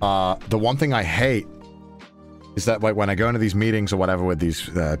the one thing I hate is that, like, when I go into these meetings or whatever with these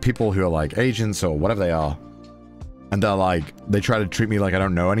people who are like agents or whatever they are, and they're like, they try to treat me like I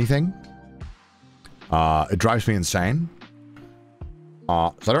don't know anything. It drives me insane.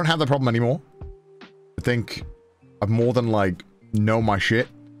 So I don't have that problem anymore. I think I've more than, like, know my shit.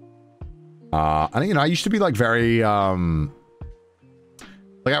 And, you know, I used to be, like, very,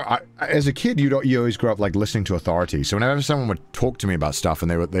 like, as a kid, you always grow up, like, listening to authority. So whenever someone would talk to me about stuff and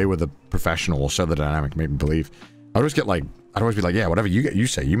they were the professional or so the dynamic made me believe, I'd always get, like, I'd always be like, yeah, whatever you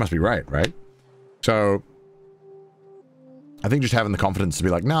say, you must be right? So, I think just having the confidence to be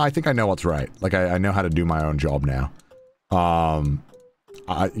like, no, I think I know what's right. Like, I know how to do my own job now.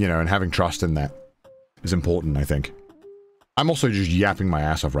 You know, and having trust in that is important, I think. I'm also just yapping my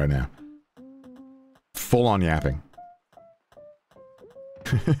ass off right now. Full on yapping.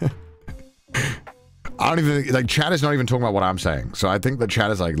 I don't even, like, chat is not even talking about what I'm saying. So I think that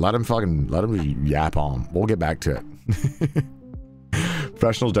chat is like, let him yap on. We'll get back to it.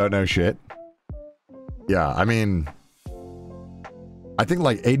 Professionals don't know shit. Yeah, I mean, I think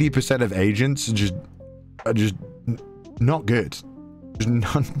like 80% of agents are just not good. Just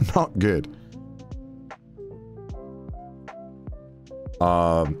not good.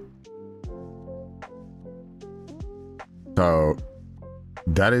 So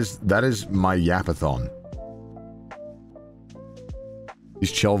that is my yapathon.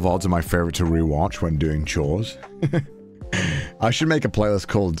 These chill VODs are my favorite to rewatch when doing chores. I should make a playlist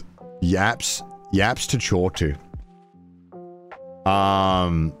called Yaps to Chore to.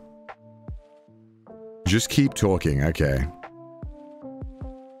 Just keep talking, okay.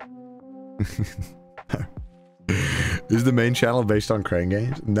 Is the main channel based on crane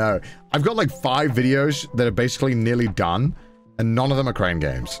games? No. I've got like 5 videos that are basically nearly done, and none of them are crane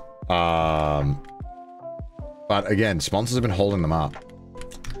games. But again, sponsors have been holding them up.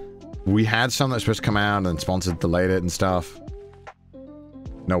 We had some that were supposed to come out, and sponsors delayed it and stuff.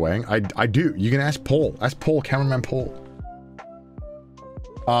 No way. I do. You can ask Paul. Ask Paul, cameraman Paul.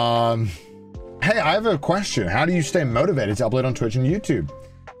 Hey, I have a question. How do you stay motivated to upload on Twitch and YouTube?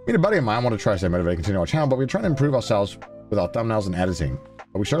 Me and a buddy of mine want to try to stay motivated to continue our channel, but we're trying to improve ourselves with our thumbnails and editing.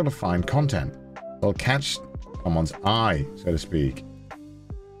 But we struggle to find content that'll catch someone's eye, so to speak.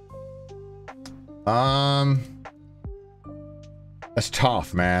 That's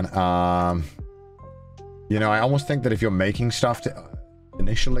tough, man. You know, I almost think that if you're making stuff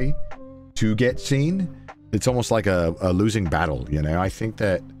initially to get seen, it's almost like a losing battle, you know? I think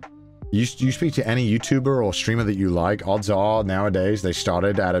that you speak to any YouTuber or streamer that you like, odds are nowadays they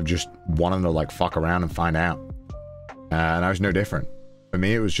started out of just wanting to like fuck around and find out. And I was no different. For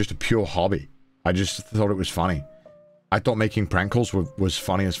me, it was just a pure hobby. I just thought it was funny. I thought making prank calls was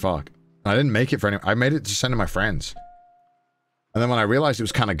funny as fuck. And I didn't make it for anyone. I made it to send to my friends. And then when I realized it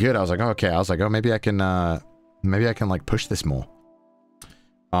was kind of good, I was like, oh, okay. I was like, oh, maybe I can like push this more.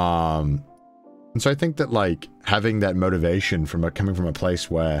 And so I think that like having that motivation coming from a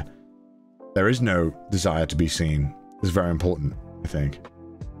place where there is no desire to be seen is very important, I think.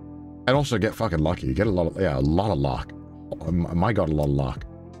 And also get fucking lucky. You get a lot of luck. Oh my God, a lot of luck.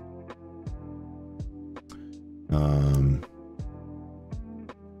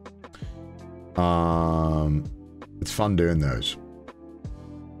 It's fun doing those.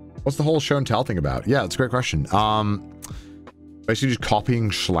 What's the whole show and tell thing about? Yeah, that's a great question. Basically just copying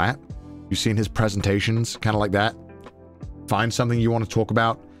Schlatt. You've seen his presentations, kind of like that. Find something you want to talk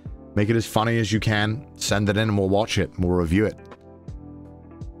about. Make it as funny as you can. Send it in and we'll watch it. And we'll review it.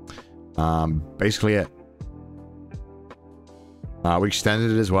 Basically it. We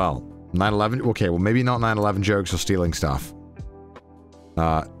extended it as well. 9/11. Okay, well maybe not 9/11 jokes or stealing stuff.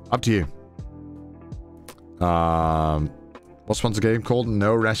 Up to you. What's one's game called?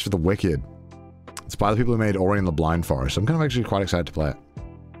 No Rest for the Wicked. It's by the people who made Ori and the Blind Forest. I'm kind of actually quite excited to play it.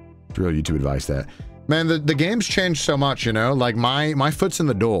 It's real YouTube advice there. Man, the game's changed so much, you know? Like, my foot's in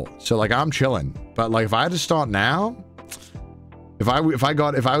the door. So, like, I'm chilling. But, like, if I had to start now... If I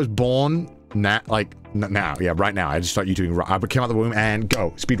was born... now. Yeah, right now. I just start YouTubing. I came out the womb and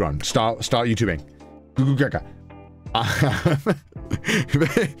go. Speedrun. Start YouTubing.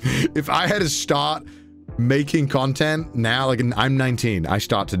 If I had to start making content now, like, I'm 19. I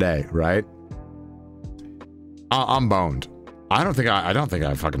start today, right? I'm boned. I don't think I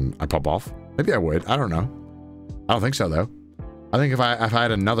pop off. Maybe I would. I don't know. I don't think so though. I think if I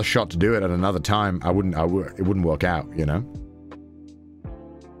had another shot to do it at another time, it wouldn't work out, you know?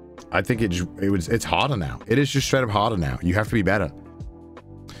 I think it's harder now. It is just straight up harder now. You have to be better.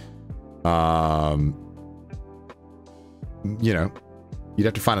 You know, you'd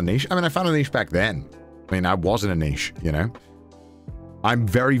have to find a niche. I mean, I found a niche back then. I mean, I wasn't a niche, you know? I'm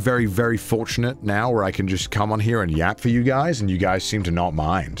very, very, very fortunate now where I can just come on here and yap for you guys, and you guys seem to not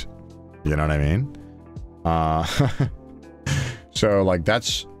mind. You know what I mean? So, like,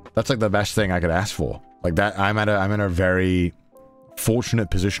 that's like the best thing I could ask for. Like, that, I'm in a very fortunate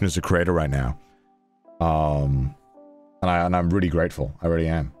position as a creator right now. And I'm really grateful. I really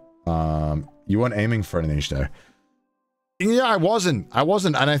am. You weren't aiming for a niche, though. Yeah, I wasn't.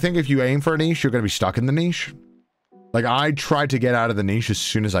 And I think if you aim for a niche, you're going to be stuck in the niche. Like, I tried to get out of the niche as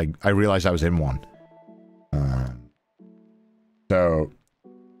soon as I realized I was in one. So,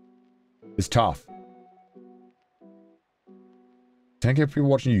 it's tough. 10K people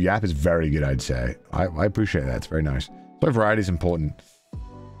watching you yap is very good, I'd say. I appreciate that. It's very nice. So variety is important.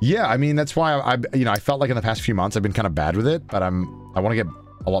 Yeah, I mean, that's why I felt like in the past few months I've been kind of bad with it, but I want to get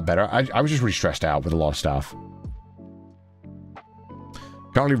a lot better. I was just really stressed out with a lot of stuff.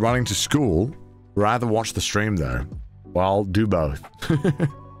 Currently running to school. Rather watch the stream though. Well, I'll do both.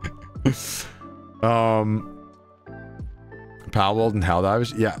 Palworld and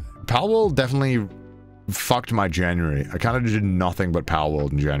Helldivers. Yeah, Palworld definitely fucked my January. I kind of did nothing but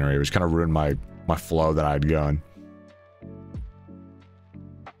Palworld in January. It was kind of ruined my flow that I had going.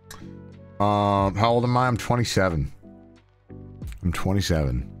 How old am I? I'm 27. I'm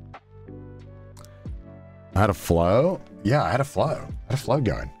 27. I had a flow? Yeah, I had a flow. I had a flow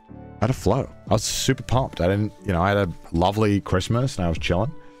going. I had a flow. I was super pumped. I didn't, you know, I had a lovely Christmas and I was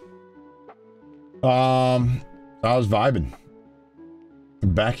chilling. I was vibing.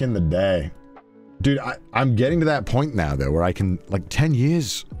 Back in the day. Dude, I'm getting to that point now though where I can, like, 10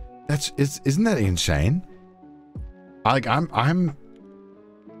 years. Isn't that insane? Like,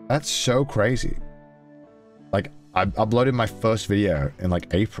 that's so crazy. Like, I uploaded my first video in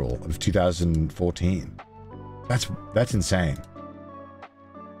like April of 2014. That's insane.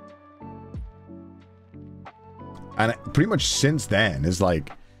 And pretty much since then is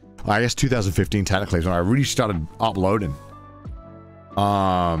like, I guess 2015 technically is when I really started uploading.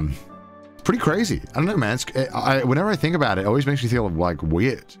 Pretty crazy. I don't know, man. Whenever I think about it, it always makes me feel like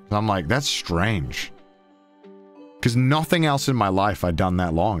weird. I'm like, that's strange. Because nothing else in my life I'd done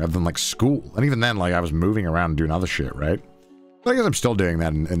that long other than like school. And even then, like I was moving around and doing other shit, right? But I guess I'm still doing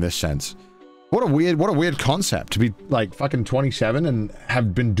that in this sense. What a weird concept to be like fucking 27 and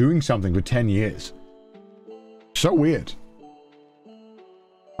have been doing something for 10 years. So weird.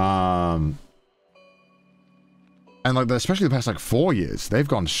 And like, especially the past like 4 years, they've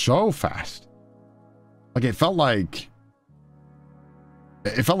gone so fast. Like it felt like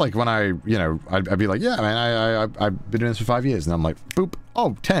when I, you know, I'd be like, yeah, man, I've been doing this for 5 years, and I'm like, boop,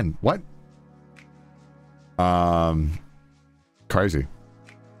 oh, 10, what? Crazy.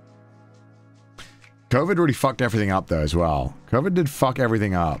 COVID really fucked everything up though as well. COVID did fuck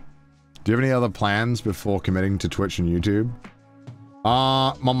everything up. Do you have any other plans before committing to Twitch and YouTube?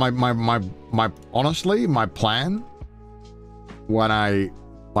 Honestly, my plan,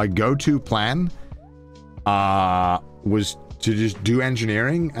 my go-to plan, was to just do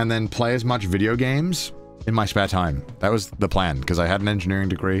engineering and then play as much video games in my spare time. That was the plan, because I had an engineering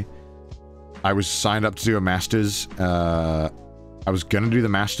degree. I was signed up to do a master's. I was gonna do the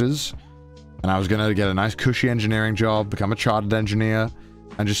master's, and I was gonna get a nice cushy engineering job, become a chartered engineer,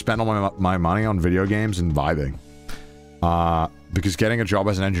 and just spend all my money on video games and vibing. Because getting a job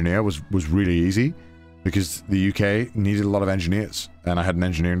as an engineer was really easy, because the UK needed a lot of engineers, and I had an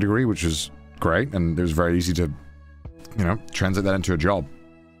engineering degree, which was great, and it was very easy to, you know, translate that into a job.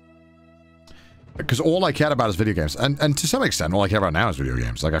 Because all I cared about is video games, and to some extent, all I care about now is video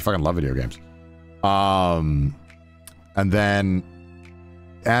games. Like, I fucking love video games. And then,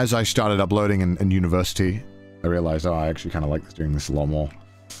 as I started uploading in university, I realized, oh, I actually kind of like doing this a lot more.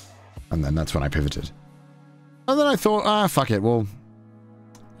 And then that's when I pivoted. And then I thought, fuck it, we'll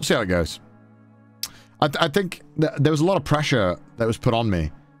see how it goes. I think there was a lot of pressure that was put on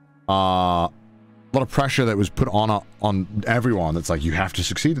me. A lot of pressure that was put on everyone. That's like, you have to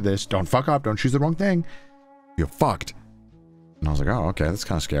succeed at this. Don't fuck up. Don't choose the wrong thing. You're fucked. And I was like, oh, okay, that's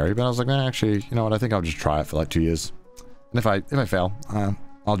kind of scary. But I was like, nah, actually, you know what? I think I'll just try it for like 2 years. And if I fail,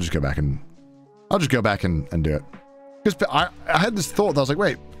 I'll just go back and do it. Because I had this thought that I was like,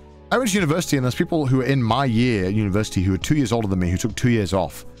 wait, I went to university and there's people who are in my year at university who are 2 years older than me who took 2 years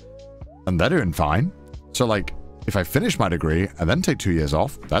off. And they're doing fine. So like, if I finish my degree and then take 2 years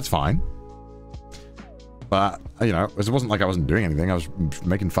off, that's fine. But, you know, it wasn't like I wasn't doing anything. I was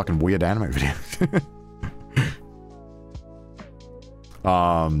making fucking weird anime videos.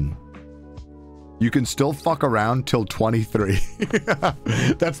 You can still fuck around till 23.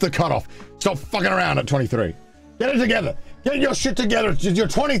 That's the cutoff. Stop fucking around at 23. Get it together. Get your shit together. You're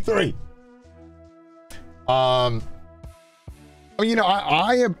 23. I mean, you know,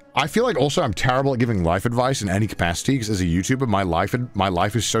 I feel like also I'm terrible at giving life advice in any capacity, because as a YouTuber, my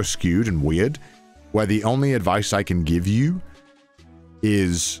life is so skewed and weird, where the only advice I can give you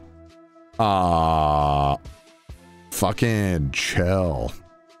is fucking chill.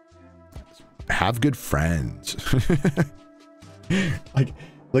 Have good friends. like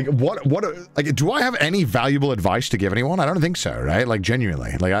what like, do I have any valuable advice to give anyone? I don't think so, right? Like,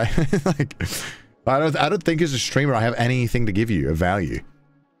 genuinely, like I don't think as a streamer I have anything to give you of value,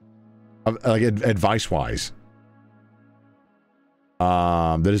 like advice wise,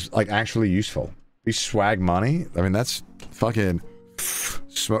 that is like actually useful. Be swag money. I mean, that's fucking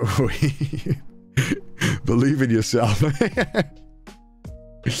smoke weed. Believe in yourself.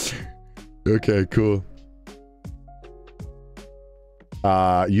 Okay, cool.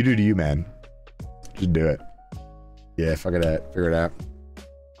 You do to you, man. Just do it. Yeah, fuck it out. Figure it out.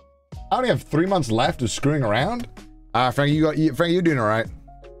 I only have 3 months left of screwing around. Frankie, Frankie, you're doing all right.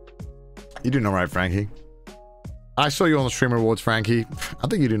 You're doing all right, Frankie. I saw you on the Streamer Awards, Frankie. I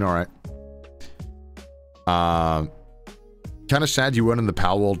think you're doing all right. Kind of sad you weren't in the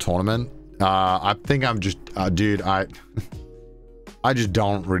Power World tournament. I think I'm just, dude, I just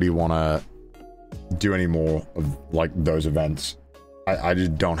don't really want to do any more of like those events. I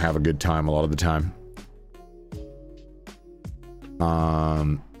just don't have a good time a lot of the time.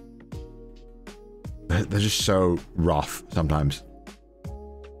 They're just so rough sometimes.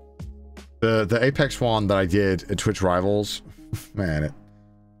 The Apex one that I did at Twitch Rivals, man,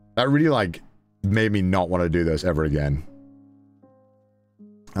 that really like made me not want to do this ever again.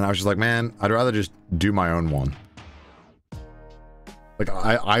 And I was just like, man, I'd rather just do my own one. Like,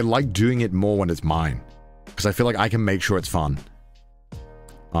 I like doing it more when it's mine. because I feel like I can make sure it's fun.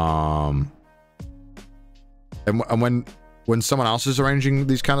 And when someone else is arranging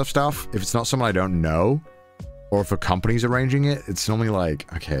these kind of stuff, if it's not someone I don't know, or if a company's arranging it, it's normally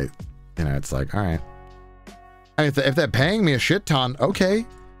like, okay, you know, it's like, all right. And if they're paying me a shit ton, okay,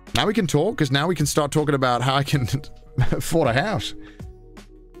 now we can talk, because now we can start talking about how I can afford a house.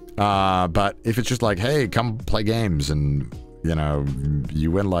 But if it's just like, hey, come play games and, you know,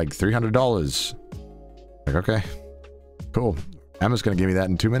 you win like $300, like, okay, cool. Emma's gonna give me that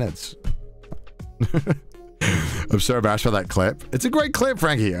in 2 minutes. I'm so embarrassed by that clip. It's a great clip,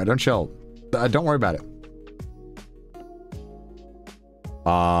 Frankie. Don't chill. Don't worry about it.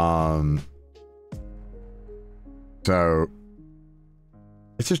 So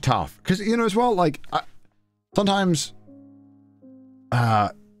it's just tough because, you know, as well, like sometimes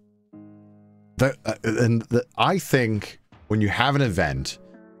I think when you have an event,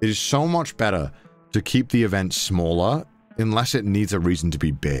 it is so much better to keep the event smaller unless it needs a reason to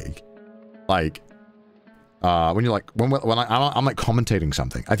be big. Like when you're like when I'm like commentating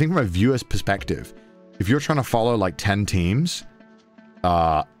something, I think from a viewer's perspective, if you're trying to follow like 10 teams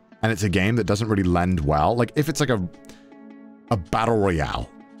and it's a game that doesn't really lend well, like if it's like a battle royale,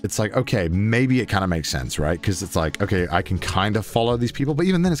 it's like, okay, maybe it kind of makes sense, right? Because it's like, okay, I can kind of follow these people, but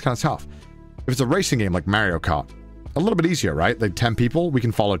even then it's kind of tough. If it's a racing game like Mario Kart, a little bit easier, right? Like 10 people, we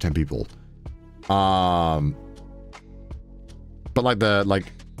can follow 10 people. But like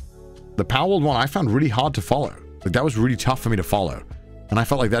the Power World one, I found really hard to follow. Like that was really tough for me to follow, and I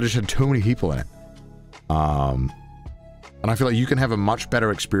felt like that just had too many people in it. And I feel like you can have a much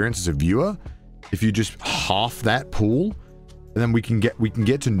better experience as a viewer if you just half that pool, and then we can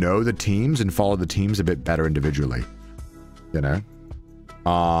get to know the teams and follow the teams a bit better individually. You know?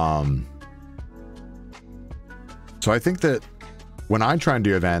 So I think that when I try and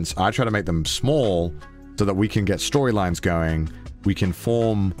do events, I try to make them small so that we can get storylines going. We can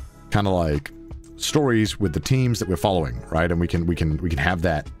form kind of like stories with the teams that we're following, right? And we can have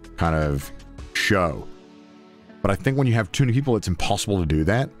that kind of show. But I think when you have too many people, it's impossible to do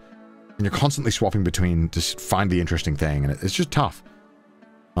that. And you're constantly swapping between to find the interesting thing. And it's just tough.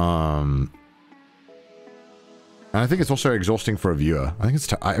 And I think it's also exhausting for a viewer. I think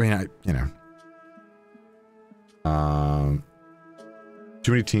it's I mean, you know.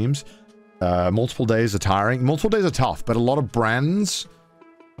 Too many teams. Multiple days are tiring. Multiple days are tough, but a lot of brands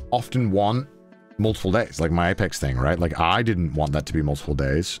often want multiple days, like my Apex thing, right? Like I didn't want that to be multiple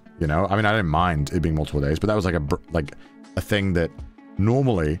days, you know? I mean, I didn't mind it being multiple days, but that was like a thing that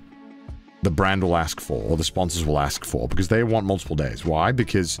normally the brand will ask for, or the sponsors will ask for, because they want multiple days. Why?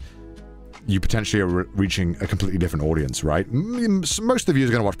 Because you potentially are reaching a completely different audience, right? Most of the viewers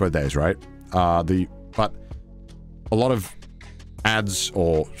are going to watch both days, right? But a lot of ads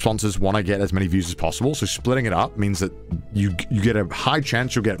or sponsors want to get as many views as possible, so splitting it up means that you get a high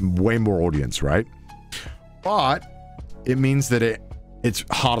chance you'll get way more audience, right? But it means that it's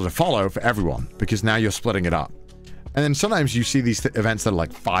harder to follow for everyone because now you're splitting it up. And then sometimes you see these events that are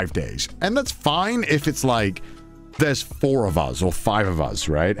like 5 days, and that's fine if it's like there's 4 of us or 5 of us,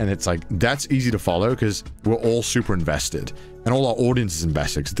 right? And it's like that's easy to follow because we're all super invested and all our audience is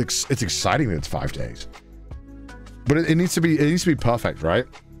invested. It's exciting that it's 5 days. But it needs to be perfect, right?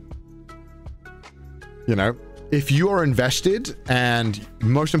 You know, if you are invested and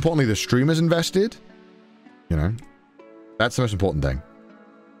most importantly the streamer's invested, you know, that's the most important thing.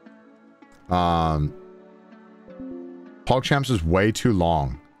 PogChamps is way too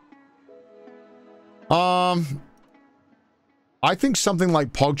long. I think something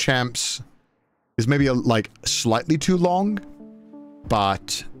like PogChamps is maybe like slightly too long,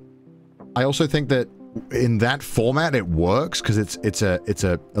 but I also think that in that format it works because it's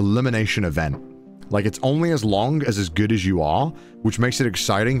a elimination event. Like it's only as long as good as you are, which makes it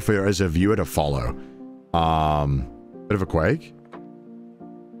exciting for as a viewer to follow. Bit of a quake.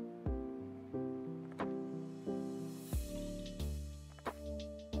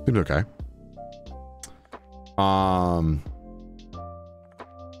 Seems okay.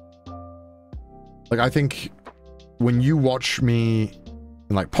 Like I think when you watch me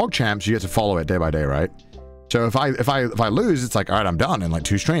in like PogChamps, you get to follow it day by day, right? So if I lose, it's like, all right, I'm done in like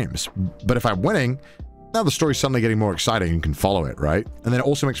 2 streams. But if I'm winning, now the story's suddenly getting more exciting. You can follow it, right? And then it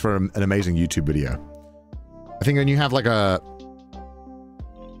also makes for an amazing YouTube video. I think when you have like I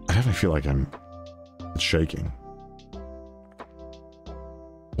definitely feel like it's shaking.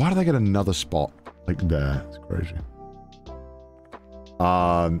 Why did I get another spot like there? It's crazy.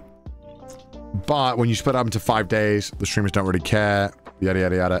 But when you split up into 5 days, the streamers don't really care. Yada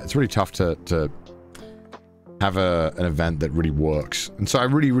yada yada. It's really tough to have an event that really works. And so I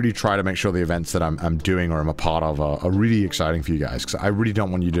really try to make sure the events that I'm doing or I'm a part of are really exciting for you guys, because I really don't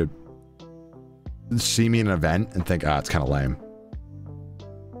want you to see me in an event and think, ah, it's kind of lame.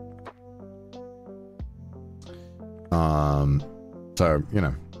 So, you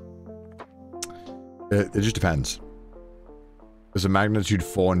know, it just depends. There's a magnitude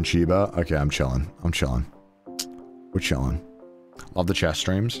 4 in Chiba. Okay, I'm chilling. We're chilling. Love the chess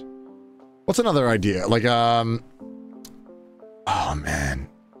streams. What's another idea? Like, oh man.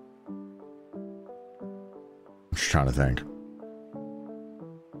 I'm just trying to think.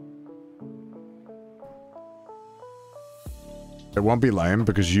 It won't be lame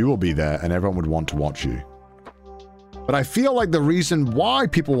because you will be there and everyone would want to watch you. But I feel like the reason why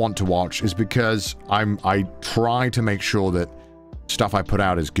people want to watch is because I try to make sure that stuff I put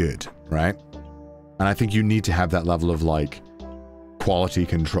out is good, right? And I think you need to have that level of, like, quality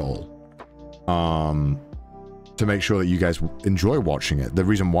control. To make sure that you guys enjoy watching it. The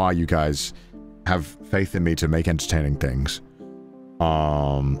reason why you guys have faith in me to make entertaining things.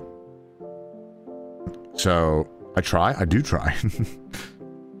 So I do try.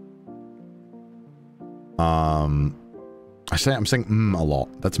 I'm saying a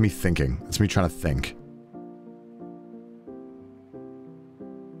lot. That's me thinking. That's me trying to think.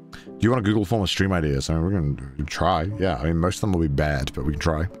 Do you want a Google form of stream ideas? I mean, we're going to try. Yeah, I mean, most of them will be bad, but we can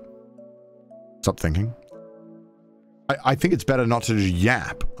try. Stop thinking. I think it's better not to just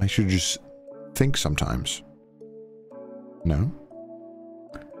yap. I should just think sometimes. No?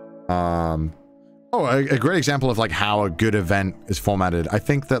 Oh, a great example of, like, how a good event is formatted. I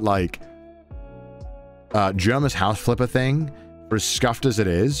think that, like, Germa's house flipper thing, for as scuffed as it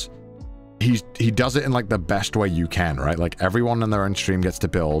is, he does it in, like, the best way you can, right? Like, everyone in their own stream gets to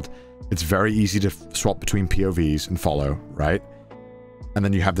build. It's very easy to swap between POVs and follow, right? And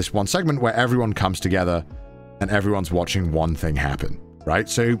then you have this one segment where everyone comes together and everyone's watching one thing happen, right?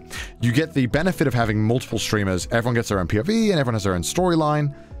 So you get the benefit of having multiple streamers. Everyone gets their own POV and everyone has their own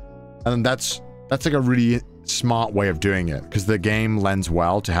storyline. And that's like a really smart way of doing it, because the game lends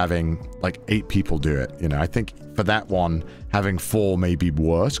well to having like 8 people do it. You know, I think for that one, having 4 may be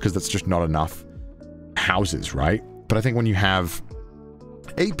worse because that's just not enough houses, right? But I think when you have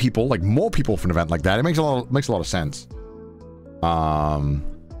 8 people, like more people for an event like that, it makes a lot of sense.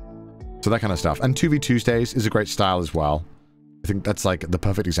 So that kind of stuff. And 2v Tuesdays is a great style as well. I think that's like the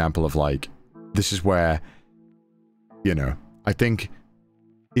perfect example of, like, this is where, you know, I think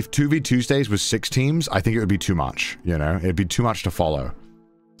if 2v Tuesdays was 6 teams, I think it would be too much, you know? It'd be too much to follow.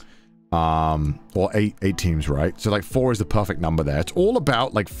 Or 8 teams, right? So, like, 4 is the perfect number there. It's all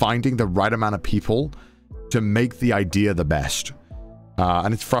about, like, finding the right amount of people to make the idea the best.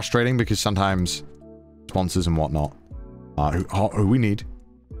 And it's frustrating because sometimes sponsors and whatnot, who we need,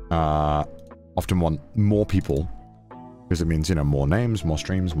 often want more people because it means, you know, more names, more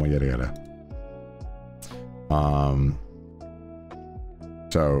streams, more yada yada.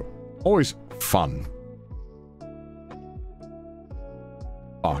 So always fun.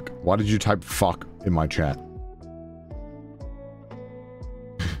 Fuck. Why did you type fuck in my chat?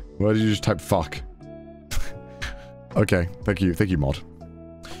 Why did you just type fuck? Okay, thank you, mod.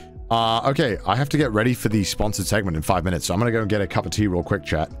 Okay, I have to get ready for the sponsored segment in 5 minutes, so I'm gonna go and get a cup of tea real quick,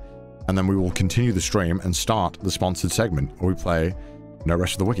 chat. And then we will continue the stream and start the sponsored segment, where we play No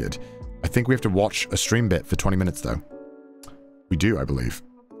Rest for the Wicked. I think we have to watch a stream bit for 20 minutes, though. We do, I believe.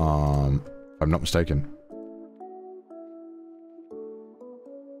 If I'm not mistaken.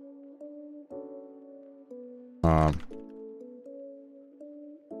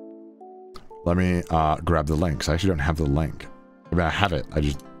 Let me grab the link, 'cause I actually don't have the link. I mean, I have it. I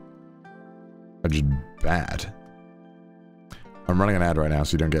just bad. I'm running an ad right now,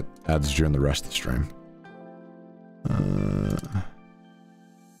 so you don't get ads during the rest of the stream.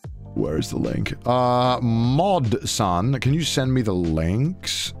 Where's the link? Mod son, can you send me the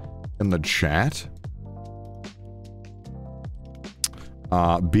links in the chat?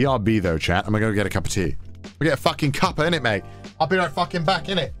 BRB though, chat. I'm gonna go get a cup of tea. We get a fucking cuppa, innit, mate? I'll be right fucking back,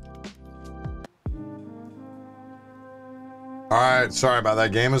 innit? Alright, sorry about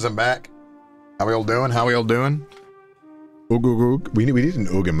that, gamers. I'm back. How we all doing? How we all doing? Oog, oog, oog. We need an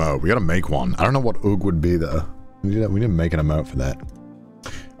oog emote. We gotta make one. I don't know what oog would be, though. We need to make an emote for that.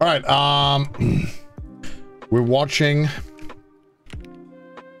 Alright, we're watching...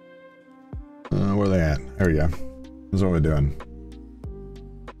 where are they at? There we go. That's what we're doing.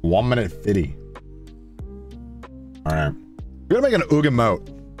 1 minute 50. Alright. We're gonna make an oog emote.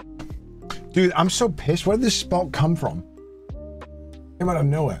 Dude, I'm so pissed. Where did this spot come from? Came out of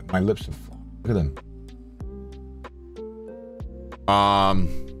nowhere. My lips are full. Look at them.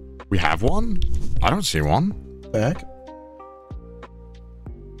 We have one? I don't see one. The heck?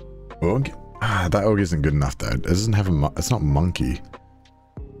 Ugh. Ah, that Ugh isn't good enough though. It doesn't have a. It's not monkey.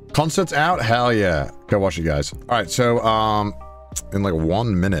 Concert's out? Hell yeah! Go watch it, guys. All right, so in like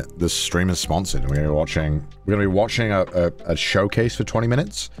 1 minute, this stream is sponsored. We're gonna be watching a showcase for 20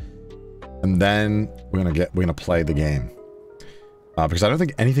 minutes, and then we're gonna play the game. Because I don't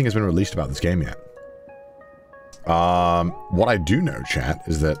think anything has been released about this game yet. What I do know, chat,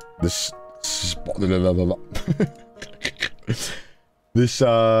 is that this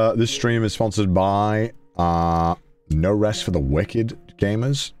this stream is sponsored by No Rest for the Wicked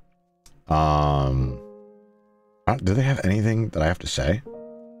gamers. Do they have anything that I have to say?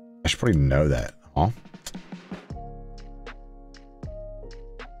 I should probably know that, huh?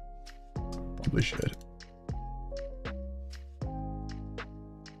 Probably should.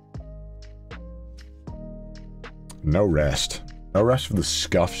 No rest. No rest for the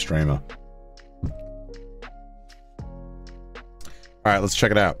scuff streamer. Alright, let's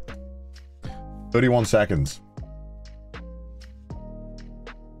check it out. 31 seconds.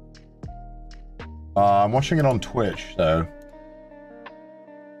 I'm watching it on Twitch, so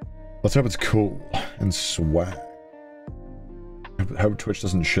let's hope it's cool and swag. Hope Twitch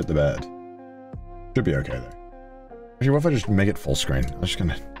doesn't shit the bed. Should be okay though. Actually, what if I just make it full screen? I'm just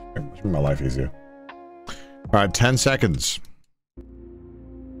gonna make my life easier. Alright, 10 seconds.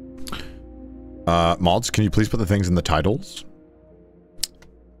 Mods, can you please put the things in the titles?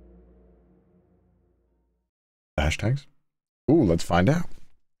 The hashtags? Ooh, let's find out.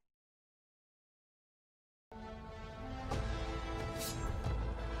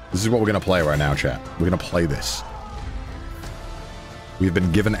 This is what we're gonna play right now, chat. We're gonna play this. We've been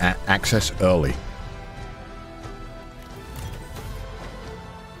given access early.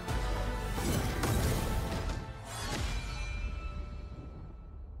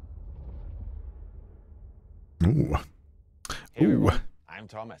 Ooh. Hey Ooh. everyone, I'm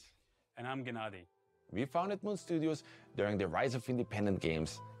Thomas. And I'm Gennady. We founded Moon Studios during the rise of independent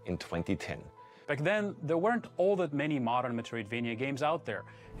games in 2010. Back then, there weren't all that many modern Metroidvania games out there,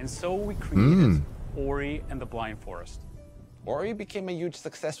 and so we created Ori and the Blind Forest. Ori became a huge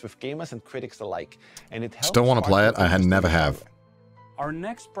success with gamers and critics alike, and it helped. Still want to play it? I never have. Our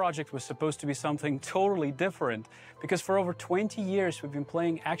next project was supposed to be something totally different, because for over 20 years we've been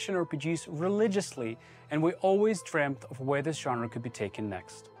playing action RPGs religiously, and we always dreamt of where this genre could be taken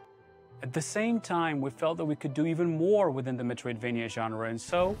next. At the same time, we felt that we could do even more within the Metroidvania genre, and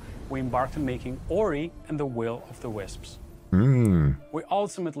so we embarked on making Ori and the Will of the Wisps. We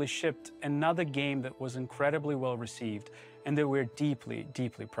ultimately shipped another game that was incredibly well received and that we're deeply,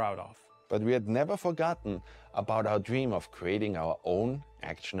 deeply proud of. But we had never forgotten about our dream of creating our own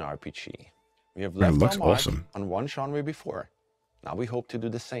action RPG. We have left our mark on one genre before. Now we hope to do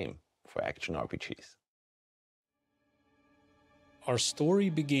the same for action RPGs. Our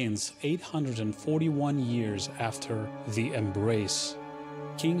story begins 841 years after The Embrace.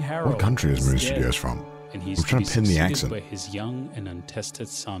 King Harold. What country is Moon Studios from? And he's I'm trying to pin the accent. by his young and untested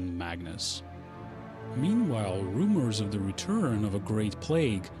son Magnus. Meanwhile, rumors of the return of a great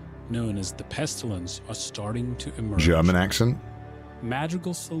plague, known as the Pestilence, are starting to emerge. German accent?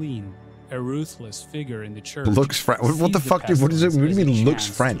 Madrigal Celine, a ruthless figure in the church. Looks French. What the fuck? What does it mean? Looks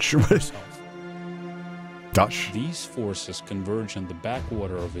French? Dutch? These forces converge on the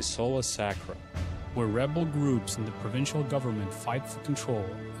backwater of Isola Sacra, where rebel groups and the provincial government fight for control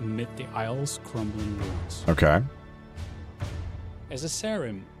amid the isle's crumbling ruins. Okay. As a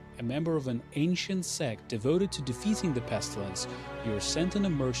Sarim, a member of an ancient sect devoted to defeating the pestilence, you are sent on a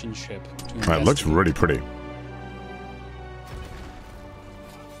merchant ship to investigate. It looks really pretty.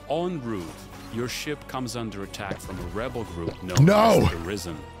 En route, your ship comes under attack from a rebel group known as the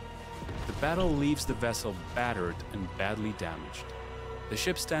Risen. The battle leaves the vessel battered and badly damaged. The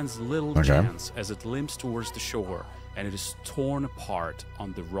ship stands little chance as it limps towards the shore, and it is torn apart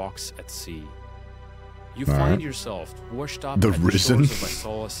on the rocks at sea. You find yourself washed up at the shores of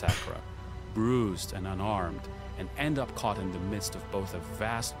Isola Sacra, bruised and unarmed, and end up caught in the midst of both a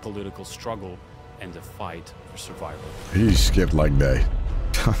vast political struggle and a fight for survival. He skipped leg day.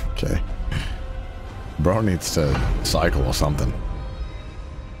 Okay. Bro needs to cycle or something.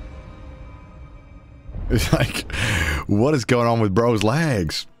 It's like, what is going on with bro's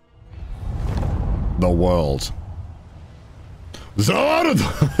legs? The world. With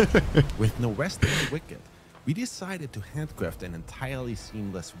no rest for the wicked, we decided to handcraft an entirely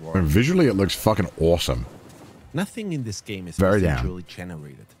seamless world. And visually, it looks fucking awesome. Nothing in this game is very procedurally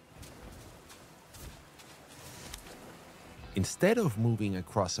generated. Instead of moving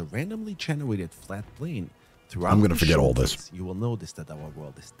across a randomly generated flat plane throughout I'm gonna forget all this. You will notice that our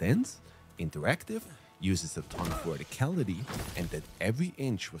world is dense, interactive, uses a ton of verticality, and that every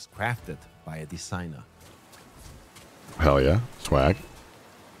inch was crafted by a designer. Hell yeah, swag.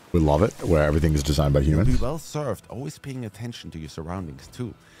 We love it, where everything is designed by humans. You'll be well served, always paying attention to your surroundings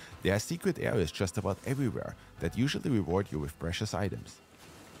too. There are secret areas just about everywhere that usually reward you with precious items.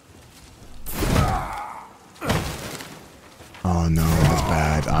 Oh no, that's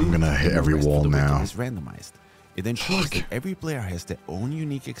bad. I'm gonna hit every wall now. Is randomized. It ensures that every player has their own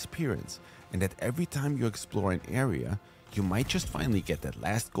unique experience, and that every time you explore an area, you might just finally get that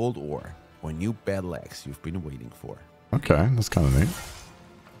last gold ore or new battle axe you've been waiting for. Okay, that's kind of neat.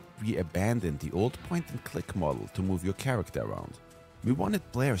 We abandoned the old point-and-click model to move your character around. We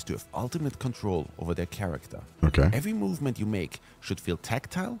wanted players to have ultimate control over their character. Okay. Every movement you make should feel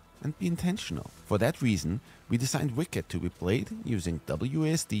tactile and be intentional. For that reason, we designed Wicked to be played using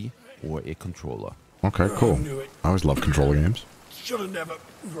WASD or a controller. Okay, cool. I always love controller games. Should have never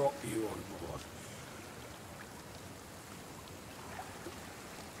brought you on board.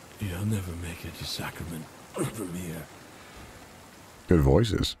 You'll never make it to Sacrament from here. Good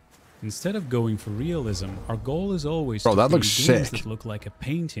voices. Instead of going for realism, our goal is always Bro, to that create looks games sick. that look like a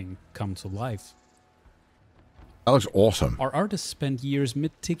painting come to life. That looks awesome. Our artists spent years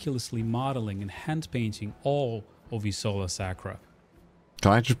meticulously modeling and hand painting all of Isola Sacra.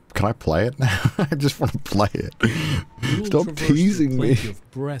 Can I play it now? I just want to play it. Stop Stop teasing me.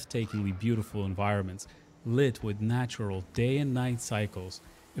 Of breathtakingly beautiful environments, lit with natural day and night cycles,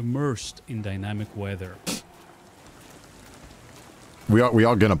 immersed in dynamic weather. We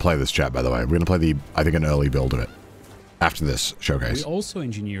are gonna play this, chat, by the way. We're gonna play I think an early build of it after this showcase. We also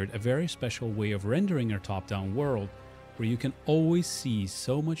engineered a very special way of rendering our top-down world, where you can always see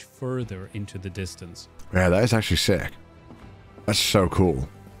so much further into the distance. Yeah, that is actually sick. That's so cool.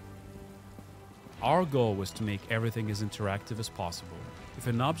 Our goal was to make everything as interactive as possible. If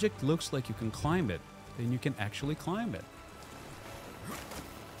an object looks like you can climb it, then you can actually climb it.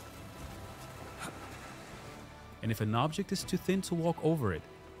 And if an object is too thin to walk over it,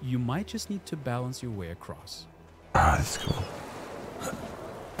 you might just need to balance your way across. Ah, that's cool.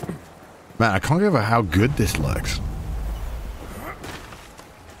 Man, I can't get over how good this looks.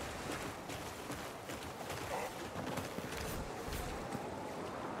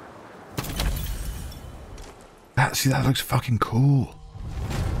 See, that looks fucking cool.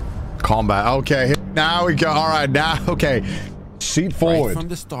 Combat. Okay, now we go. All right, now, okay. Seat forward. Right from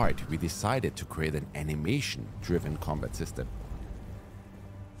the start, we decided to create an animation-driven combat system,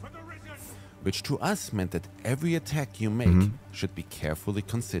 which to us meant that every attack you make should be carefully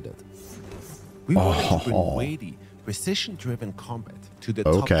considered. We wanted to bring weighty, precision-driven combat to the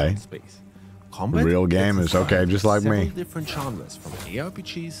top-down space. Combat real gamers, okay, just like me. Several different genres, from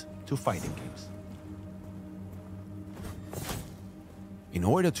ARPGs to fighting games. In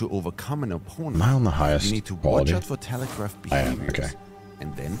order to overcome an opponent, Am I on the highest you need to quality? watch out for telegraph behaviors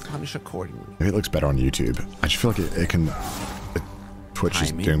and then punish accordingly. If it looks better on YouTube, I just feel like it can... Twitch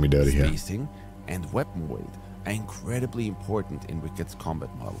is doing me dirty here. Spacing and weapon weight are incredibly important in Wicked's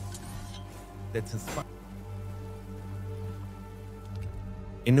combat model. That's inspired.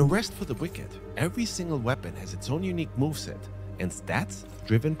 In A Rest for the Wicked, every single weapon has its own unique moveset and stats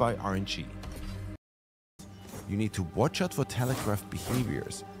driven by RNG. You need to watch out for telegraph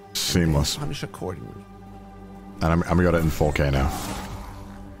behaviors. Seamless. And punish accordingly. And I'm got it in 4K now.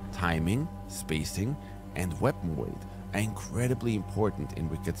 Timing, spacing, and weapon weight are incredibly important in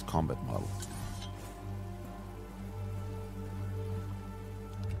Wicked's combat model.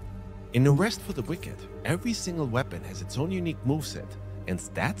 In A Rest for the Wicked, every single weapon has its own unique moveset and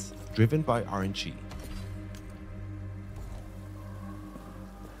stats driven by RNG.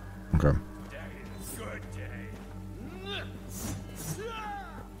 Okay.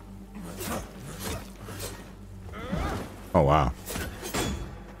 Oh wow.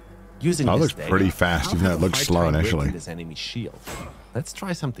 Using that this looks pretty fast, even though it looks slow initially. This enemy shield. Let's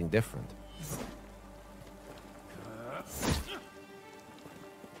try something different.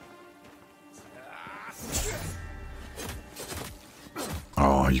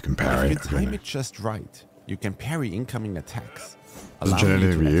 Oh, you can parry. If you time it just right, you can parry incoming attacks. Does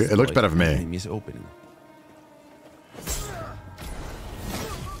it for you? It looks better for me. Enemy's opening.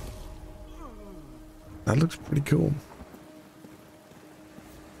 That looks pretty cool.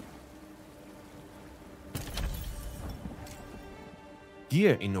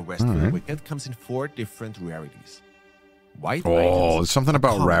 Gear in A Rest for the Wicked comes in 4 different rarities. White oh, there's something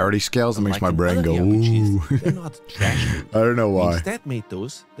about rarity scales that makes my brain go, ooh. They're not trash. I don't know why. Instead made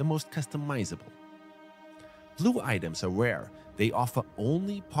those the most customizable. Blue items are rare. They offer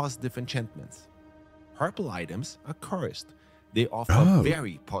only positive enchantments. Purple items are cursed. They offer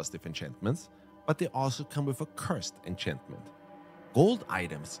very positive enchantments. but they also come with a cursed enchantment. Gold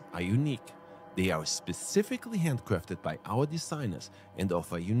items are unique. They are specifically handcrafted by our designers and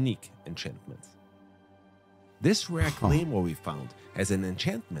offer unique enchantments. This rare claymore we found has an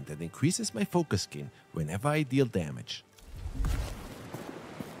enchantment that increases my focus gain whenever I deal damage.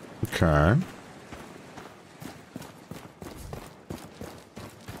 Okay.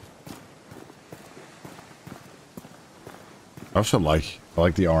 I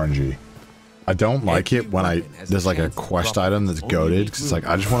like the RNG. I don't like it when there's like a quest item that's goated, because it's like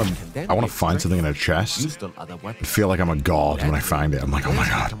I want to find something in a chest and feel like I'm a god when I find it. I'm like, oh my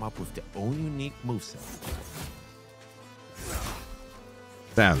god.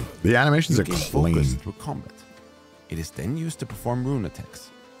 Damn, the animations are clean. Through combat. It is then used to perform rune attacks.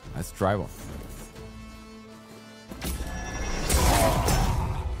 Let's try one.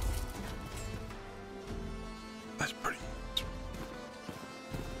 That's pretty.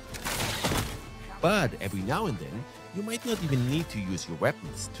 But every now and then, you might not even need to use your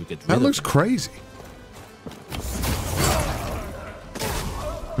weapons to get rid of That looks them. crazy.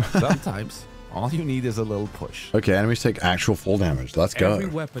 Sometimes, all you need is a little push. Okay, enemies take actual full damage. Let's go. Every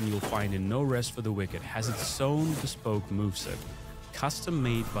weapon you'll find in No Rest for the Wicked has its own bespoke moveset, custom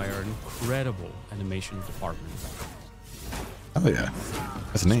made by our incredible animation department. Oh yeah,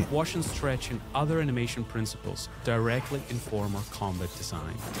 that's neat. Squash and stretch and other animation principles directly inform our combat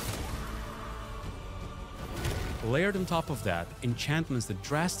design. Layered on top of that, enchantments that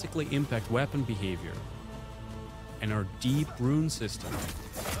drastically impact weapon behavior, and our deep rune system.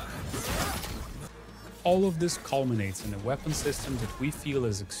 All of this culminates in a weapon system that we feel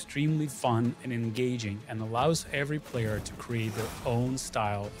is extremely fun and engaging and allows every player to create their own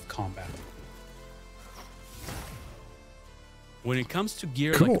style of combat. When it comes to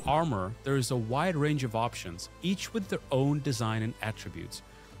gear like armor, there is a wide range of options, each with their own design and attributes.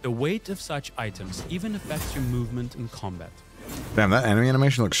 The weight of such items even affects your movement in combat. Damn, that enemy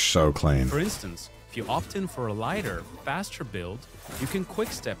animation looks so clean. For instance, if you opt in for a lighter, faster build, you can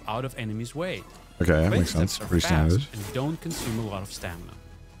quick step out of enemies' way. Okay, that makes sense. Pretty standard. And don't consume a lot of stamina.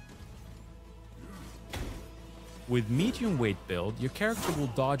 With medium weight build, your character will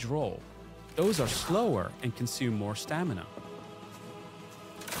dodge roll. Those are slower and consume more stamina.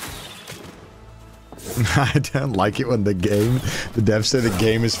 I don't like it when the devs say the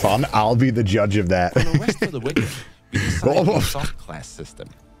game is fun. I'll be the judge of that. For the rest of the wicked, we designed a soft class system.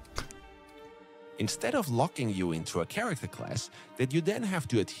 Instead of locking you into a character class that you then have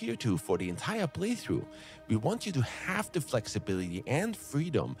to adhere to for the entire playthrough, we want you to have the flexibility and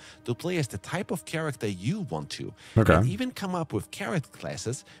freedom to play as the type of character you want to, and even come up with character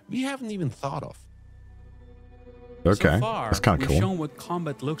classes we haven't even thought of. Okay, so far, that's kind of cool. We've shown what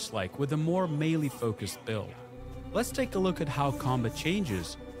combat looks like with a more melee-focused build. Let's take a look at how combat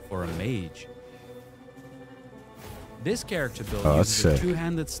changes for a mage. This character build uses a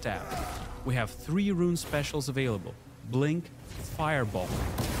two-handed staff. We have 3 rune specials available: Blink, Fireball,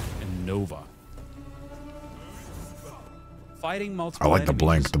 and Nova. Fighting multiple I like the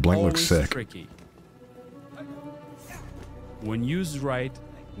Blink. The Blink looks sick. Tricky. When used right,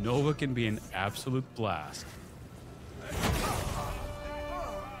 Nova can be an absolute blast.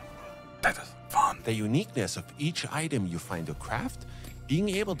 That is fun. The uniqueness of each item you find or craft, being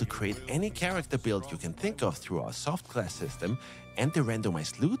able to create any character build you can think of through our soft class system, and the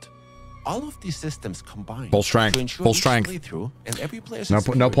randomized loot, all of these systems combine full strength, to ensure full strength. Playthrough and every player's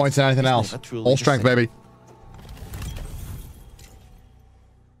no points in anything else. Full strength, baby.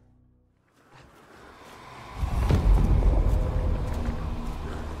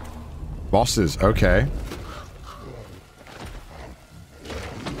 Bosses, okay.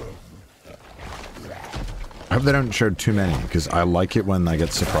 I hope they don't show too many, because I like it when I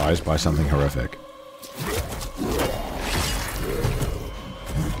get surprised by something horrific.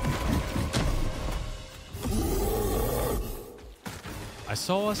 I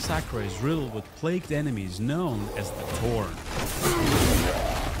saw a Sakura is riddled with plagued enemies known as the Torn.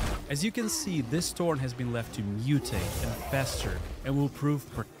 As you can see, this Torn has been left to mutate and fester and will prove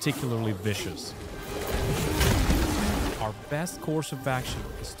particularly vicious. Our best course of action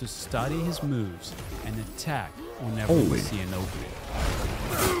is to study his moves and attack whenever we see an opening.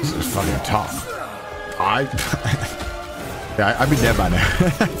 This is fucking tough. Yeah, I'd be dead by now.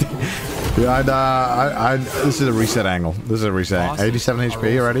 Yeah, this is a reset angle. This is a reset. 87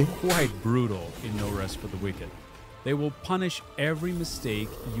 HP already. Quite brutal in No Rest for the Wicked. They will punish every mistake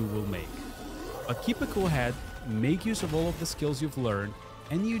you will make. But keep a cool head, make use of all of the skills you've learned,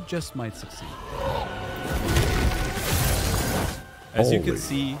 and you just might succeed. As you can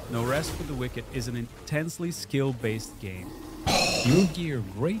see, No Rest for the Wicked is an intensely skill-based game. Your gear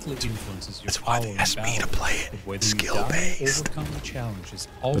greatly influences your power in battle. To play it. Whether skill you based. Overcome the challenges.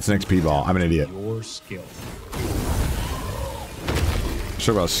 That's an XP ball. I'm an idiot. Your skill.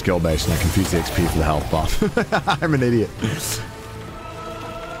 Sure about skill based and I confuse the XP for the health buff. I'm an idiot.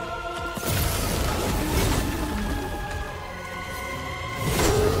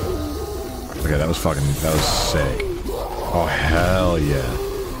 Okay, that was sick. Oh, hell yeah.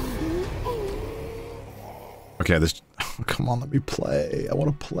 Okay, this... Oh, come on, let me play. I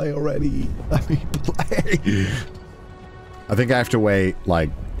want to play already. Let me play. I think I have to wait, like...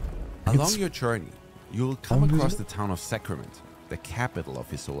 Along your journey, you will come across the town of Sacrament, the capital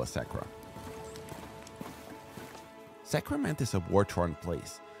of Isola Sacra. Sacrament is a war-torn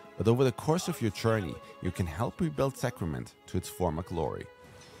place, but over the course of your journey, you can help rebuild Sacrament to its former glory.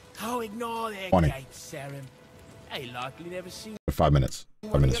 Oh, ignore their 20. gates, Sarah. They likely never seen 5 minutes.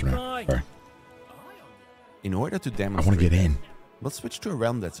 5 minutes from now. Sorry. In order to demonstrate, I want to get in. We'll switch to a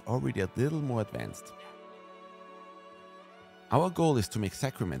realm that's already a little more advanced. Our goal is to make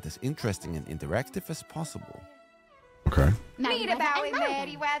Sacrament as interesting and interactive as possible. Okay. Meet about it,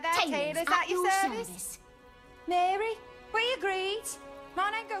 Mary Weather. Taylor's at your service. Mary, we agreed.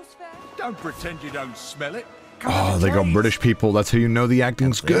 My name goes first. Don't pretend you don't smell it. Oh, they got British people. That's how you know the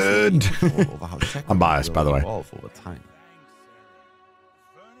acting's good. I'm biased, by the way. Over time.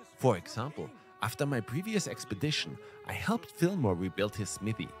 For example, after my previous expedition, I helped Fillmore rebuild his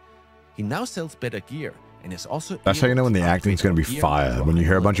smithy. He now sells better gear and is also... That's how you know when the acting's going to be fire. When you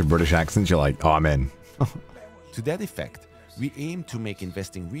hear a bunch of British accents, you're like, oh, I'm in. To that effect, we aim to make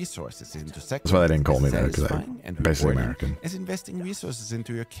investing resources into Sacrament. That's why they didn't call me that, because I'm basically American. As investing resources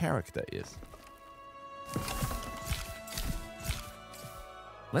into your character is.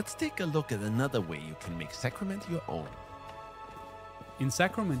 Let's take a look at another way you can make Sacrament your own. In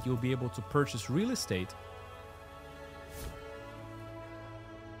Sacrament, you'll be able to purchase real estate.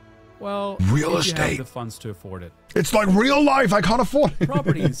 Well, real if estate. you have the funds to afford it. It's like real life. I can't afford it.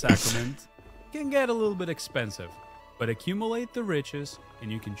 Property in Sacrament can get a little bit expensive, but accumulate the riches,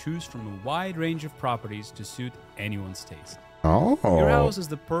 and you can choose from a wide range of properties to suit anyone's taste. Oh. Your house is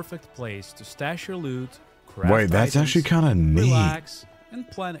the perfect place to stash your loot, craft Wait, that's items, actually kind of neat. Relax, and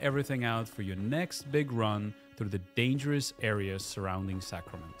plan everything out for your next big run through the dangerous areas surrounding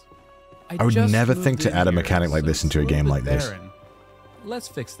Sacrament. I would never think to add a mechanic like this into a game like this. Let's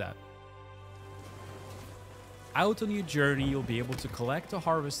fix that. Out on your journey, you'll be able to collect or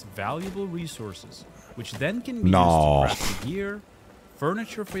harvest valuable resources, which then can be used to craft gear,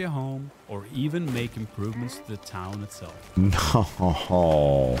 furniture for your home, or even make improvements to the town itself.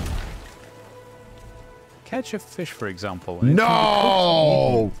 No. Catch a fish, for example.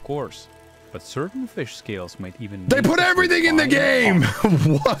 No! Of course. But certain fish scales might even... They put everything in the game!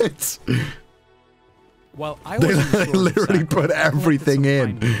 What? Well, they literally put everything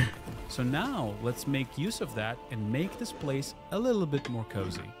in. So now, let's make use of that and make this place a little bit more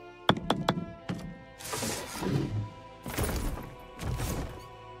cozy.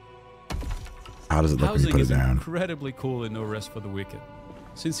 How does it look when you put it down? Housing is incredibly cool in No Rest for the Wicked.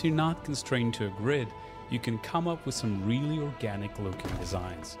 Since you're not constrained to a grid, you can come up with some really organic looking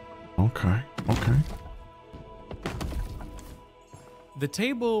designs. Okay, okay. The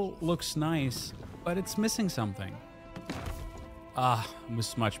table looks nice, but it's missing something. It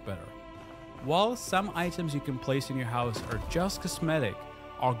was much better. While some items you can place in your house are just cosmetic,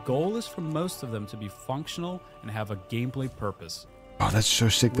 our goal is for most of them to be functional and have a gameplay purpose. Oh, that's so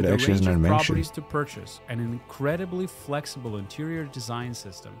sick that With it actually has an animation. Properties to purchase and an incredibly flexible interior design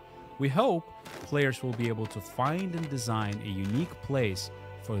system, we hope players will be able to find and design a unique place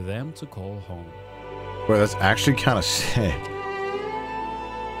for them to call home. Well, that's actually kind of sick.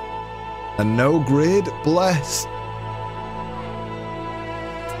 A no grid, bless.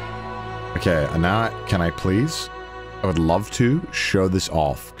 Okay, and now can I please? I would love to show this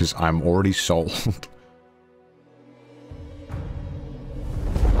off because I'm already sold.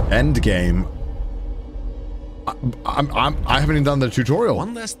 End game. I haven't even done the tutorial.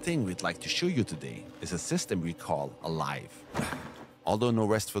 One last thing we'd like to show you today is a system we call Alive. Although No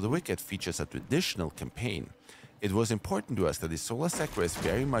Rest for the Wicked features a traditional campaign, it was important to us that Isola Sacra is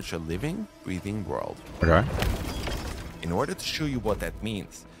very much a living, breathing world. Okay. In order to show you what that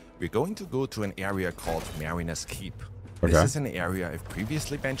means, we're going to go to an area called Mariner's Keep. Okay. This is an area I've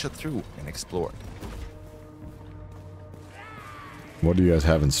previously ventured through and explored. What do you guys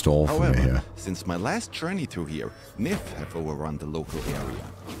have in store for me here? Since my last journey through here, NIF have overrun the local area,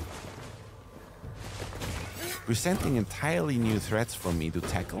 presenting entirely new threats for me to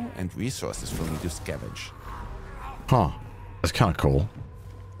tackle and resources for me to scavenge. Huh. That's kind of cool.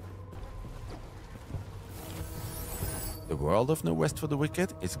 The world of No Rest for the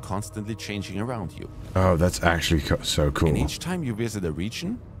Wicked is constantly changing around you. Oh, that's actually so cool. And each time you visit a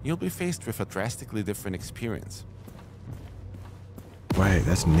region, you'll be faced with a drastically different experience. Wait,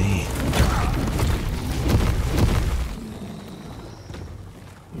 that's neat.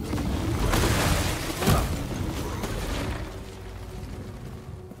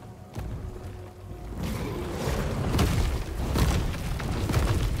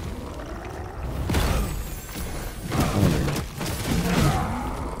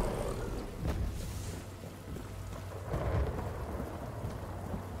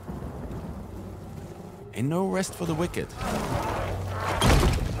 And No Rest for the Wicked.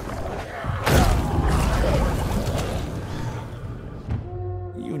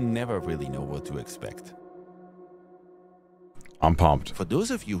 You never really know what to expect. I'm pumped. For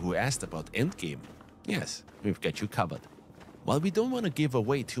those of you who asked about Endgame, yes, we've got you covered. While we don't want to give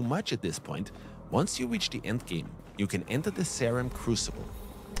away too much at this point, once you reach the Endgame, you can enter the Serum Crucible.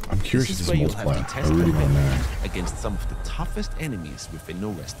 I'm curious if this is this where you'll have to multiplayer. test I really your want to know. abilities against some of the toughest enemies within No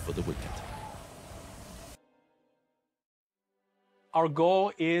Rest for the Wicked. Our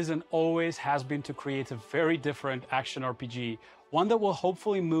goal is and always has been to create a very different action RPG, one that will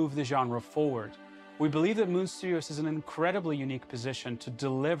hopefully move the genre forward. We believe that Moon Studios is in an incredibly unique position to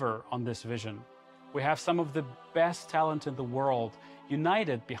deliver on this vision. We have some of the best talent in the world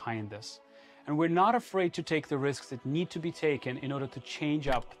united behind this, and we're not afraid to take the risks that need to be taken in order to change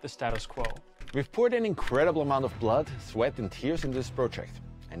up the status quo. We've poured an incredible amount of blood, sweat, and tears into this project,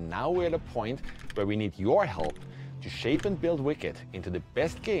 and now we're at a point where we need your help to shape and build Wicked into the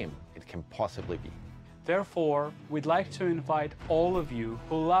best game it can possibly be. Therefore, we'd like to invite all of you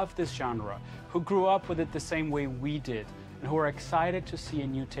who love this genre, who grew up with it the same way we did, and who are excited to see a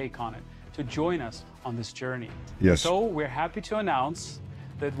new take on it, to join us on this journey. Yes. So we're happy to announce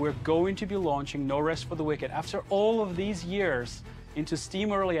that we're going to be launching No Rest for the Wicked after all of these years into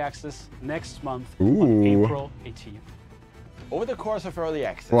Steam Early Access next month on April 18th. Over the course of early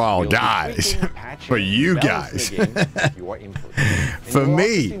access, Well, we'll guys, for you guys, for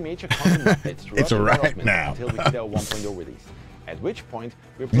me, it's a wrap now. Until we hit our 1.0 release. At which point,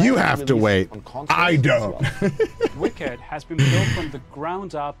 you have to wait. I don't. Well. Wicked has been built from the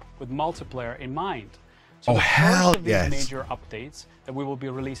ground up with multiplayer in mind. So oh, hell of these yes. major updates that we will be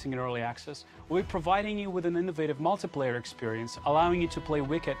releasing in early access will be providing you with an innovative multiplayer experience, allowing you to play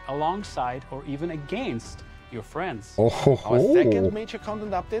Wicked alongside or even against your friends. Oh, ho, ho. Our second major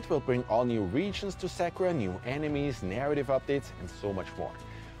content update will bring all new regions to Sakura, new enemies, narrative updates, and so much more.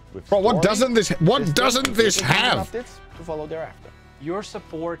 With Bro, what story, doesn't this have? Updates to follow thereafter. Your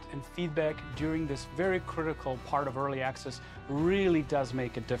support and feedback during this very critical part of early access really does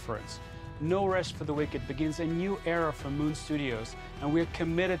make a difference. No Rest for the Wicked begins a new era for Moon Studios, and we're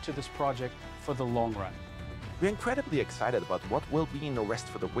committed to this project for the long run. We're incredibly excited about what will be No Rest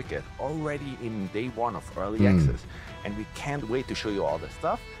for the Wicked already in day one of early access, and we can't wait to show you all the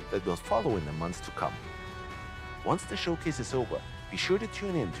stuff that will follow in the months to come. Once the showcase is over, be sure to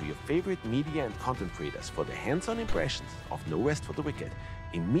tune in to your favorite media and content creators for the hands-on impressions of No Rest for the Wicked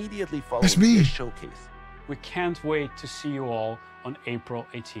immediately following this showcase. We can't wait to see you all on April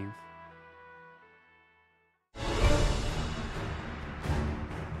 18th.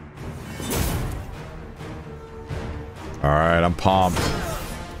 All right, I'm pumped.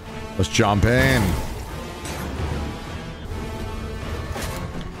 Let's jump in.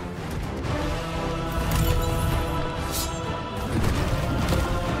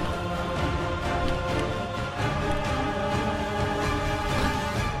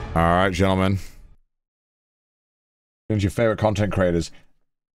 All right, gentlemen. Who's your favorite content creators?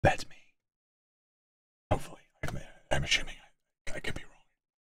 That's me. Hopefully. I'm assuming I could be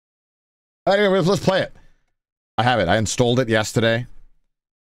wrong. Anyway, let's play it. I have it. I installed it yesterday.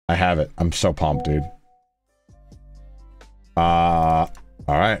 I have it. I'm so pumped, dude. All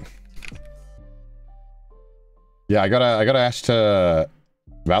right. Yeah, I got asked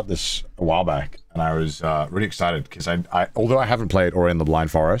about this a while back, and I was really excited because I although I haven't played Ori and the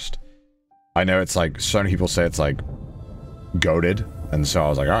Blind Forest, I know it's like so many people say it's like goated, and so I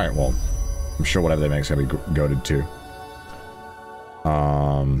was like, all right, well, I'm sure whatever they make is gonna be goated too.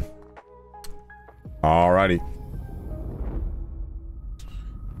 Alrighty.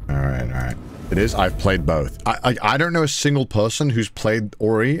 All right. It is. I've played both. I don't know a single person who's played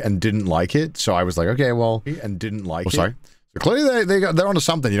Ori and didn't like it. So I was like, okay, well, and didn't like it. Sorry. So clearly they're onto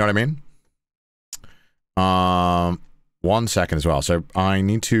something. You know what I mean? 1 second as well. So I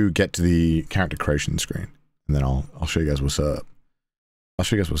need to get to the character creation screen, and then I'll show you guys what's up.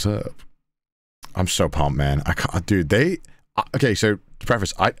 I'm so pumped, man. I can't, dude. Okay. So to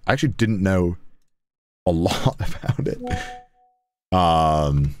preface, I actually didn't know a lot about it.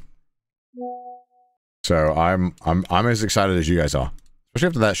 So I'm as excited as you guys are, especially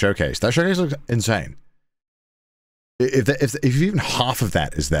after that showcase. That showcase looks insane. If even half of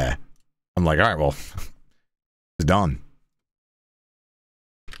that is there, I'm like, all right, well, it's done.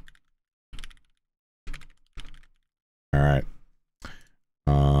 All right.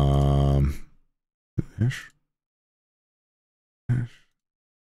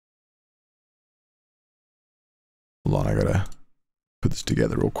 Hold on, I gotta put this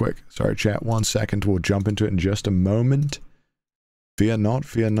together real quick. Sorry, chat. 1 second. We'll jump into it in just a moment. Fear not,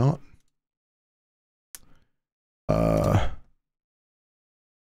 fear not.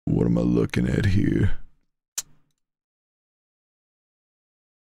 What am I looking at here?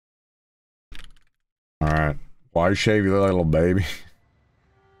 All right. Why shave you little baby?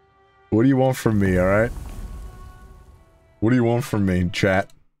 What do you want from me, all right? What do you want from me, chat?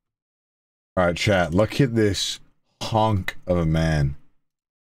 All right, chat. Look at this hunk of a man.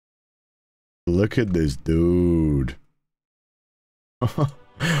 Look at this dude.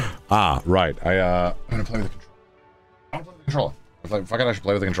 Ah, right. I'm gonna play with the controller. I want to play with the controller. If I could actually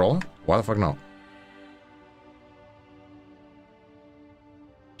play with the controller? Why the fuck not?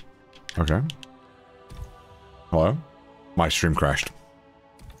 Okay. Hello? My stream crashed.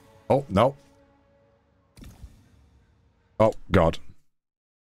 Oh, no. Oh, God.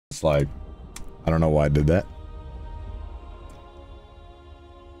 It's like, I don't know why I did that.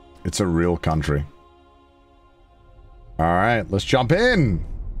 It's a real country. Alright, let's jump in.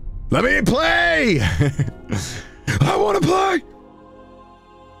 Let me play! I want to play!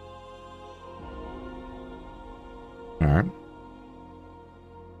 Alright.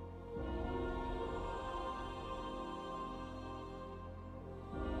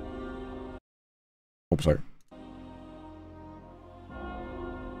 Oops, sorry.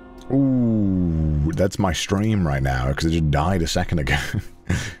 Ooh, that's my stream right now, because it just died a second ago.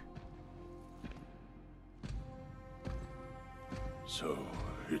 So,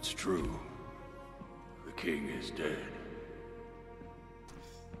 it's true. The king is dead.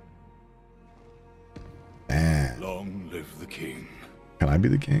 Man. Long live the king. Can I be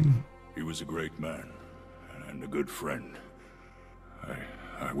the king? He was a great man, and a good friend.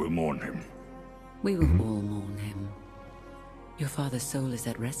 I will mourn him. We will all mourn him. Your father's soul is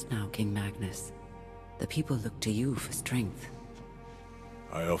at rest now, King Magnus. The people look to you for strength.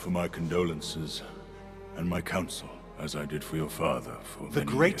 I offer my condolences and my counsel, as I did for your father for many years.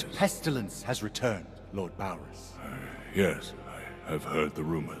 The great pestilence has returned, Lord Bowers. Yes, I have heard the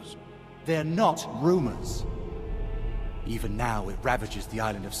rumors. They're not rumors. Even now, it ravages the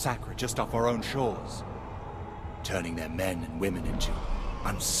island of Sacra just off our own shores, turning their men and women into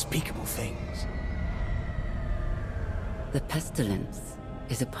unspeakable things. The pestilence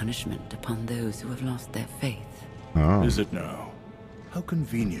is a punishment upon those who have lost their faith. Oh. Is it now? How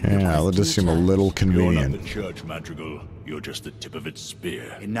convenient. Yeah, that does seem a little convenient. You're not the church, Madrigal. You're just the tip of its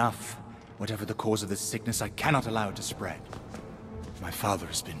spear. Enough. Whatever the cause of this sickness, I cannot allow it to spread. My father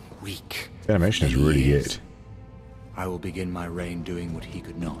has been weak. The animation is really good. I will begin my reign doing what he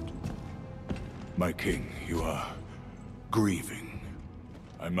could not. My king, you are grieving.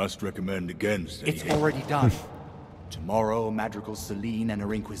 I must recommend against any... It's already done. Tomorrow, Madrigal Celine and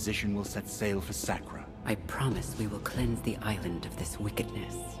her Inquisition will set sail for Sacra. I promise we will cleanse the island of this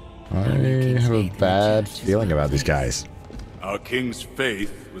wickedness. I have a bad feeling about these guys. Our king's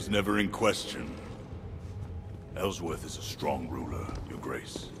faith was never in question. Ellsworth is a strong ruler, your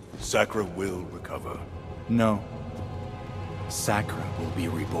grace. Sacra will recover. No. Sacra will be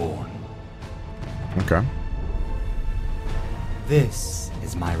reborn. Okay. This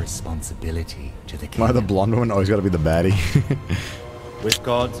is my responsibility to the king. Why the blonde one always gotta be the baddie? With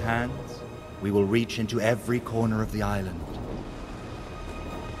God's hands, we will reach into every corner of the island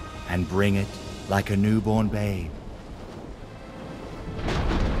and bring it like a newborn babe,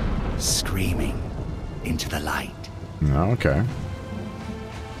 screaming into the light. Okay.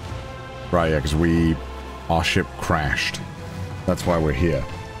 Right, yeah, because our ship crashed. That's why we're here.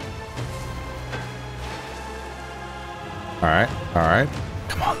 Alright, alright.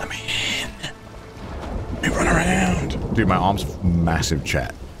 Come on, let me in. Let me run around. Dude, my arm's massive,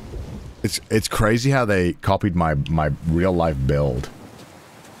 chat. It's crazy how they copied my real life build.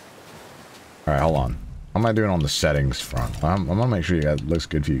 Alright, hold on. How am I doing on the settings front? I'm gonna make sure it looks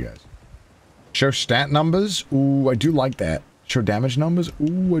good for you guys. Show stat numbers? Ooh, I do like that. Show damage numbers?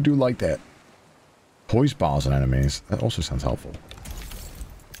 Ooh, I do like that. Poise bars on enemies. That also sounds helpful.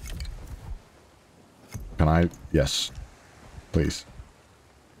 Can I? Yes. Please.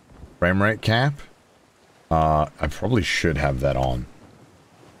 Frame rate cap? I probably should have that on.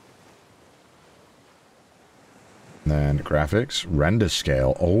 then graphics, render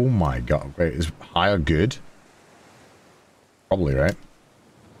scale. Oh my god. Wait, is higher good? Probably, right?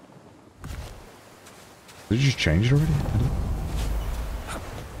 Did you just change it already?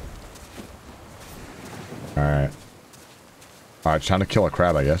 Alright. Alright, it's time to kill a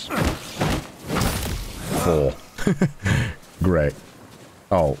crab, I guess. 4. Great.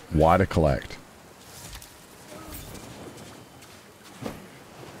 Oh, why to collect?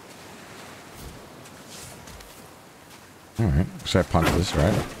 Alright, so I punch this,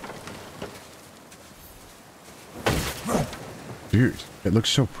 right? Dude, it looks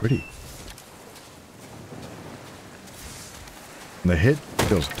so pretty. The hit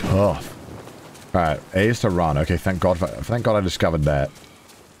feels tough. Alright, A is to run. Okay, thank God I discovered that.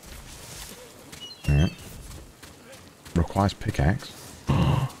 Alright. Requires pickaxe.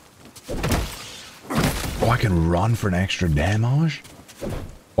 Oh, I can run for an extra damage?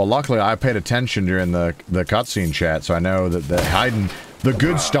 Well, luckily I paid attention during the cutscene chat, so I know that they're hiding the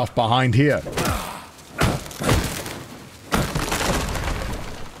good stuff behind here.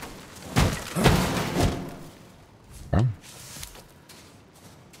 Oh.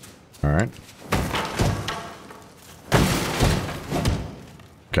 Alright.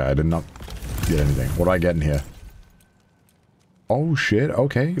 Okay, I did not get anything. What do I get in here? Oh shit,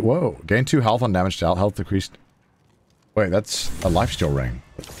 okay, whoa. Gain 2 health on damage dealt, health decreased. Wait, that's a lifesteal ring.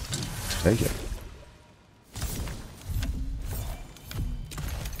 Take it.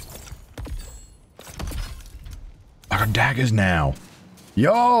 I got daggers now.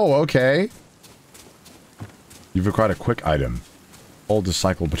 Yo, okay. You've acquired a quick item. Hold to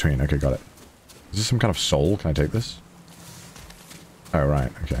cycle between. Okay, got it. Is this some kind of soul? Can I take this? Oh,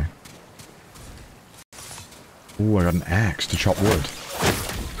 right, okay. Ooh, I got an axe to chop wood.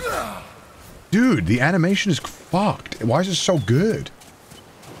 Dude, the animation is fucked. Why is it so good?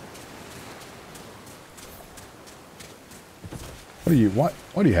 What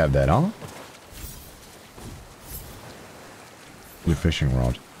do you have that, huh? Your fishing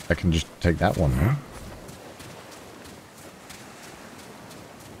rod. I can just take that one, huh?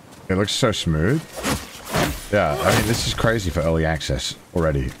 It looks so smooth. Yeah, I mean, this is crazy for early access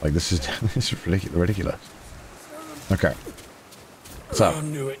already. Like, this is ridiculous. Okay. What's up? I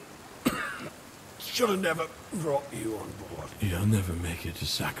knew it. Should have never brought you on board. You'll never make it to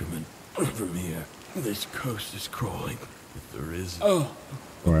Sacrament from here. This coast is crawling. If there is. Oh.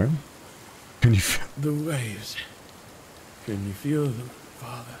 Where? Can you feel the waves? Can you feel them,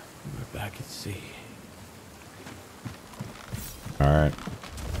 Father? We're back at sea. Alright.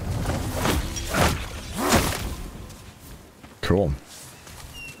 Cool.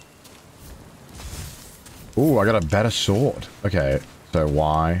 Ooh, I got a better sword. Okay, so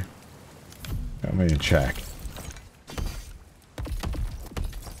why? Let me check.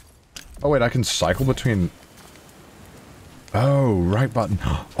 Oh wait, I can cycle between... Oh, right button.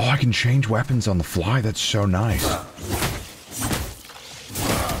 Oh, I can change weapons on the fly. That's so nice.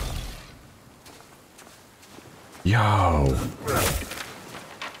 Yo.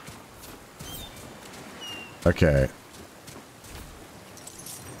 Okay.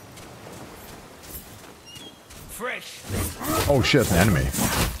 Fresh. Oh shit, it's an enemy.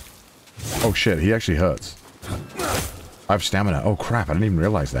 Oh shit, he actually hurts. I have stamina. Oh crap, I didn't even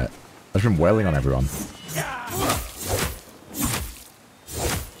realize that. I've been wailing on everyone.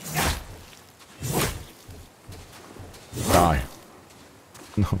 Die.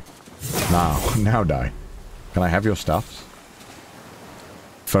 No. Now die. Can I have your stuff?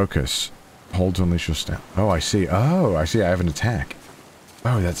 Focus. Hold to unleash your stamina. Oh, I see. Oh, I see. I have an attack.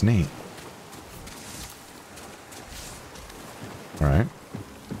 Oh, that's neat. Alright.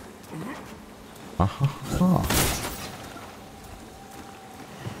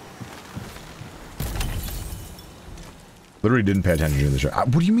 Literally didn't pay attention to the show.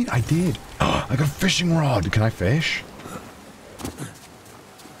 What do you mean I did? I got a fishing rod. Can I fish?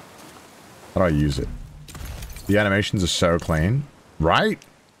 How do I use it? The animations are so clean. Right?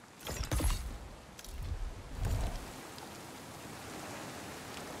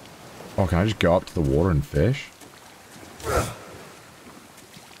 Oh, can I just go up to the water and fish?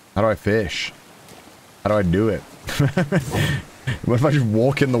 How do I fish? How do I do it? What if I just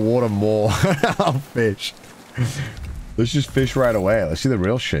walk in the water more? I'll fish. Let's just fish right away. Let's see the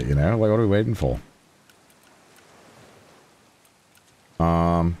real shit, you know? Like, what are we waiting for?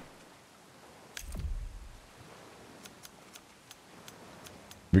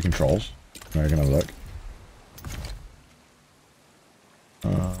 We controls. We're gonna look.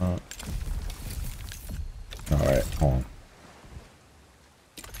 Alright, hold on.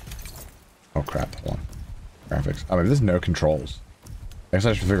 Oh crap, hold on. Graphics. I mean, there's no controls. I guess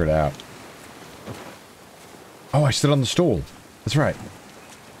I should figure it out. Oh, I stood on the stool. That's right.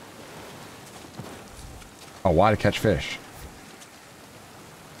 Oh, why to catch fish?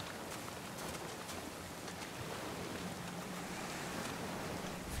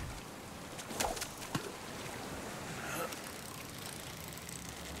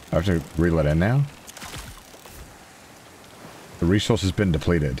 I have to reel it in now? The resource has been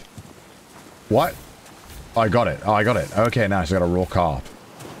depleted. What? Oh, I got it. Oh, I got it. Okay, nice. I got a raw carp.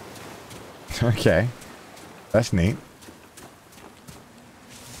 Okay. That's neat.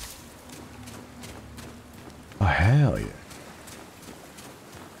 Oh, hell yeah.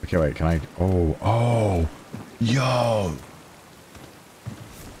 Okay, wait, can I... Oh, oh! Yo!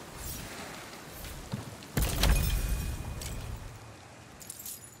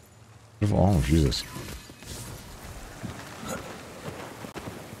 Oh, Jesus.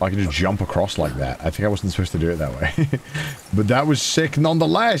 I can just jump across like that. I think I wasn't supposed to do it that way. But that was sick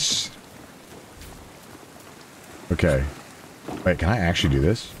nonetheless! Okay. Wait, can I actually do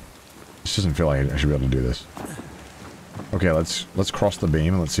this? This doesn't feel like I should be able to do this. Okay, let's cross the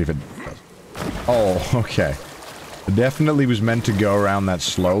beam and let's see if it does. Oh, okay. It definitely was meant to go around that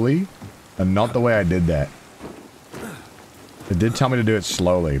slowly, and not the way I did that. It did tell me to do it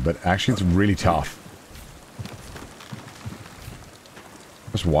slowly, but actually it's really tough.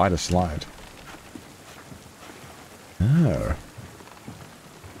 That's why to slide. Oh.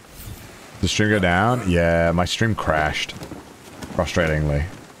 Did the stream go down? Yeah, my stream crashed. Frustratingly.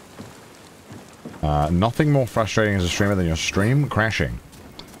 Nothing more frustrating as a streamer than your stream crashing.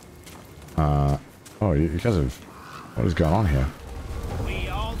 Oh, you guys have... What is going on here?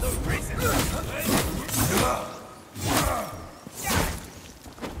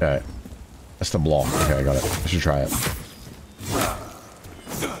 Okay. That's the block. Okay, I got it. I should try it.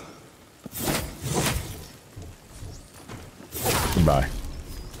 Goodbye.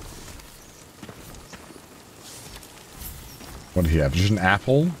 What did he have? Just an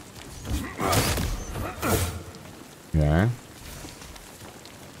apple? Yeah.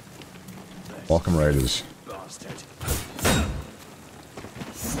 Welcome, Raiders. I'm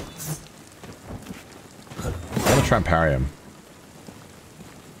gonna try and parry him.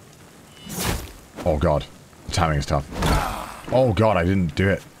 Oh god. The timing is tough. Oh god, I didn't do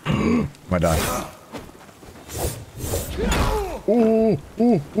it. Might die. Ooh,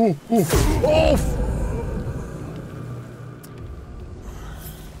 ooh, ooh, ooh. Oh!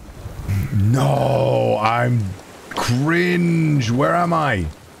 No, I'm cringe. Where am I?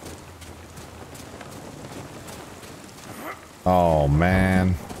 Oh,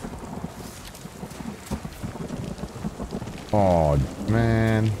 man. Oh,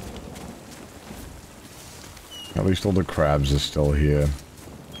 man. At least all the crabs are still here.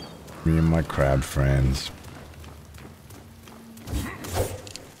 Me and my crab friends.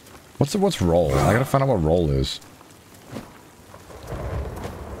 What's roll? I gotta find out what roll is.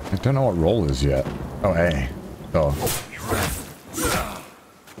 I don't know what roll is yet. Oh, A. Oh.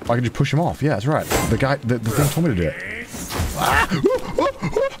 I can just push him off. Yeah, that's right. The guy, the thing told me to do it. Ah!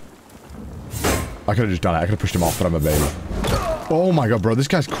 I could have just done it. I could have pushed him off, but I'm a baby. Oh my god, bro. This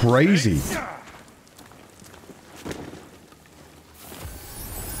guy's crazy.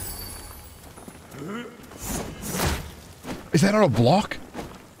 Is that not a block?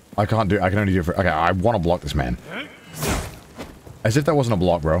 I can't do it. I can only do it for... Okay, I want to block this man. As if that wasn't a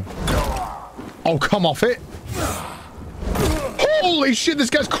block, bro. Oh, come off it. Holy shit, this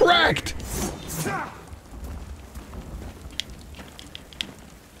guy's cracked.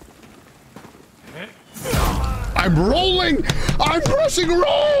 I'm rolling. I'm pressing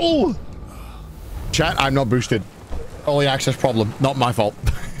roll. Chat, I'm not boosted. Early access problem. Not my fault.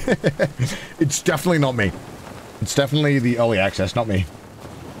 It's definitely not me. It's definitely the early access, not me.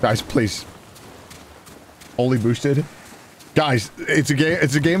 Guys, please. Only boosted. Guys, it's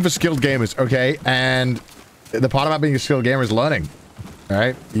a game for skilled gamers, okay? And the part about being a skilled gamer is learning.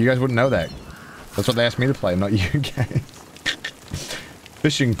 Alright? You guys wouldn't know that. That's what they asked me to play, not you guys.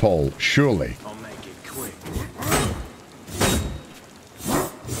 Fishing pole, surely. I'll make it quick.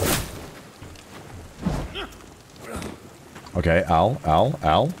 Okay, Al.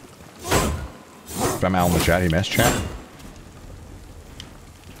 If I'm Al in the chat, he missed chat.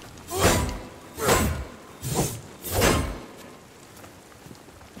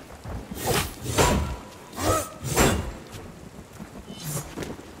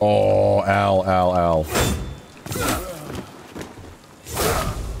 Oh, Al.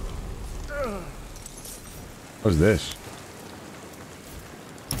 What's this?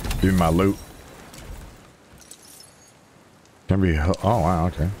 Give me my loot. Can be... Oh, wow,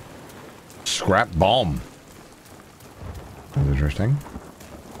 okay. Scrap bomb. That's interesting.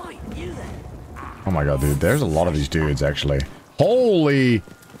 Oh my god, dude. There's a lot of these dudes, actually. Holy...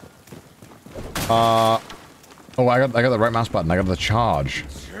 Oh, I got the right mouse button. I got the charge.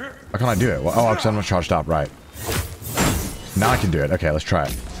 Why can't I do it? Well, oh, because I'm not charged up. Right. Now I can do it. Okay, let's try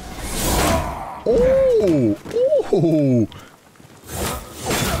it. Oh! Ooh!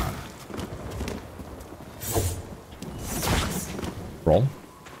 Roll.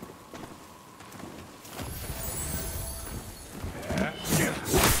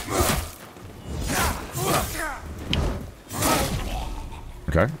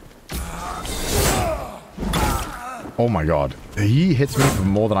 Okay. Oh my god. He hits me for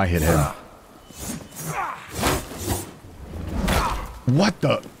more than I hit him. What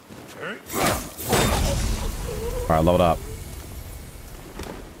the? Alright, leveled up.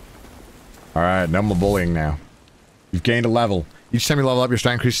 Alright, no more bullying now. You've gained a level. Each time you level up, your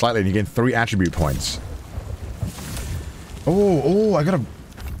strength increases slightly and you gain 3 attribute points. Oh, I gotta...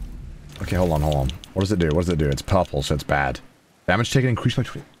 Okay, hold on. What does it do? It's purple, so it's bad. Damage taken increased by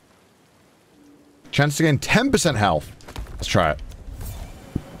 20. Chance to gain 10% health. Let's try it.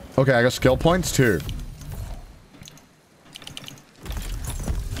 Okay, I got skill points too.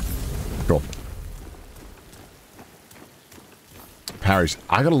 Cool. Parries.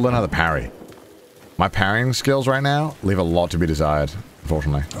 I gotta learn how to parry. My parrying skills right now leave a lot to be desired,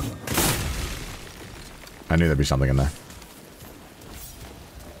 unfortunately. I knew there'd be something in there.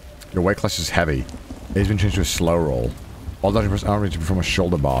 Your weight class is heavy. It's been changed to a slow roll. All dodging press outreach from a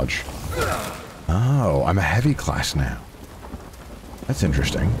shoulder barge. Oh, I'm a heavy class now. That's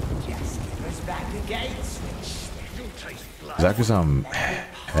interesting. Is that because I'm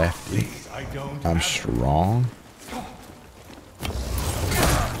hefty? I'm strong?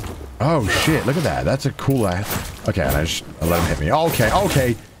 Oh shit, look at that. That's a cool ass. Okay, and I let him hit me.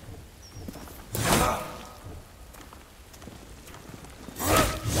 Okay.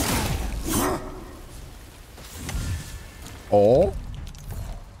 Oh.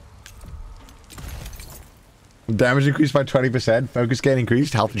 Damage increased by 20%. Focus gain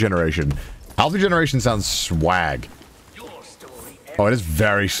increased. Health regeneration. Health regeneration sounds swag. Oh, it is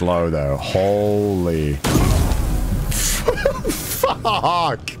very slow though. Holy.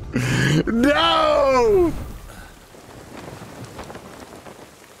 Fuck. No.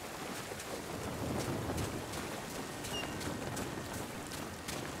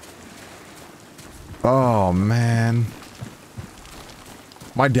 Oh, man.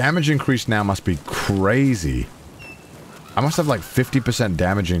 My damage increase now must be crazy. I must have like 50%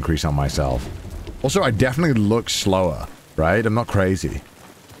 damage increase on myself. Also, I definitely look slower, right? I'm not crazy.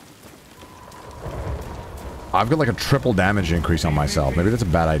 I've got like a triple damage increase on myself. Maybe that's a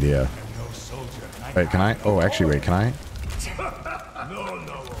bad idea. Wait, can I? Oh, actually, wait, can I?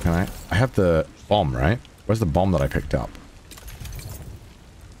 Can I? I have the bomb, right? Where's the bomb that I picked up?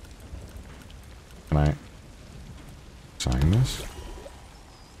 Can I sign this?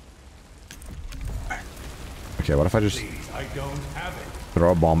 Okay, what if I just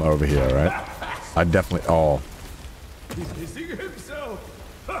throw a bomb over here, right? I definitely... Oh.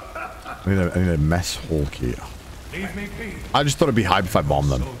 I need a mess hall key. I just thought it'd be hype if I bombed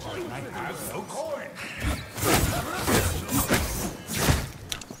them.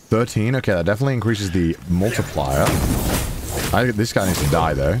 $13? Okay, that definitely increases the multiplier. I think this guy needs to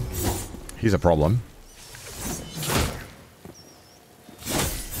die, though. He's a problem.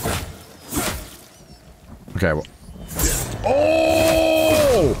 Okay, well...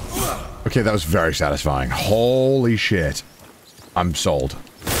 Oh! Okay, that was very satisfying. Holy shit. I'm sold.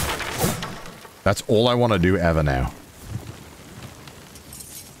 That's all I want to do ever now.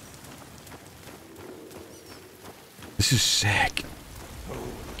 This is sick.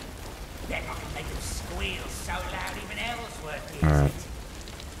 Alright.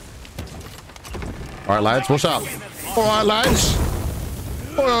 Alright, lads, what's up? Alright, lads.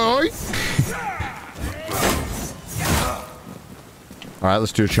 Alright. Alright,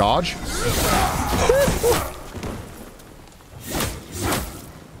 let's do a charge.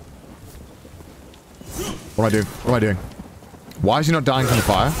 What am I doing? What am I doing? Why is he not dying from the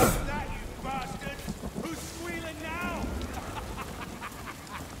fire?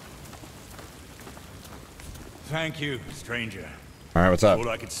 Thank you, stranger. All right, what's up? Thought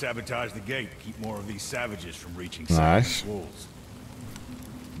I could sabotage the gate, keep more of these savages from reaching nice walls.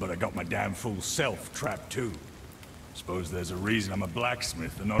 But I got my damn fool self trapped too. Suppose there's a reason I'm a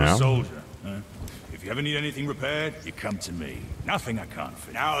blacksmith and not a soldier. Huh? If you ever need anything repaired, you come to me. Nothing I can't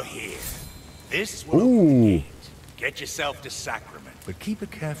fix. Now here, this will get yourself to Sacrament, but keep a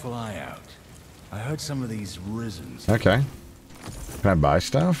careful eye out. I heard some of these risens. Okay. Can I buy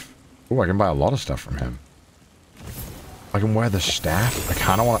stuff? Oh, I can buy a lot of stuff from him. I can wear the staff. I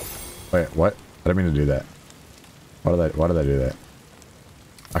kind of want to... Wait, what? I didn't mean to do that. Why did I do that?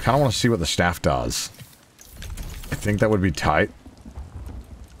 I kind of want to see what the staff does. I think that would be tight.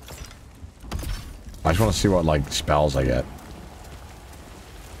 I just want to see what, like, spells I get.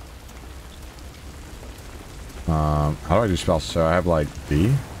 How do I do spells? So I have, like,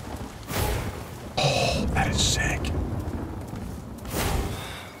 B. Oh, that is sick.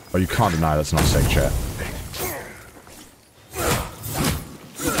 Oh, you can't deny that's not sick, chat.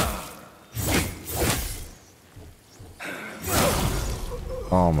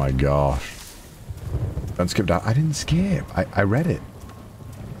 Oh my gosh. Don't skip down. I didn't skip. I read it.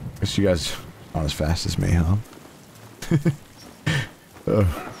 Guess you guys aren't as fast as me, huh?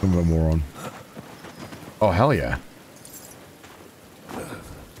 I'm a moron. Oh, hell yeah.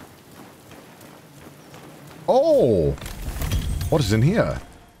 Oh! What is in here?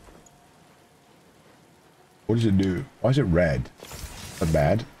 What does it do? Why is it red? Is that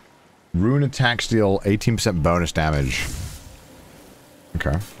bad? Rune attacks deal 18% bonus damage.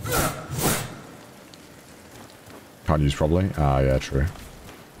 Okay. Can't use probably. Ah, yeah, true.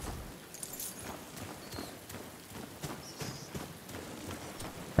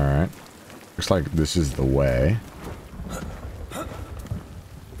 Alright. Looks like this is the way.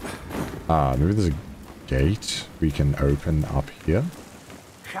 Maybe there's a gate we can open up here.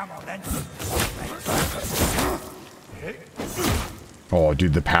 Oh,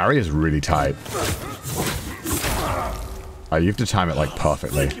 dude, the parry is really tight. You have to time it, like,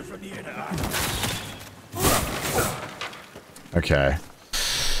 perfectly. Okay.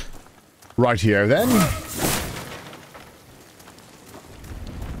 Right here, then.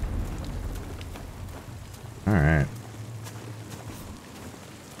 Alright.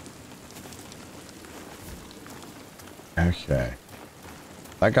 Okay.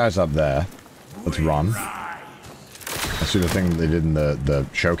 That guy's up there. Let's run. Let's do the thing they did in the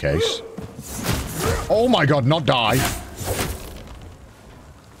showcase. Oh my god, not die!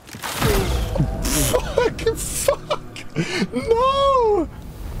 Fuck! No!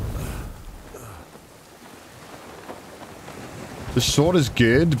 The sword is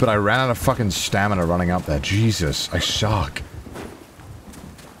good, but I ran out of fucking stamina running up there. Jesus, I suck.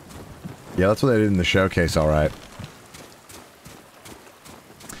 Yeah, that's what they did in the showcase, alright.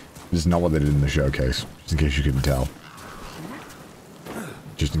 This is not what they did in the showcase, just in case you couldn't tell.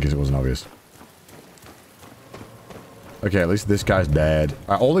 Just in case it wasn't obvious. Okay, at least this guy's dead.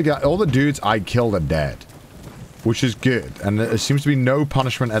 All the dudes I killed are dead. Which is good. And there seems to be no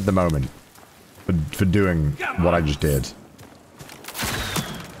punishment at the moment for doing what I just did.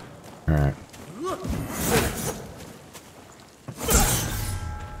 Alright.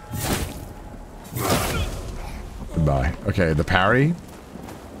 Goodbye. Okay, the parry.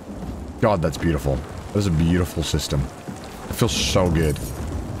 God, that's beautiful. That is a beautiful system. It feels so good.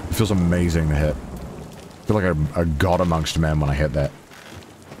 It feels amazing to hit. I feel like a god amongst men when I hit that.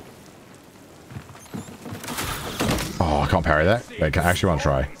 Oh, I can't parry that? Wait, I actually want to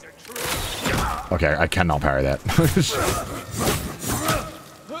try. Okay, I cannot parry that.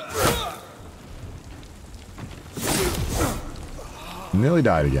 Nearly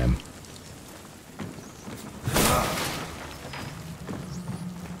died again.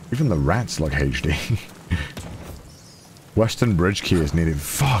 Even the rats look HD. Western bridge key is needed.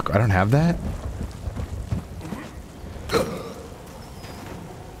 Fuck, I don't have that?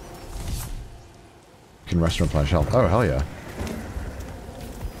 Can rest and replenish health. Oh, hell yeah.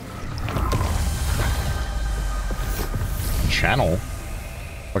 Channel?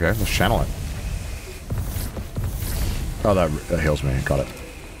 Okay, let's channel it. Oh, that heals me. Got it.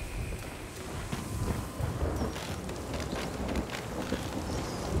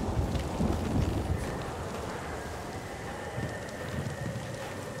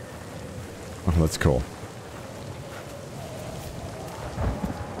 Oh, that's cool.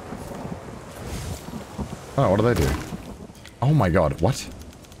 Oh, what do they do? Oh my god, what?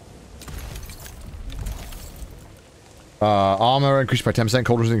 Armor increased by 10%,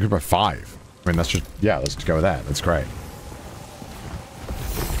 cold resistance increased by 5. I mean, that's just... Yeah, let's go with that. That's great.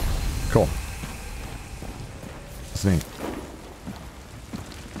 Cool. That's neat.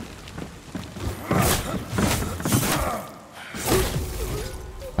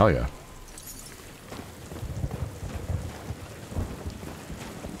 Hell yeah.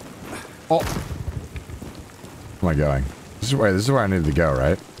 Oh! Where am I going? This is where I needed to go,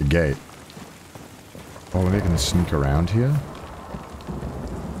 right? The gate. Oh, maybe I can sneak around here?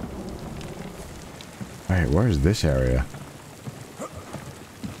 Wait, where is this area?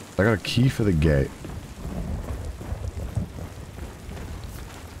 I got a key for the gate.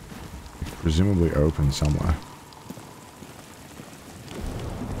 Presumably open somewhere.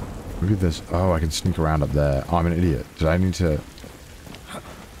 Look at this. Oh, I can sneak around up there. Oh, I'm an idiot. Did I need to...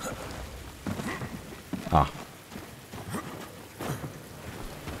 Ah.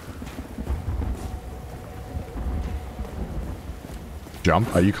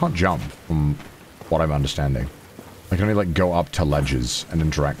 Jump? Oh, you can't jump, from what I'm understanding. I can only, like, go up to ledges and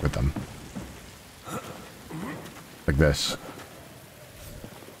interact with them. Like this.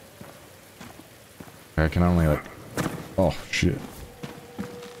 I can only, like... Oh, shit.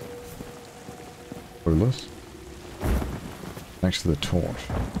 Clueless? Next to the torch.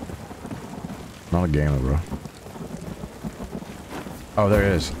 Not a gamer, bro. Oh, there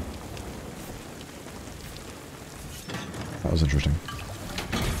it is. That was interesting.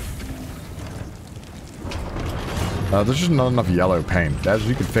 There's just not enough yellow paint. Daz,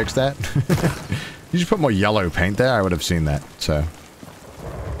 you could fix that. You just put more yellow paint there, I would have seen that. So,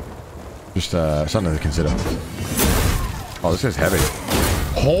 just something to consider. Oh, this is heavy.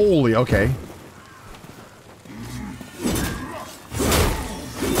 Holy, okay.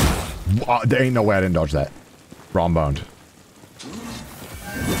 There ain't no way I didn't dodge that. Wrong boned.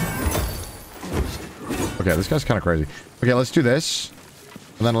 Okay, this guy's kind of crazy. Okay, let's do this.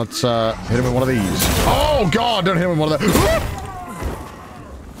 And then let's hit him with one of these. Oh, God! Don't hit him with one of those.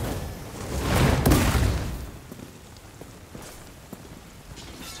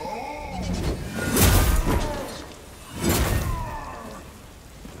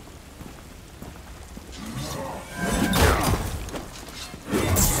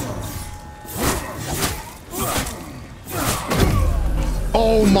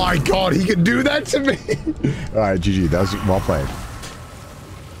 Oh my God, he could do that to me! Alright, GG, that was well played.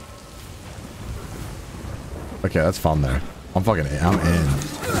 Okay, that's fun there. I'm in.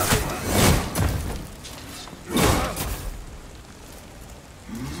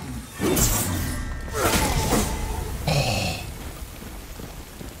 Oh.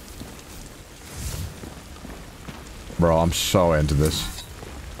 Bro, I'm so into this.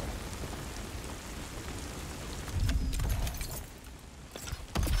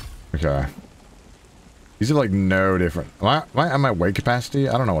 Okay. These are like no different. Am I at my weight capacity?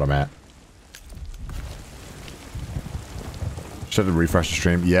 I don't know what I'm at. Should have refreshed the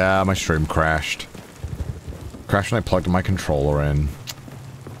stream. Yeah, my stream crashed. Crashed when I plugged my controller in.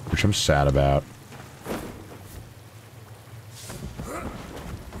 Which I'm sad about.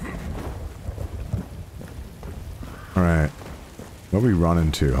 Alright. What are we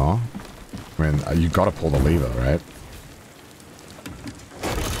running to, huh? I mean, you gotta pull the lever, right?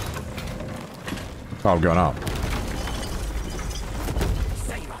 Oh, I'm going up.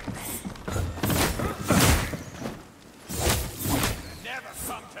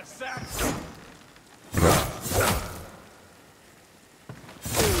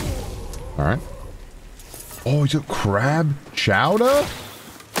 Alright. Oh, he's a crab chowder?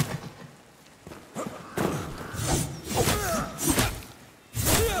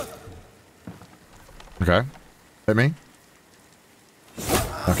 Okay. Hit me.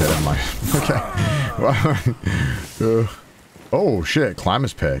 Okay, never mind. Okay. Oh, shit.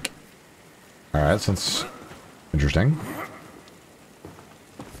 Climbers pick. Alright, sounds interesting.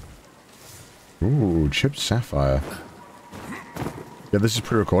 Ooh, chipped sapphire. Yeah, this is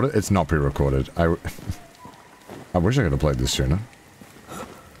pre-recorded. It's not pre-recorded. I wish I could have played this sooner.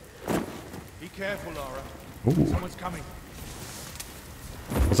 Be careful, Lara. Ooh. Someone's coming.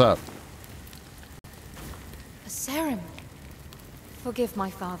 What's up? A serum. Forgive my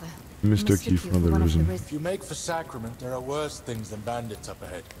father. Mistook you for the reason. If you make for sacrament, there are worse things than bandits up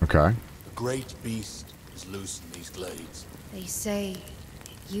ahead. Okay. The great beast is loose in these glades. They say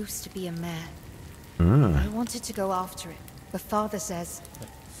it used to be a man. Ah. I wanted to go after it, but father says...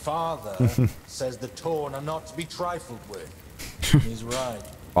 Father says the torn are not to be trifled with. He's right.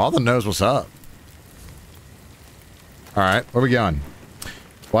 Father knows what's up. Alright, where are we going?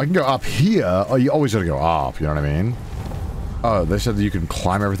 Well, I can go up here. Oh, you always gotta go up, you know what I mean? Oh, they said that you can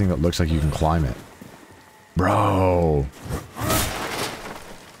climb everything that looks like you can climb it. Bro.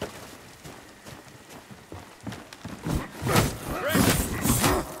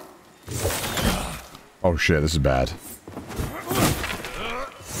 Oh shit, this is bad.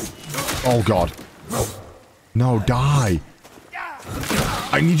 Oh god. No, die.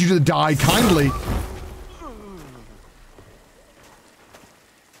 I need you to die kindly.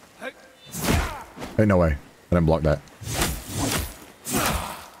 Ain't no way. I didn't block that.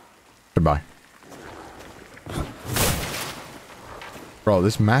 Goodbye. Bro,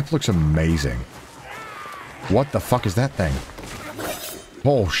 this map looks amazing. What the fuck is that thing?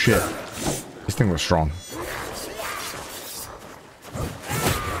 Oh shit. This thing was strong.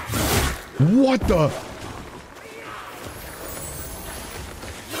 What the?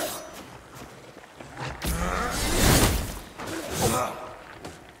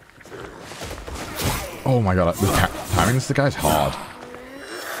 Oh my god, timing this guy's hard.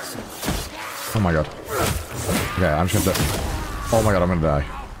 Oh my god. Okay, I'm just gonna... Oh my god, I'm gonna die.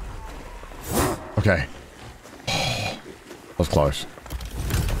 Okay. That was close.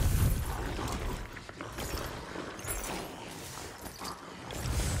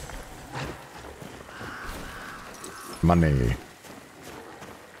 Money.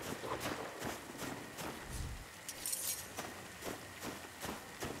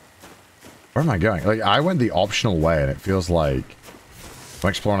 Where am I going? Like, I went the optional way, and it feels like I'm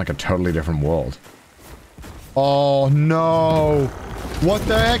exploring like a totally different world. Oh no! What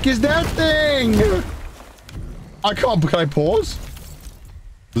the heck is that thing? I can't. Can I pause?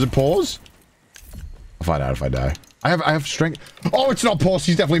 Does it pause? I'll find out if I die. I have strength. Oh, it's not paused.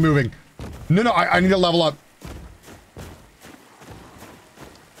 He's definitely moving. No, I need to level up.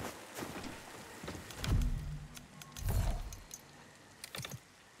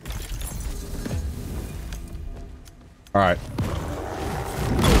 All right.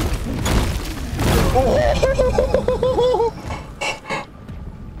 Oh!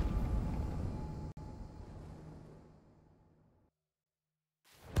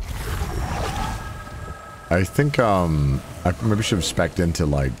 I think I maybe should have spec'd into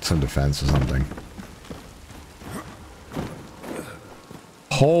like some defense or something.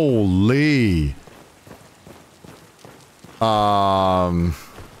 Holy.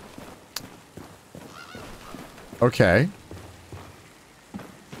 Okay.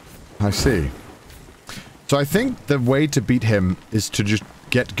 I see. So I think the way to beat him is to just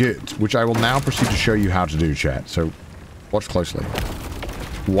get good, which I will now proceed to show you how to do, chat. So watch closely.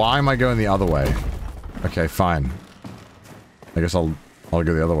 Why am I going the other way? Okay, fine. I guess I'll go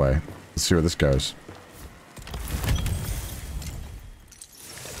the other way. Let's see where this goes.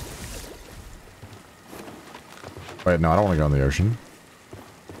 Wait, no, I don't want to go in the ocean.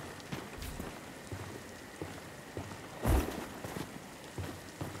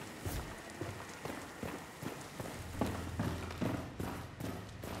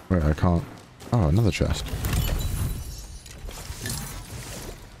 Wait, I can't... Oh, another chest.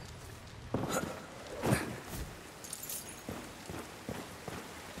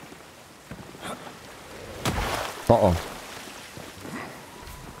 Uh-oh.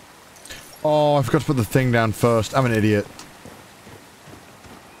 Oh, I forgot to put the thing down first. I'm an idiot.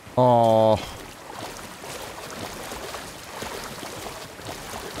 Oh.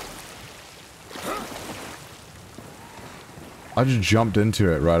 I just jumped into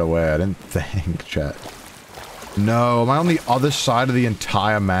it right away. I didn't think, chat. No, am I on the other side of the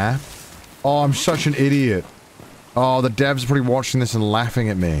entire map? Oh, I'm such an idiot. Oh, the devs are probably watching this and laughing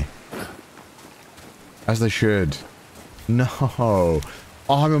at me. As they should. No. Oh,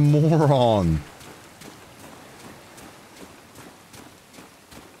 I'm a moron.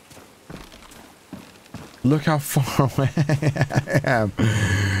 Look how far away I am.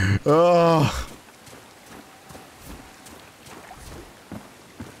 Oh.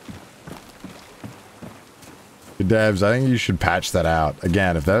 Devs, I think you should patch that out.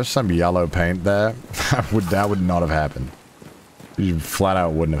 Again, if there's some yellow paint there, that would not have happened. You flat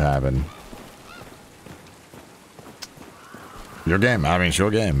out wouldn't have happened. Your game. I mean, it's your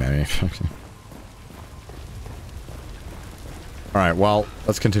game. I mean. Alright, well,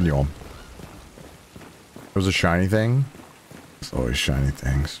 let's continue on. It was a shiny thing. It's always shiny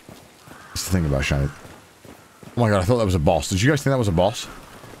things. That's the thing about shiny. Oh my god, I thought that was a boss. Did you guys think that was a boss?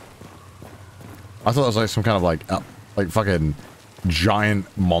 I thought that was like some kind of like fucking giant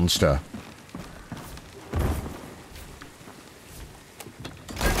monster.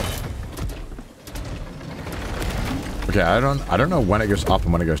 Okay, I don't know when it goes up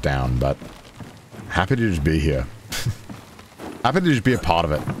and when it goes down, but happy to just be here. Happy to just be a part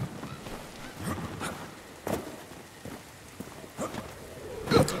of it.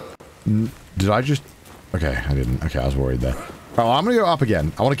 Did I just... Okay, I didn't. Okay, I was worried there. Oh, I'm gonna go up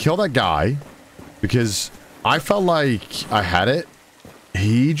again. I want to kill that guy because I felt like I had it.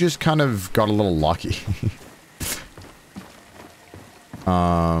 He just kind of got a little lucky.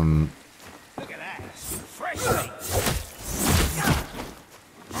 Look at that. Fresh meat.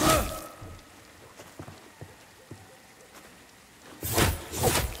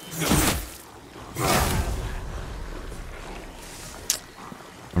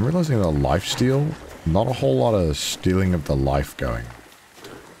 I'm realizing the life steal, not a whole lot of stealing of the life going.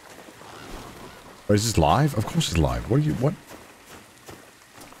 Oh, is this live? Of course it's live. What?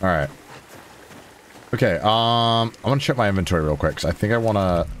 Alright. Okay, I'm gonna check my inventory real quick, because I think I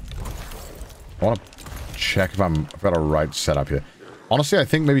wanna check if I've got a right setup here. Honestly, I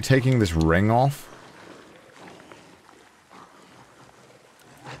think maybe taking this ring off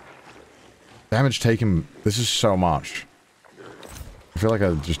Damage taken. This is so much. I feel like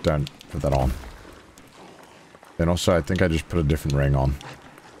I just don't put that on. And also, I think I just put a different ring on.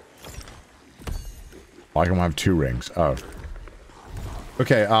 I can have 2 rings. Oh.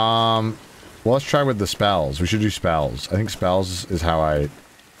 Okay, well, let's try with the spells. We should do spells. I think spells is how I'm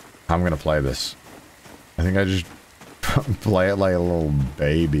gonna play this. I think I just play it like a little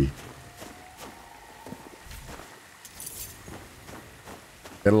baby.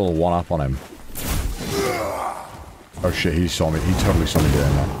 Get a little one-up on him. Oh shit, he saw me. He totally saw me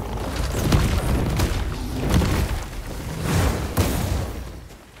doing that.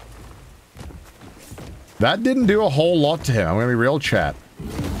 That didn't do a whole lot to him. I'm gonna be real, chat.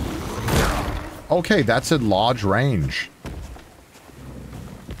 Okay, that's a large range.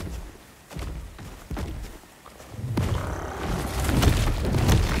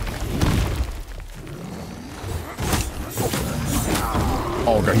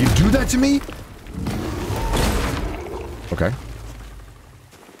 Oh god, you do that to me? Okay.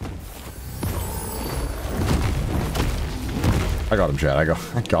 I got him, chat. I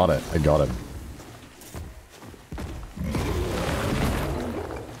got it. I got him.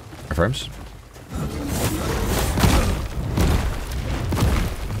 Frames.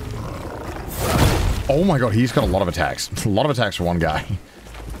 Oh my god, he's got a lot of attacks. A lot of attacks for one guy.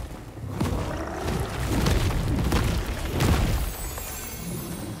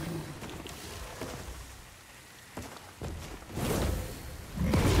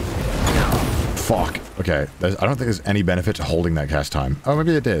 Fuck. Okay, I don't think there's any benefit to holding that cast time. Oh,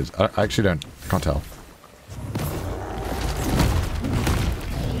 maybe it is. I actually don't. I can't tell.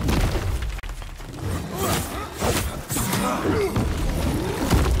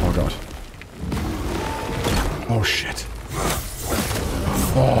 Oh god. Oh shit.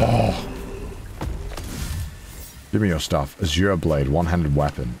 Oh. Give me your stuff. Azure Blade, one-handed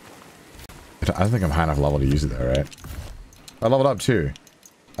weapon. I don't think I'm high enough level to use it though, right? I leveled up too.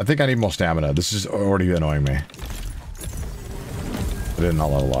 I think I need more stamina. This is already annoying me. I did not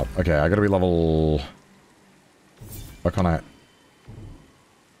level up. Okay, I gotta be level... Why can't I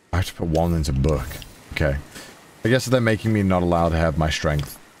have to put 1 into book. Okay. I guess they're making me not allowed to have my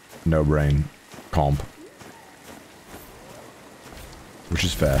strength. No brain comp. Which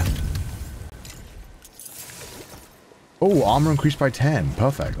is fair. Oh, armor increased by 10.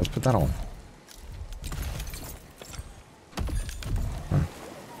 Perfect. Let's put that on.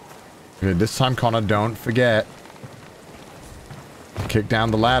 Okay, this time, Connor, don't forget. Kick down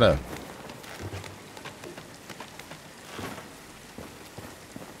the ladder.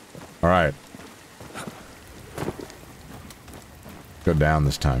 Alright. Go down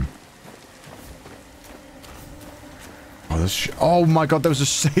this time. Oh, this oh my god, that was a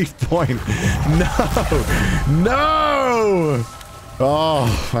save point. No! No!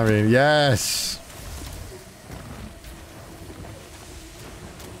 Oh, I mean, yes.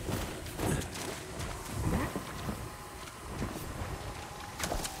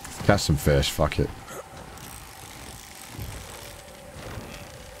 Catch some fish, fuck it.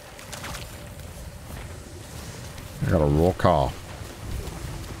 I got a raw car.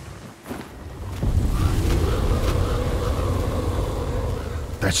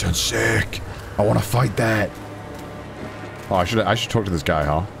 That sounds sick. I want to fight that. Oh, I should talk to this guy,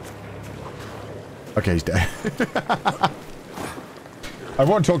 huh? Okay, he's dead. I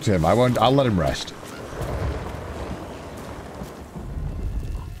won't talk to him. I'll let him rest.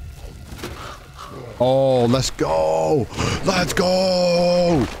 Oh, let's go! Let's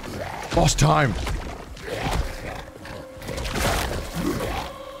go! Boss time!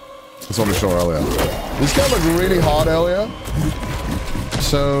 That's what I saw earlier. This guy looked really hard earlier.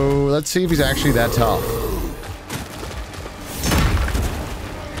 So, let's see if he's actually that tough.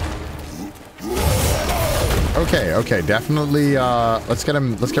 Okay, okay, definitely, let's get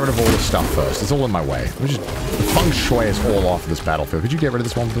rid of all this stuff first. It's all in my way. The feng shui is all off of this battlefield. Could you get rid of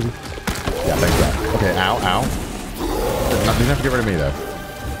this one, please? Yeah, thanks, Dad. Okay, ow, ow. You didn't have to get rid of me, though.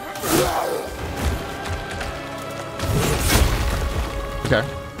 Okay. I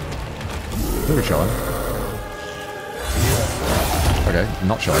think we're chilling. Okay,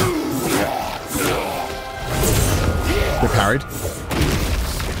 not chilling. Get parried.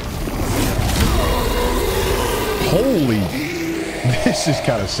 Holy... This is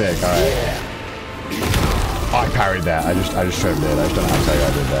kind of sick, alright. I parried that. I just straight did. I just don't know how to tell you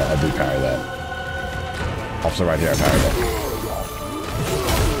I did that. I did parry that. Also right here, I parried it.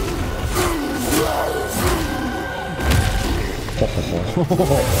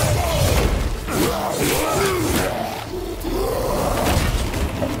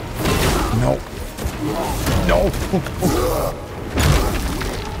 No. No.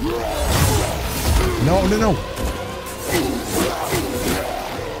 No, no, no.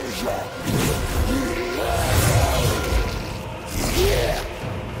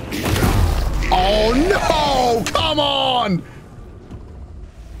 Oh no! Come on!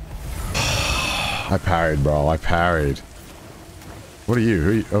 I parried, bro. I parried. What are you? Who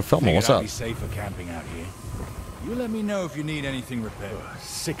are you? Oh, Felma, what's up? Be safer camping out here. You let me know if you need anything repaired.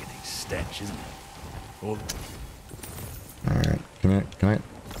 Sick of these stench, isn't it? All right. Can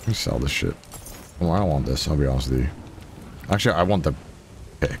I sell this shit? Well, I don't want this, I'll be honest with you. Actually, I want the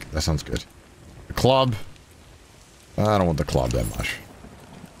pick. That sounds good. The club. I don't want the club that much.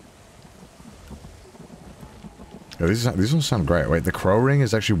 Yeah, these all sound great. Wait, the crow ring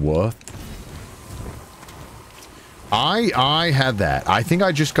is actually worth... I had that. I think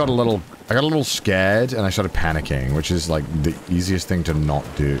I just got a little... I got a little scared and I started panicking, which is like the easiest thing to not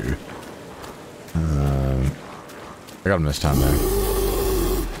do. I got him this time though.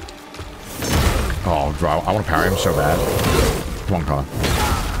 Oh, bro, I want to parry him so bad. Come on, Connor.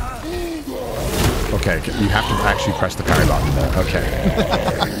 Okay, you have to actually press the parry button there. Okay.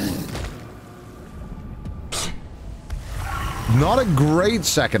 Not a great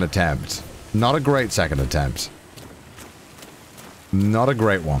second attempt. Not a great second attempt. Not a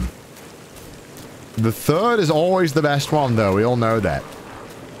great one. The third is always the best one, though. We all know that.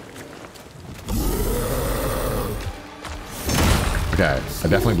 Okay, I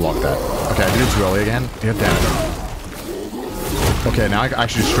definitely blocked that. Okay, I did it too early again. God damn it. Okay, now I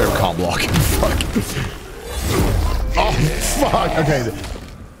actually just straight up can't block. Fuck. Oh, fuck. Okay.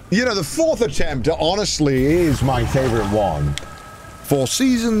 You know, the fourth attempt, honestly, is my favorite one. 4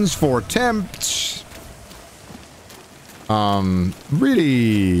 seasons, 4 attempts.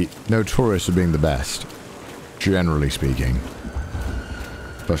 Really notorious for being the best. Generally speaking.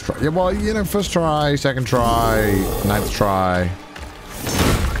 First try. Yeah, well, you know, first try, second try, 9th try.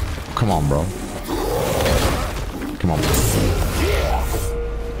 Come on, bro. Come on.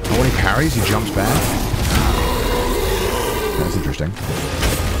 Oh, when he parries, he jumps back. That's interesting.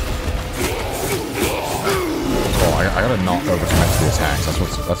 Oh, I gotta not overcommit to the attacks.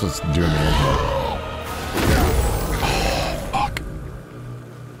 That's what's doing me in here. Oh, fuck.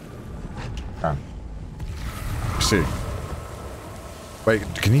 Let's see. Wait,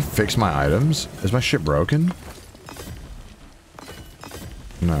 can he fix my items? Is my shit broken?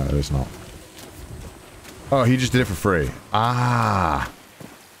 No, it is not. Oh, he just did it for free. Ah.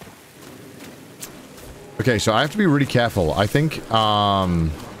 Okay, so I have to be really careful. I think, I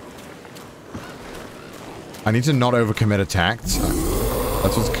need to not overcommit attacks.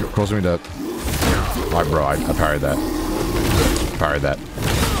 That's what's causing me to... Alright, bro, I parried that. Parried that.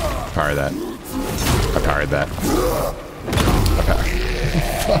 Parried that. I parried that. I parried...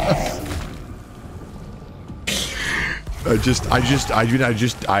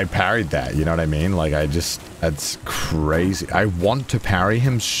 I parried that, you know what I mean? Like, that's crazy. I want to parry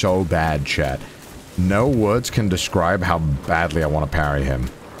him so bad, chat. No words can describe how badly I want to parry him.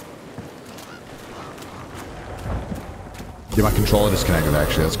 Yeah, my controller disconnected,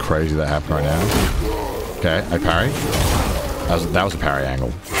 actually. That's crazy that happened right now. Okay, I parry. That was a parry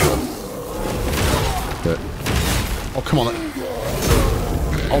angle. Good. Oh, come on.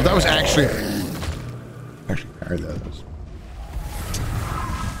 Oh, that was actually... Actually parried that.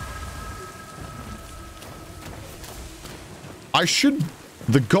 I should...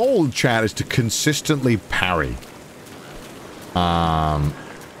 The goal, chat, is to consistently parry.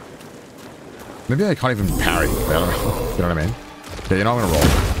 Maybe I can't even parry. I don't know. You know what I mean? Okay, you're not gonna roll.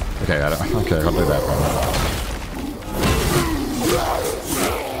 Okay, okay, I'll do that.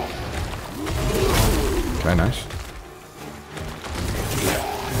 Okay, nice.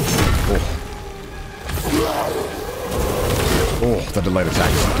 Oh. Oh, that delayed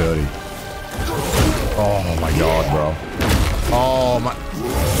attack is dirty. Oh my god, bro. Oh my...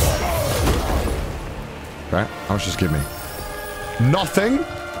 Okay, how much does this give me? Nothing?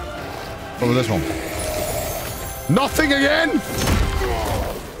 What was this one? Nothing again?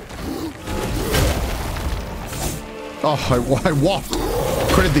 Oh, I walked.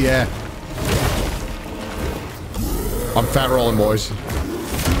 Critted the air. I'm fat rolling, boys.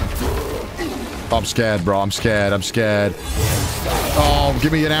 I'm scared, bro. I'm scared. I'm scared. Oh,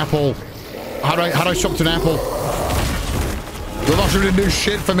 give me an apple. How do I swap to an apple? You're not going to do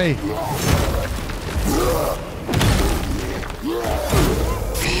shit for me.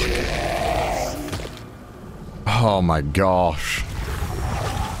 Oh my gosh.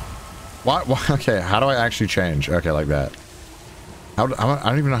 What? Okay, how do I actually change? Okay, like that. I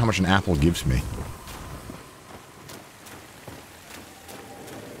don't even know how much an apple gives me.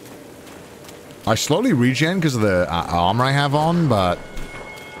 I slowly regen because of the armor I have on, but...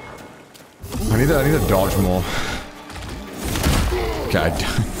 I need to dodge more. Okay.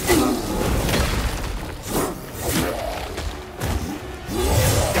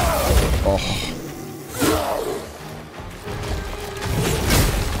 Oh.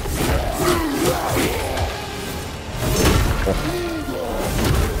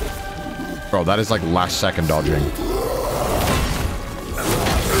 Bro, that is like last second dodging.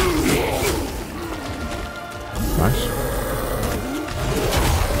 Nice.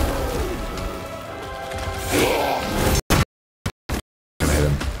 Gonna hit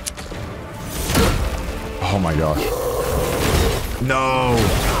him. Oh my gosh. No!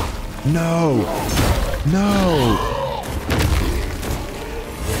 No! No!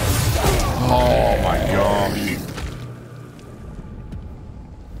 Oh my gosh.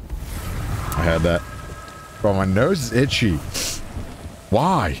 I had that. Bro, my nose is itchy.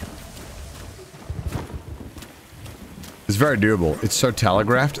 Why? It's very doable. It's so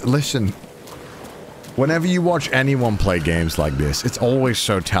telegraphed. Listen, whenever you watch anyone play games like this, it's always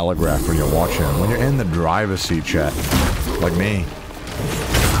so telegraphed when you're watching. When you're in the driver's seat, chat, like me.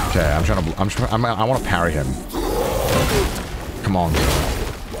 Okay, I want to parry him. Come on.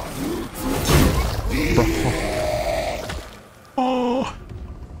 Bro. Oh.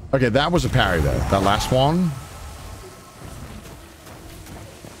 Okay, that was a parry though. That last one.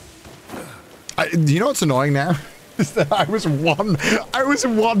 You know what's annoying now? Is that I was one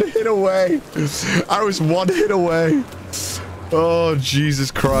hit away. I was one hit away. Oh, Jesus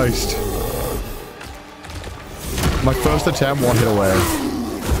Christ. My first attempt, one hit away.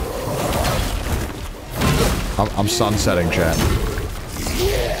 I'm sunsetting, chat.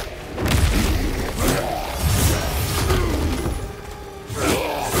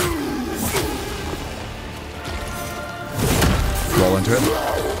 Roll into it.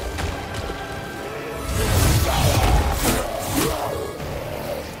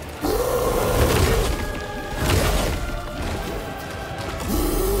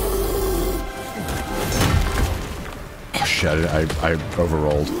 Oh shit, I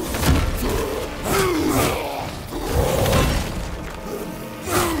overrolled.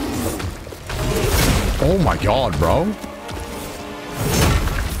 Oh my god, bro.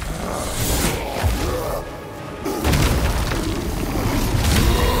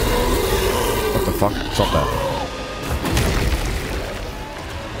 What the fuck? Stop that.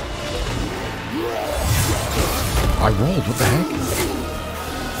 I rolled, what the heck?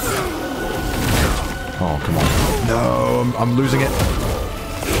 Oh, come on. No, I'm losing it.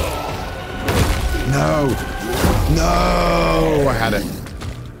 No. No, I had it.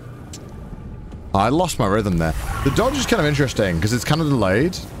 I lost my rhythm there. The dodge is kind of interesting because it's kind of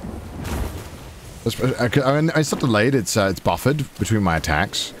delayed. I mean, it's not delayed. It's buffered between my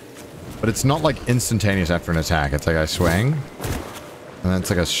attacks, but it's not like instantaneous after an attack. It's like I swing, and then it's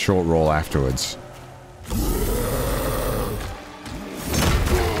like a short roll afterwards.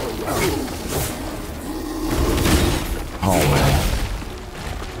 Oh man.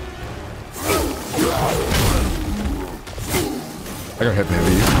 I got hit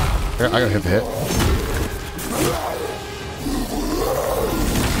heavy. I got hit for hit.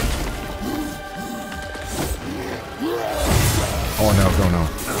 Oh no, no.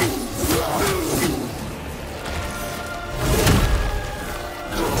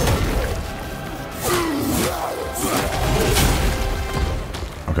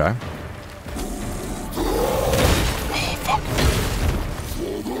 Okay. Oh, fuck.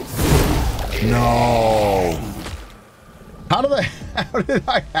 No. How did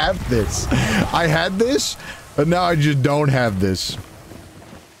I have this? I had this, but now I just don't have this.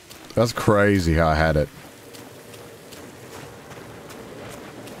 That's crazy how I had it.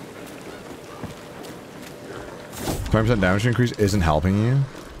 %20 damage increase isn't helping you.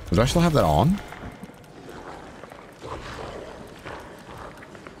 Do I still have that on?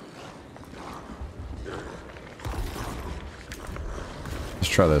 Let's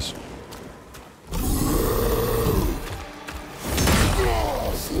try this.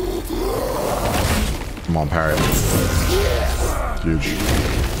 Come on, parry it. Huge.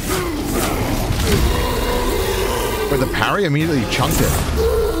 Wait, the parry immediately chunked it.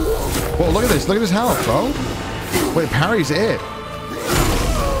 Whoa, look at this. Look at his health, bro. Wait, parry's it.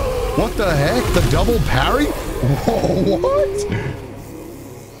 What the heck? The double parry? Whoa, what?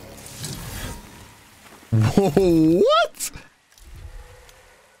 Whoa, what?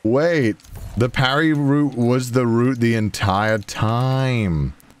 Wait, the parry route was the route the entire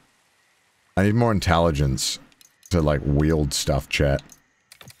time. I need more intelligence to, like, wield stuff, chat.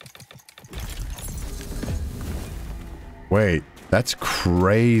 Wait, that's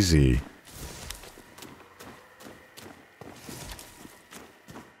crazy.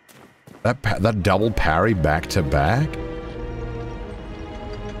 That double parry back to back?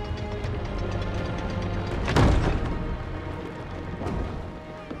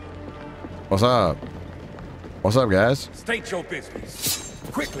 What's up? What's up, guys? State your business.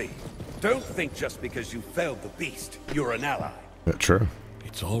 Quickly. Don't think just because you felled the beast, you're an ally. Yeah, true.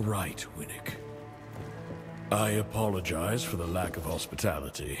 It's all right, Winnick. I apologize for the lack of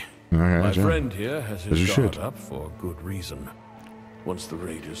hospitality. My friend here has his guard up for good reason. Once the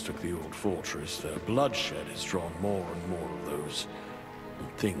raiders took the old fortress, their bloodshed has drawn more and more of those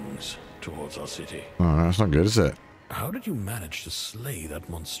things towards our city. Oh, that's not good, is it? How did you manage to slay that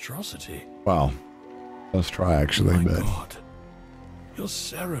monstrosity? Well, let's try actually. My God. Your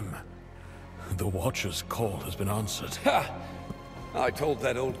serum. The Watcher's call has been answered. Ha! I told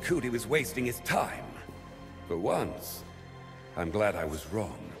that old coot he was wasting his time. For once, I'm glad I was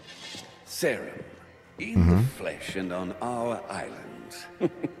wrong. Serum. In the flesh and on our island.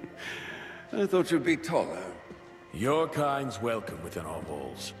 I thought you'd be taller. Your kind's welcome within our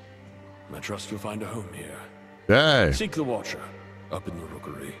walls. I trust you'll find a home here. Yay. Seek the Watcher, up in the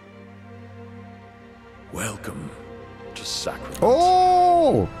rookery. Welcome to Sacrament.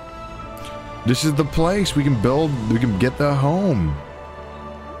 Oh! This is the place we can build, we can get the home.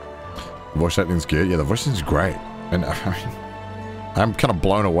 The voice acting's good. Yeah, the voice acting's great. And I mean, I'm kind of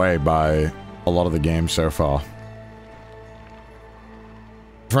blown away by a lot of the game so far.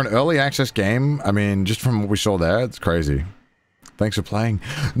 For an early access game, I mean, just from what we saw there, it's crazy. Thanks for playing.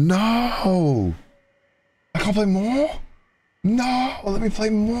 No! I can't play more? No! Let me play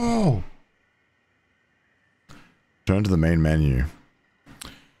more! Turn to the main menu.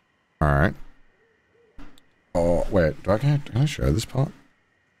 Alright. Oh, wait. Can I show this part?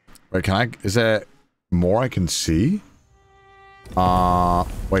 Wait, is there more I can see? Wait, do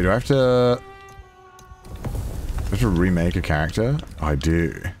I have to... remake a character? I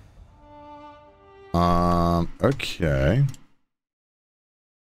do. Okay.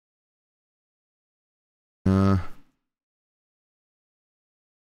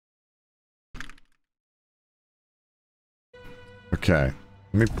 Okay.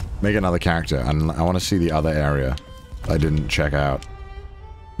 Let me make another character, and I want to see the other area I didn't check out.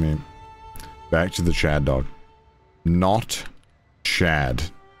 I mean, back to the Chad dog. Not Chad.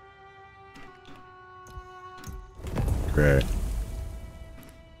 Great.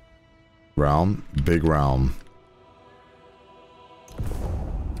 Realm. Big realm.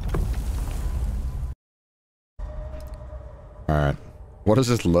 Alright. What does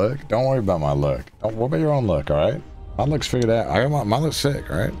this look? Don't worry about my look. What about your own look, alright? Mine looks figured out. Mine looks sick,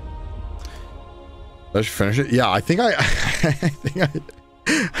 right? Let's finish it. Yeah, I think I think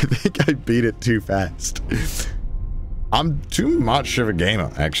I beat it too fast. I'm too much of a gamer,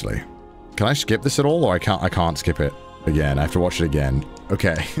 actually. Can I skip this at all, or I can't skip it again? I have to watch it again.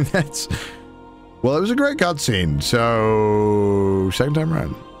 Okay, that's... Well, it was a great cutscene, so... Second time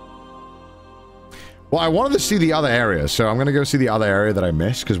around. Well, I wanted to see the other area, so I'm gonna go see the other area that I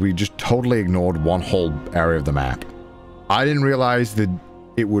missed, because we just totally ignored one whole area of the map. I didn't realize that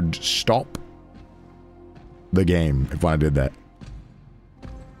it would stop the game if I did that.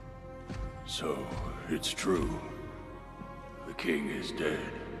 So, it's true. The king is dead.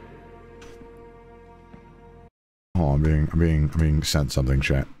 Oh, I'm being sent something,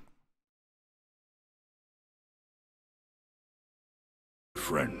 chat.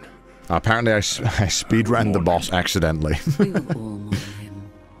 Friend. Apparently I speedran the boss accidentally. We will all mourn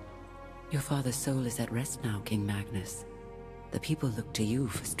him. Your father's soul is at rest now, King Magnus. The people look to you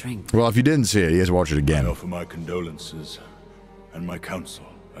for strength. Well, if you didn't see it, you have to watch it again. I offer my condolences and my counsel,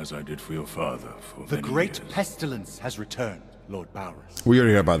 as I did for your father for the great years. pestilence has returned, Lord Bowers. We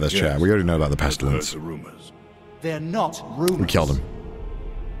already know about this, chat. We already know about the pestilence. The rumors. They're not rumors. We killed him.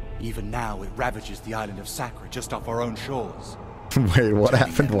 Even now, it ravages the island of Sacra just off our own shores. Wait, what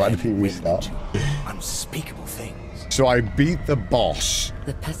happened? Why did he restart? Unspeakable things. So I beat the boss.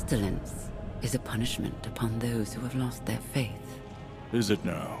 The pestilence is a punishment upon those who have lost their faith. Is it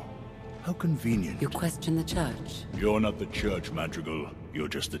now? How convenient. You question the church? You're not the church, Madrigal. You're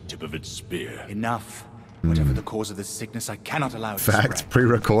just the tip of its spear. Enough. Whatever the cause of this sickness, I cannot allow it to Facts spread.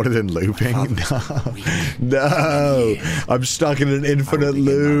 pre-recorded and looping? No. I'm stuck in an infinite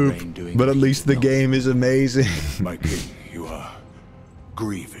loop. But at least the game is amazing. My king, you are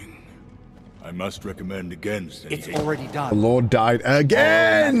grieving. I must recommend against It's anything. already done. The Lord died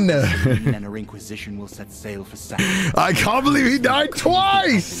again! And our Inquisition will set sail for Sacra. I can't believe he died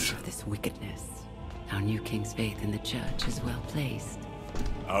twice! Of this wickedness, our new king's faith in the church is well placed.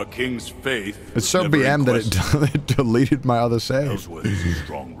 Our king's faith. It's so BM that it deleted my other save. Ellsworth is a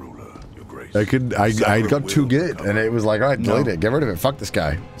strong ruler, Your Grace. I got too good, and it was like, all right, delete it, get rid of it, fuck this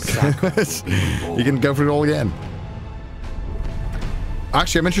guy. You can go through it all again.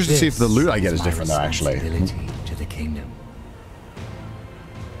 Actually, I'm interested to see if the loot I get is different, though. Actually, to the kingdom.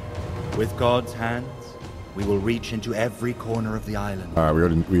 With God's hands, we will reach into every corner of the island. All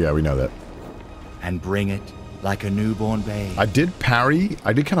right, we know that. And bring it like a newborn babe. I did parry.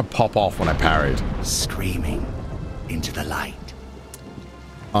 I did kind of pop off when I parried. Screaming into the light.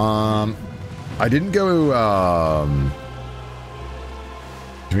 I didn't go,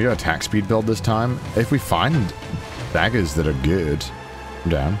 can we go attack speed build this time? If we find daggers that are good, I'm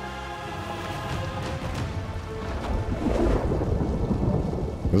down.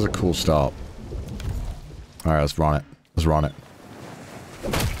 This is a cool start. Alright, let's run it. Let's run it.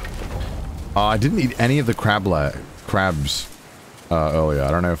 I didn't eat any of the crabs earlier.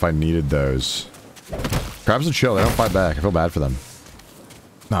 I don't know if I needed those. Crabs are chill. They don't fight back. I feel bad for them.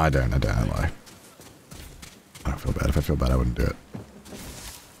 No, I don't. I lie. I don't feel bad. If I feel bad, I wouldn't do it.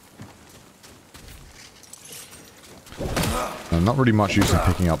 I'm not really much use in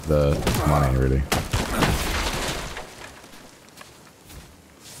picking up the money, really.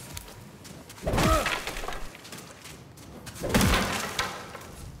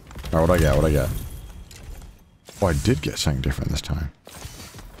 Alright, what'd I get? What'd I get? Oh, I did get something different this time.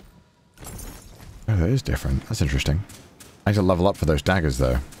 Oh, that is different. That's interesting. I need to level up for those daggers,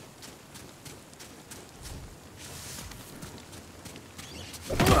 though.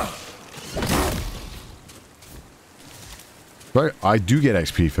 But I do get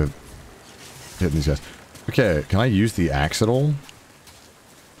XP for hitting these guys. Okay, can I use the axe at all?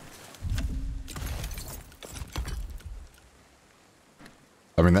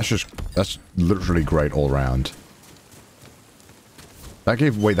 I mean, that's literally great all around. That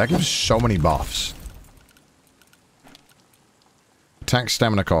gives so many buffs. Attack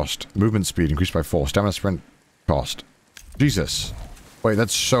stamina cost. Movement speed increased by 4. Stamina sprint cost. Jesus. Wait,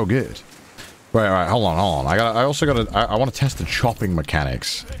 that's so good. Wait, alright, hold on. I also gotta, I want to test the chopping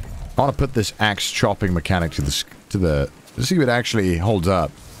mechanics. I want to put this axe chopping mechanic to the, to see if it actually holds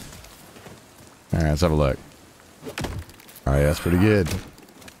up. Alright, let's have a look. Alright, that's pretty good.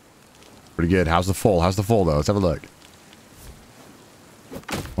 Pretty good. How's the fall? How's the fall, though? Let's have a look. I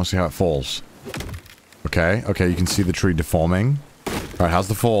want to see how it falls. Okay, okay, you can see the tree deforming. Alright, how's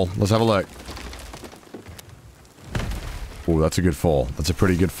the fall? Let's have a look. Oh, that's a good fall. That's a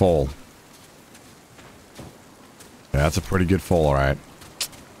pretty good fall. Yeah, that's a pretty good fall, alright.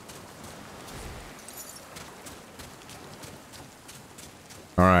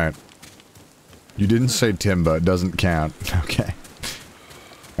 Alright. You didn't say timber, it doesn't count. Okay.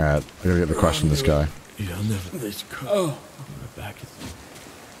 Alright, I gotta get the question this guy. Oh, my back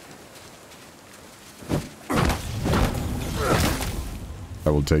I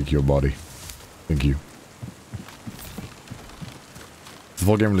will take your body. Thank you. The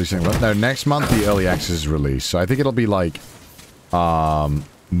full game releasing. No, next month the early access is released, so I think it'll be like,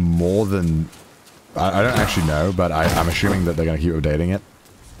 more than. I don't actually know, but I'm assuming that they're gonna keep updating it,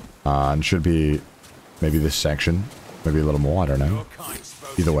 and should be maybe this section, maybe a little more. I don't know.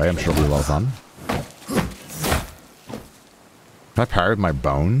 Either way, I'm sure it'll be a lot of fun. Can I parry with my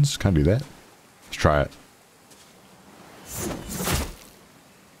bones? Can I do that? Let's try it.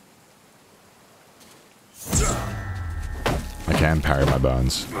 I can parry my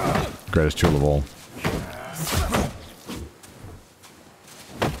bones. Greatest tool of all.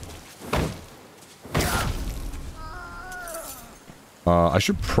 I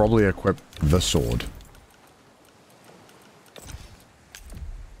should probably equip the sword.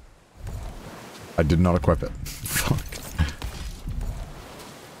 I did not equip it. Fuck.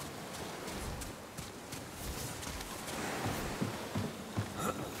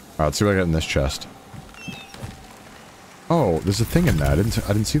 Alright, let's see what I get in this chest. Oh, there's a thing in there. I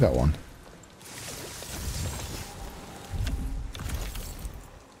didn't see that one.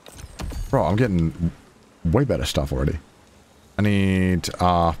 Bro, I'm getting way better stuff already. I need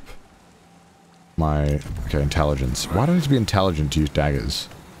up my intelligence. Why do I need to be intelligent to use daggers?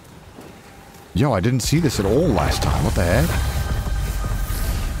 Yo, I didn't see this at all last time. What the heck?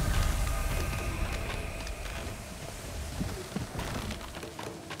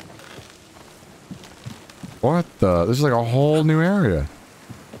 What the? This is like a whole new area.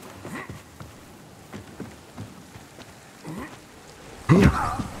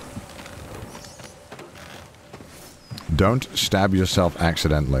 Don't stab yourself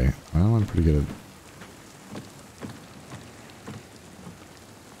accidentally. Well, I'm pretty good at...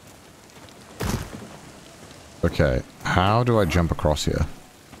 Okay, how do I jump across here?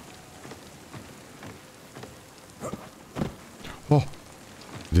 Oh,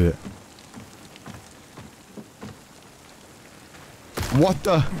 did it. What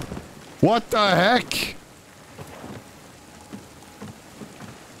the? What the heck?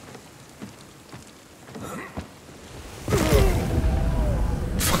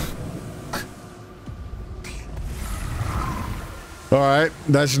 All right,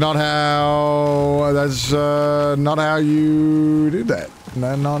 that's not how. That's not how you do that.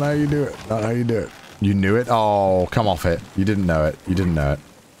 Not how you do it. Not how you do it. You knew it? Oh, come off it. You didn't know it. You didn't know it.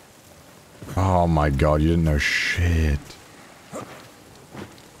 Oh my god, you didn't know shit.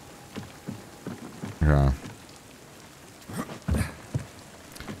 Okay.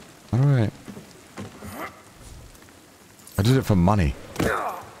 Alright. I did it for money.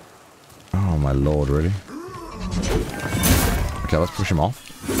 Oh my lord, really? Okay, let's push him off.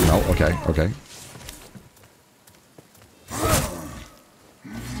 No, okay, okay.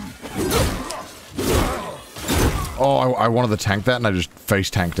 Oh, I wanted to tank that and I just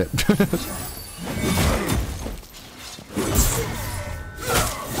face tanked it.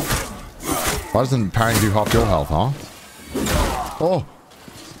 Why doesn't parrying do half your health, huh? Oh!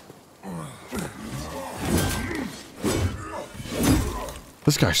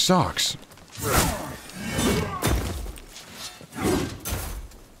 This guy sucks.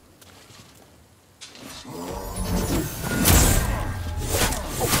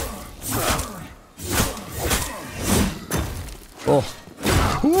 Oh.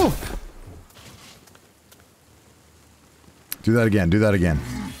 Ooh. Do that again. Do that again.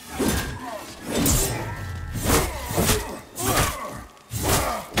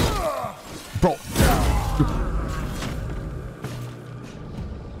 Bro.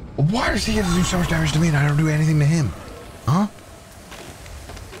 Why does he get to do so much damage to me and I don't do anything to him? Huh?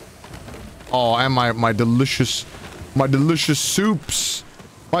 Oh, and my delicious soups.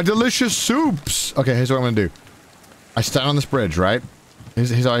 My delicious soups. Okay, here's what I'm gonna do. I stand on this bridge, right?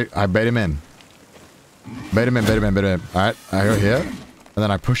 Here's I bait him in. Bait him in, bait him in, bait him in. Alright, I go here. And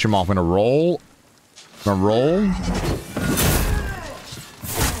then I push him off. I'm gonna roll. I'm gonna roll.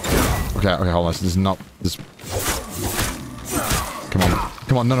 Okay, okay, hold on. This is not this. Come on.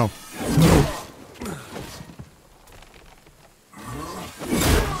 Come on, no, no. No.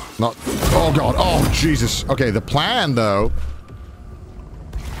 Not. Oh god. Oh Jesus. Okay, the plan though.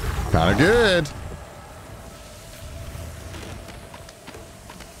 Kinda good.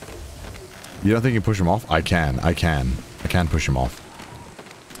 You don't think you can push him off? I can. I can. I can push him off.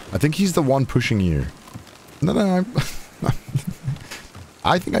 I think he's the one pushing you. No, no, I'm...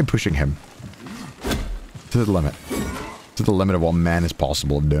 I think I'm pushing him. To the limit. To the limit of what man is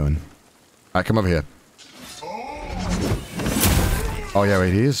possible of doing. Alright, come over here. Oh yeah,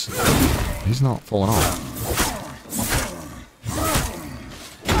 wait, he is... He's not falling off.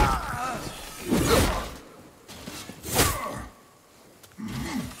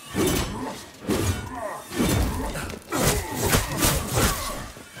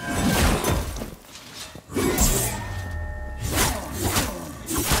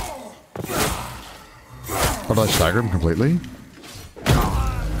 Or did I stagger him completely?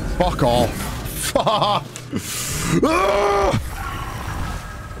 Fuck off. Fuck.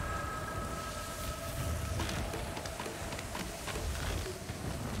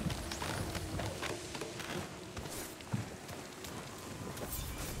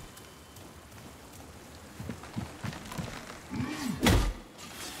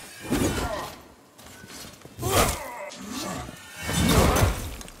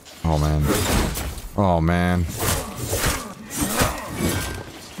 Oh man. Oh man.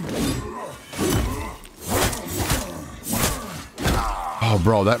 Oh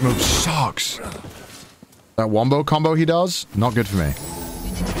bro, that move sucks. That wombo combo he does, not good for me.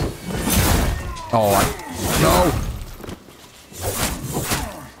 Oh, no.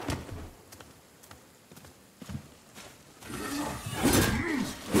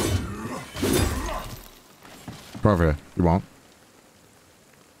 Come over here. You won't.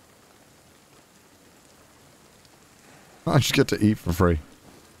 I just get to eat for free.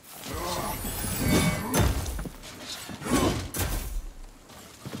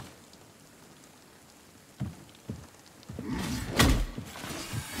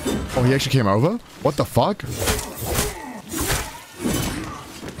 Oh, he actually came over? What the fuck?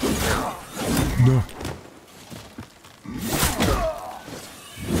 No.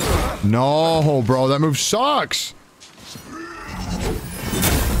 No, bro, that move sucks.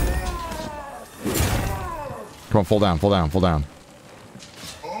 Come on, fall down, fall down, fall down.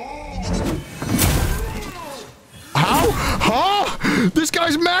 How? Huh? This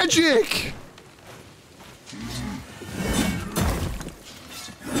guy's magic!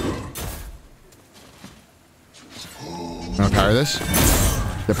 I'm gonna parry this.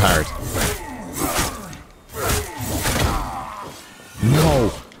 Get parried.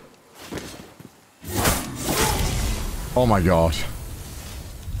 No. Oh my god.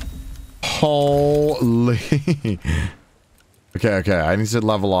 Holy. Okay. I need to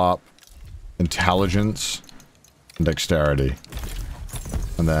level up intelligence and dexterity.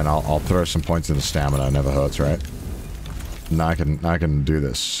 And then I'll throw some points into stamina. It never hurts, right? Now I can do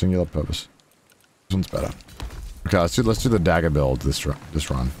this. Singular purpose. This one's better. Okay, let's do the dagger build this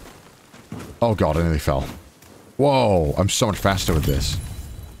run. Oh god, I nearly fell. Whoa, I'm so much faster with this.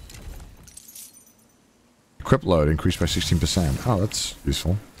 Equip load increased by 16%. Oh, that's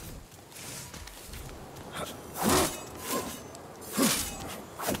useful.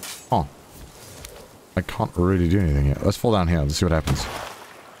 Oh. I can't really do anything yet. Let's fall down here. Let's see what happens.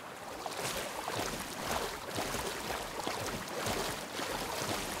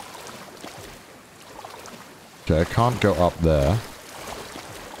 Okay, I can't go up there.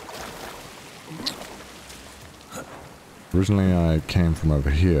 Originally I came from over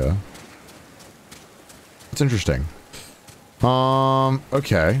here. It's interesting.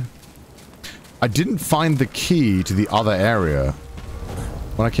 Okay. I didn't find the key to the other area.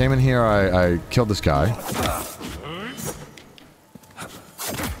 When I came in here, I killed this guy.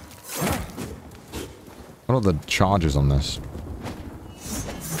 What are the charges on this?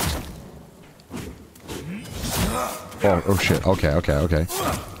 Oh shit. Okay.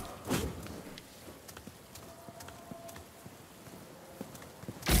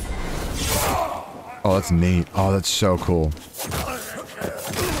 Oh, that's neat. Oh, that's so cool.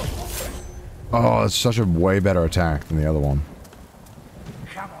 Oh, it's such a way better attack than the other one.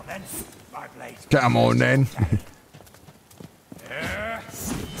 Come on then, my blade. Come on then.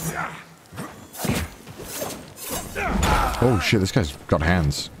 Oh shit, this guy's got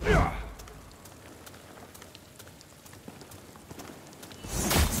hands.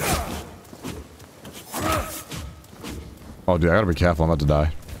 Oh dude, I gotta be careful, I'm about to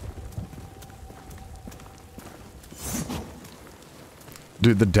die.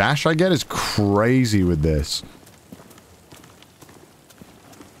 Dude, the dash I get is crazy with this.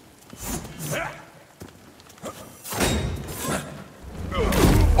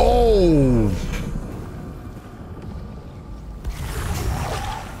 Oh!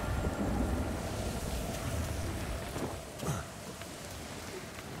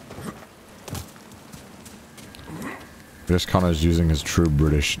 Just Connor's using his true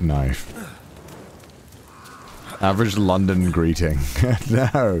British knife. Average London greeting.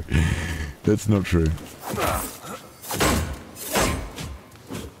 No, that's not true. I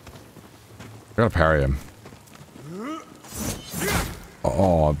gotta parry him.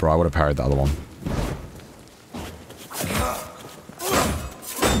 Oh, bro, I would have parried the other one.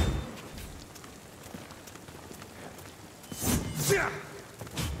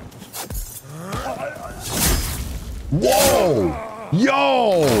 Whoa!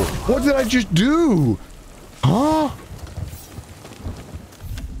 Yo! What did I just do? Huh?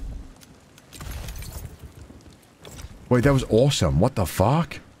 Wait, that was awesome. What the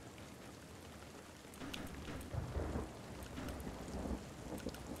fuck?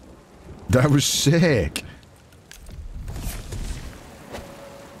 That was sick.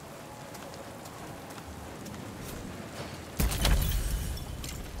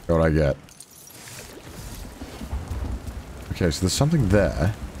 What'd I get? Okay, so there's something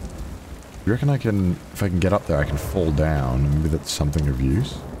there. You reckon I can, if I can get up there, I can fall down? Maybe that's something of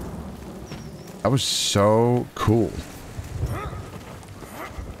use? That was so cool.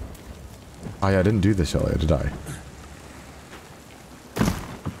 Oh yeah, I didn't do this earlier, did I?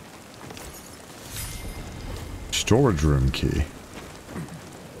 Storage room key.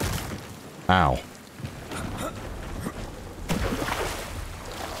 Ow.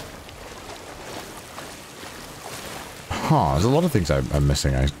 Huh, there's a lot of things I'm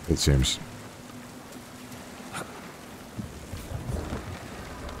missing, it seems.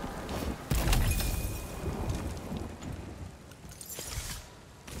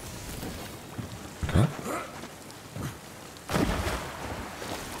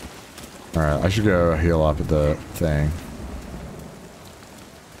 Alright, I should go heal up at the thing.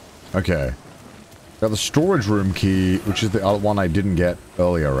 Okay. Got the storage room key, which is the other one I didn't get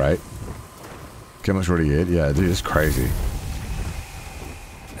earlier, right? Okay, much already get? Yeah, dude, it's crazy.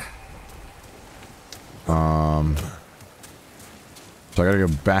 So I gotta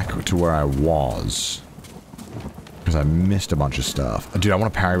go back to where I was. Because I missed a bunch of stuff. Dude, I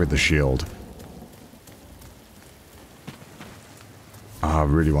want to parry with the shield. I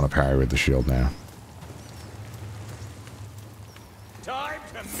really want to parry with the shield now. Time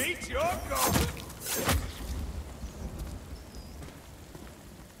to meet your goal.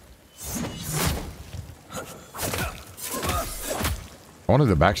 I wanted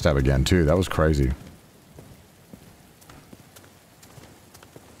to backstab again, too. That was crazy.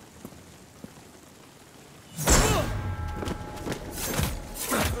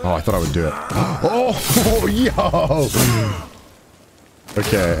 Oh, I thought I would do it. Oh, yo!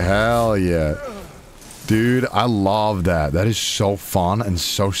 Okay, hell yeah. Dude, I love that. That is so fun and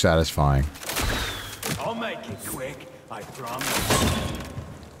so satisfying. I'll make it quick, I promise.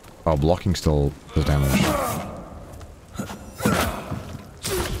 Oh, blocking still does damage.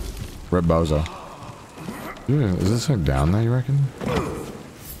 Rip Bozo. Dude, is this like down there, you reckon?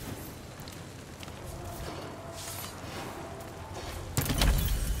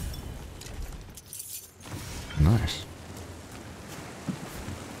 Nice.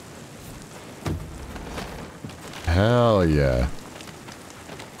 Hell yeah.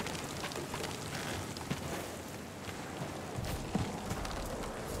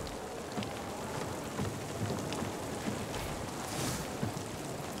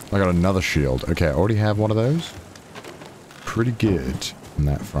 I got another shield. Okay, I already have one of those. Pretty good on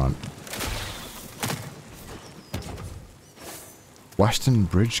that front. Western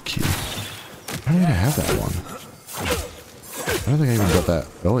Bridge Key. I don't even have that one. I don't think I even got that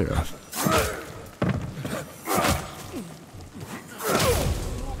earlier.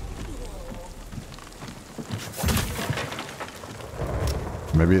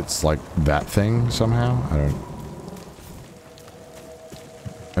 Maybe it's like that thing somehow? I don't...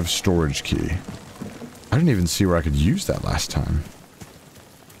 I have storage key. I didn't even see where I could use that last time.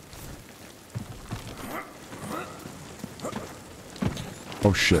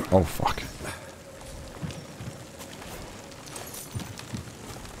 Oh shit. Oh fuck.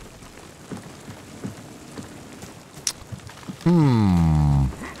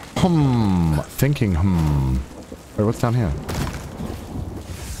 Thinking, Wait, what's down here?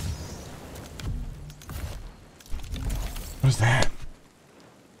 What is that?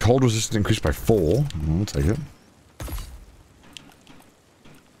 Cold resistance increased by 4. We'll take it.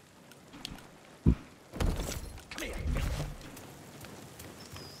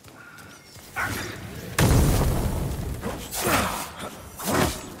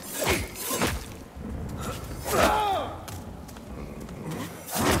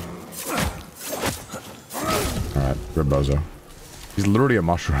 Alright, Rebozo. He's literally a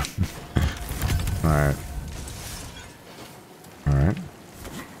mushroom. Alright. Alright.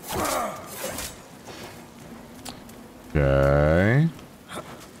 Okay.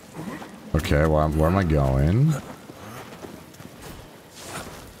 Okay, well, where am I going?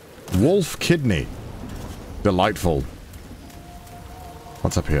 Wolf kidney. Delightful.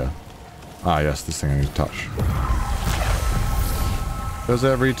 What's up here? Ah, yes, this thing I need to touch. Because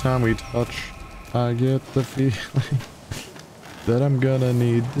every time we touch, I get the feeling that I'm gonna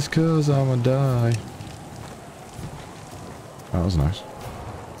need this cause I'm gonna die. That was nice.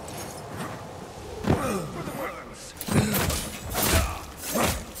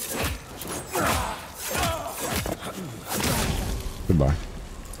 Goodbye.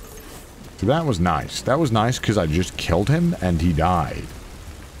 So that was nice. That was nice because I just killed him and he died.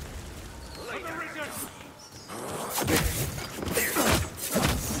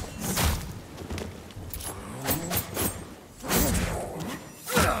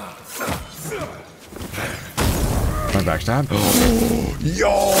 Backstab. Oh,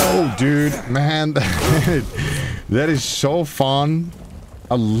 yo, dude, man, that is so fun.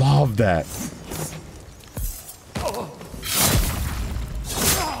 I love that.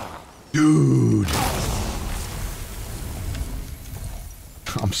 Dude.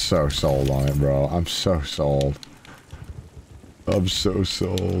 I'm so sold on it, bro. I'm so sold. I'm so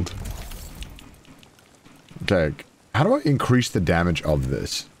sold. Okay, how do I increase the damage of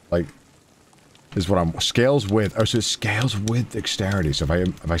this? Like, is what I'm scales with. Oh, so it scales with dexterity. So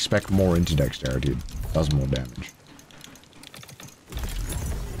if I spec more into dexterity, it does more damage.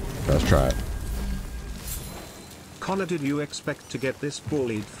 Let's try it. Connor, did you expect to get this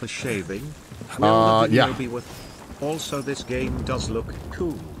bullied for shaving? Will the video yeah. be with? Also, this game does look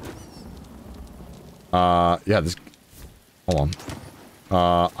cool. Yeah. This. Hold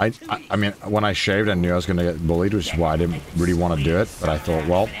on. I mean, when I shaved, I knew I was gonna get bullied, which is why I didn't really want to do it. But I thought,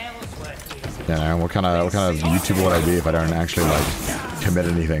 well. You know, what kind of YouTuber would I be if I don't actually, like, commit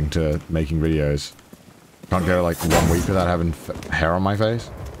anything to making videos? Can't go, like, 1 week without having hair on my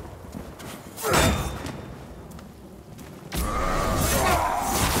face?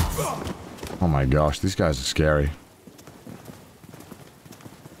 Oh my gosh, these guys are scary.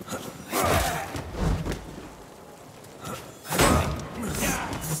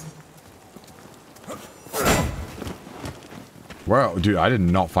 Wow, dude, I did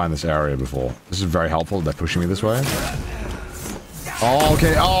not find this area before. This is very helpful. They're pushing me this way. Oh,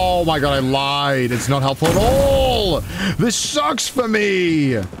 okay. Oh my god, I lied. It's not helpful at all. This sucks for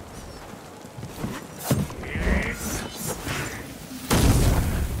me.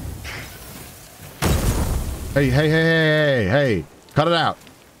 Hey. Cut it out.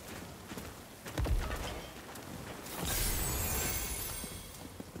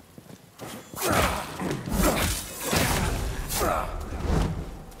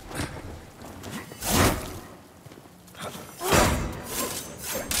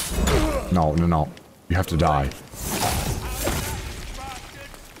 No. You have to die.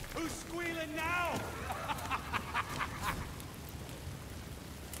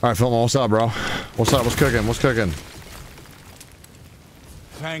 Alright, Phil, what's up, bro? What's up? What's cooking?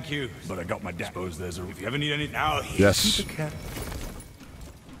 Thank you, but I got my dad. Suppose there's a... If you ever need anything... Now, yes.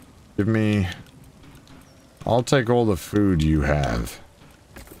 Give me... I'll take all the food you have.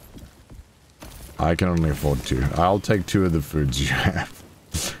 I can only afford 2. I'll take 2 of the foods you have.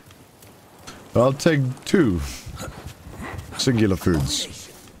 I'll take 2 singular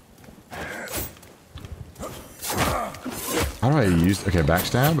foods. How do I use... Okay,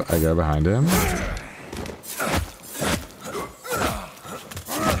 backstab. I go behind him.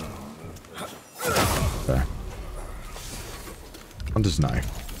 Okay. Hunter's knife.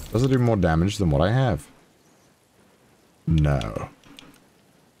 Does it do more damage than what I have? No.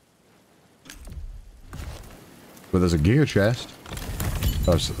 But there's a gear chest.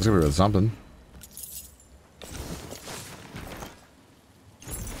 Oh, it's gonna be worth something.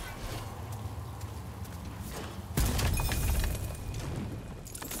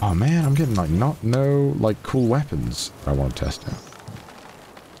 Oh man, I'm getting like no like cool weapons I want to test out.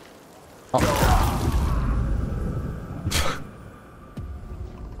 Oh.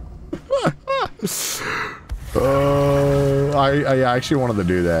 I actually wanted to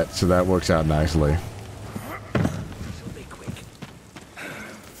do that, so that works out nicely.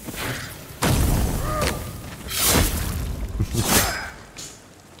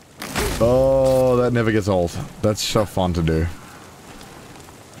 Oh, that never gets old. That's so fun to do.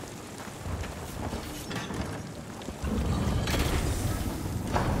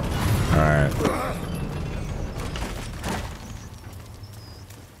 Alright.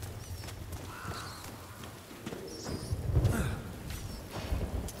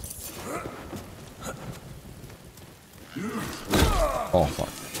 Oh, fuck.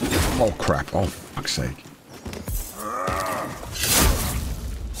 Oh, crap. Oh, fuck's sake.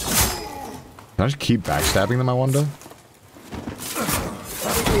 Can I just keep backstabbing them, I wonder?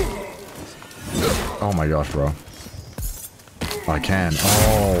 Oh my gosh, bro. I can.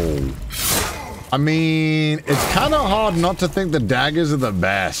 Oh. I mean, it's kind of hard not to think the daggers are the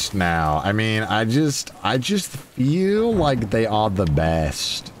best now. I mean, I just feel like they are the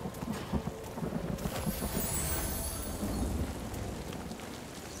best.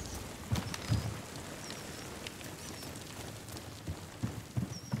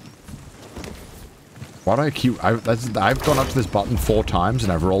 Why do I keep... I've gone up to this button 4 times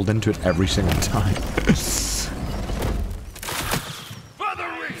and I've rolled into it every single time.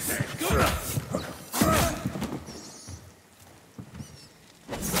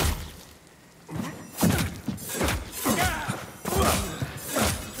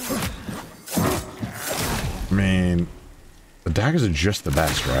 I mean, the daggers are just the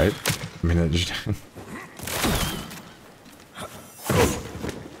best, right? I mean, it just...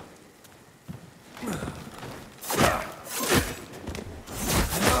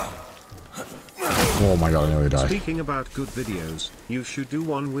 Oh my god, I nearly died. Speaking about good videos, you should do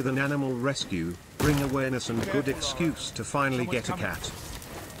one with an animal rescue, bring awareness and good excuse to finally get a cat.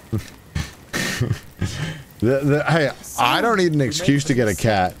 Hey, I don't need an excuse to get a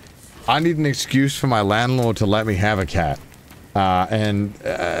cat. I need an excuse for my landlord to let me have a cat.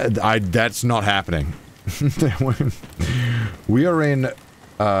 That's not happening. We are in,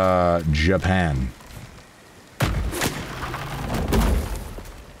 Japan.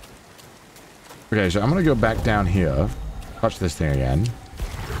 Okay, so I'm gonna go back down here, touch this thing again.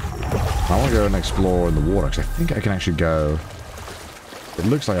 I want to go and explore in the water, because I think I can actually go... It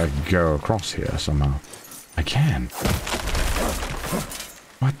looks like I can go across here somehow. I can.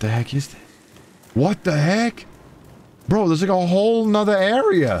 What the heck is this? What the heck? Bro, there's like a whole nother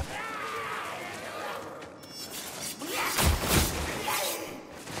area.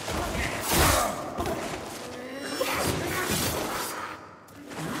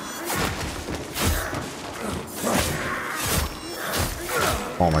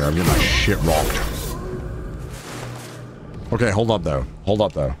 Oh my god, I'm getting my shit rocked. Okay, hold up though. Hold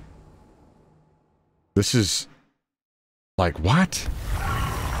up though. This is... Like, what?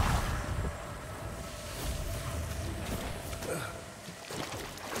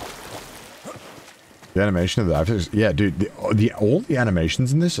 The animation of that, yeah, dude. All the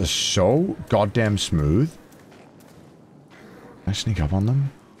animations in this are so goddamn smooth. Can I sneak up on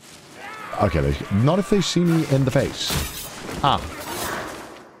them? Okay, not if they see me in the face. Ah.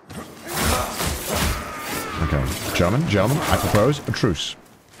 Okay, gentlemen, I propose a truce.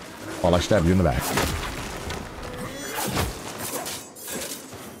 While I stab you in the back.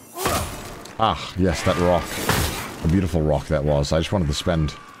 Ah, yes, that rock. A beautiful rock that was. I just wanted to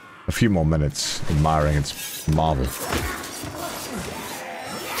spend a few more minutes admiring its marble.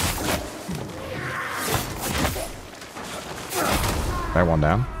 That one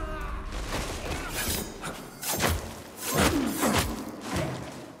down.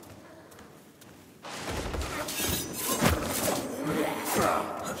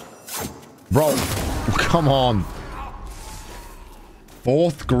 Bro, come on.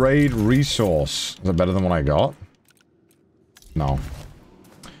 4th grade resource. Is that better than what I got? No.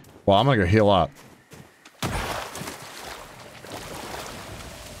 Well, I'm gonna go heal up.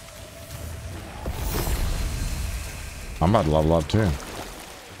 I'm about to level up too.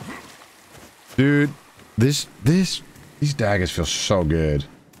 Dude, these daggers feel so good.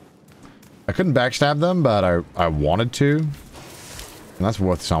 I couldn't backstab them, but I wanted to. And that's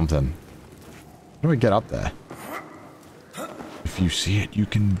worth something. How do I get up there? If you see it, you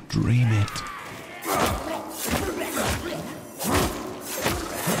can dream it.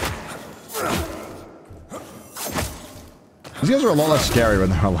 These guys are a lot less scary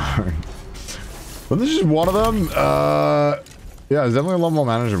when they're alone. But this is one of them. Yeah, it's definitely a lot more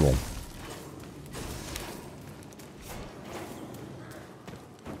manageable.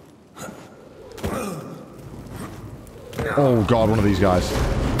 Oh god, one of these guys.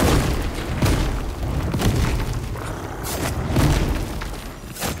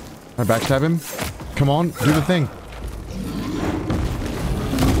 Can I backstab him? Come on, do the thing.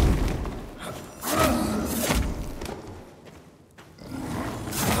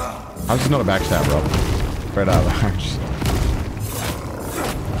 How's this not a backstab, bro? Straight out.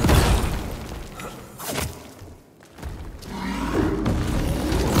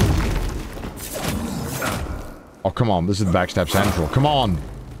 Oh, come on. This is backstab central. Come on.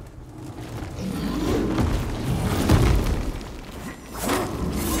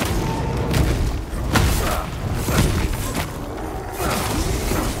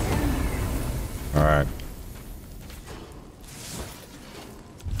 Alright.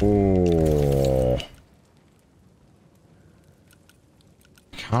 Oh.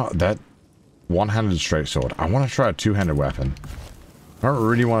 That one-handed straight sword. I want to try a two-handed weapon. I don't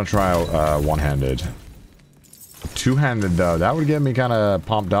really want to try one-handed. Two-handed, though, that would get me kind of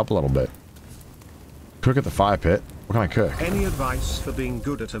pumped up a little bit. Cook at the fire pit. What can I cook? Any advice for being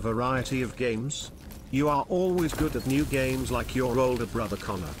good at a variety of games? You are always good at new games like your older brother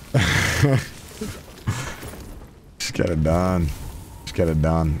Connor. Just get it done. Just get it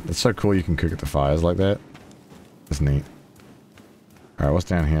done. It's so cool you can cook at the fires like that. That's neat. Alright, what's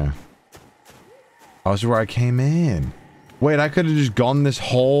down here? Oh, this is where I came in. Wait, I could have just gone this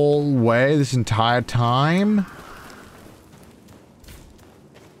whole way this entire time?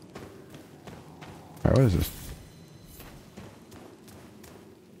 Alright, what is this?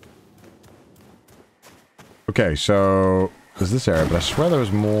 Okay, so there's this area, but I swear there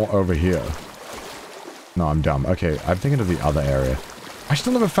was more over here. No, I'm dumb. Okay, I'm thinking of the other area. I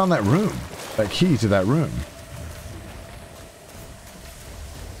still never found that room. That key to that room.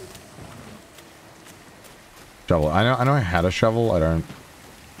 Shovel. I know I had a shovel. I don't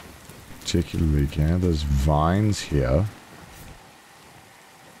particularly care. There's vines here.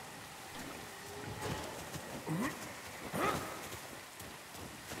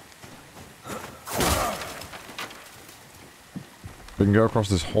 We can go across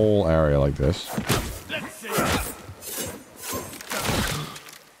this whole area like this.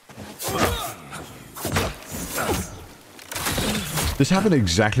 This happened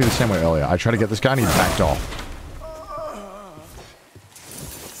exactly the same way earlier. I tried to get this guy and he backed off.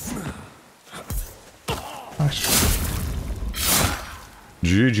 Nice.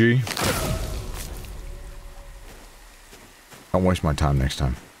 GG. Don't waste my time next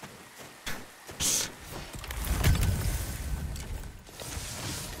time.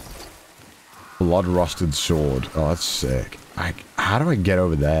 Blood-rusted sword. Oh, that's sick. How do I get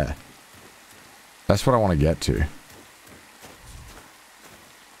over there? That's what I want to get to.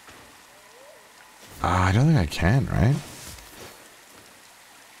 I don't think I can, right?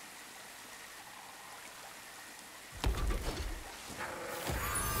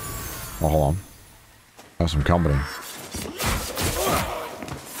 Oh, hold on. I have some company.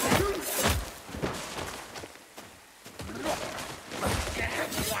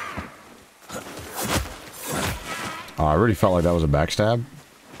 I really felt like that was a backstab.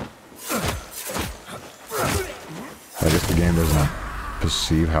 I guess the game doesn't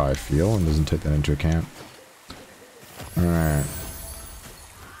perceive how I feel and doesn't take that into account. Alright.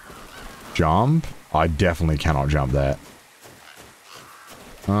 Jump? I definitely cannot jump that.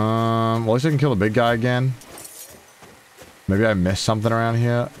 Well, at least I can kill the big guy again. Maybe I missed something around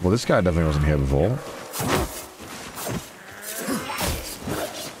here. Well, this guy definitely wasn't here before.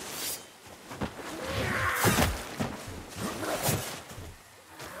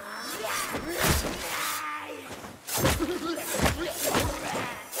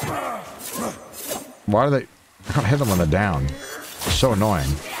 Why are they... I can't hit them when they're down. It's so annoying.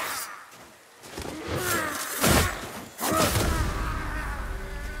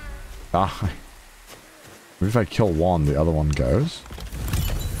 Ah. Maybe if I kill one, the other one goes.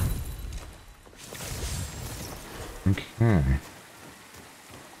 Okay.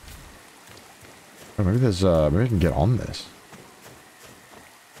 Oh, maybe there's, maybe I can get on this.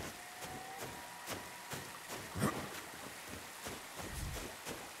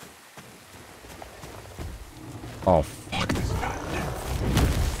 Oh, fuck this guy.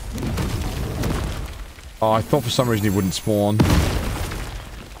 Oh, I thought for some reason he wouldn't spawn.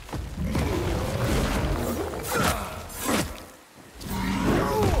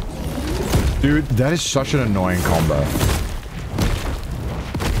 Dude, that is such an annoying combo.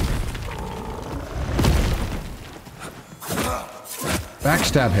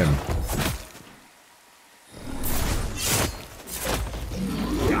 Backstab him.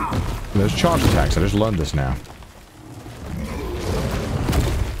 There's charge attacks. I just learned this now.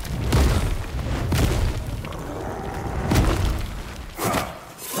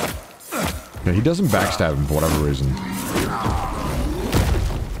 Yeah, he doesn't backstab him for whatever reason.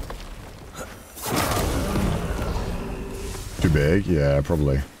 Too big? Yeah,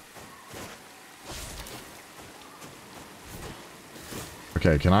 probably.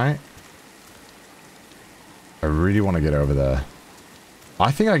 Okay, can I really want to get over there.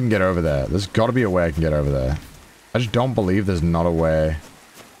 I think I can get over there. There's got to be a way I can get over there. I just don't believe there's not a way.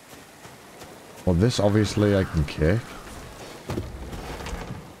 Well, this obviously I can kick.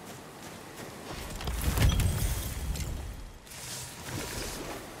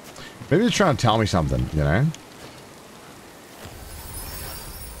 Maybe they're trying to tell me something, you know?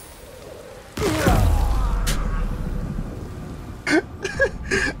 I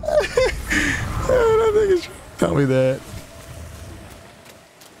don't think it's trying to tell me that.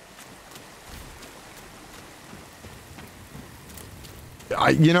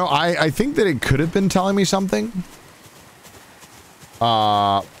 I think that it could have been telling me something.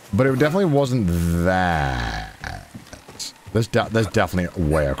 But it definitely wasn't that. There's definitely a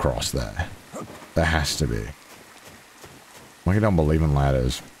way across there. There has to be. Monkey don't believe in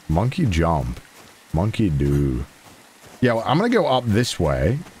ladders. Monkey jump. Monkey do. Yeah, well, I'm gonna go up this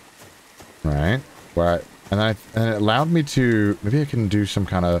way. Right? Where and it allowed me to... Maybe I can do some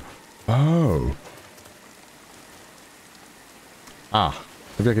kind of... Oh. Ah.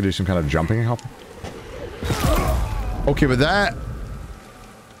 Maybe I could do some kind of jumping hop. Okay, but that...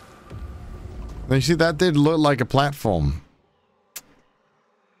 You see, that did look like a platform.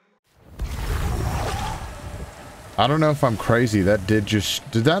 I don't know if I'm crazy. That did just...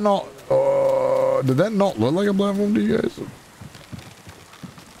 Did that not... did that not look like a platform to you guys?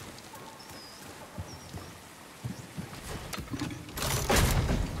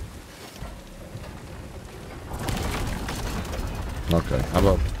 Okay, how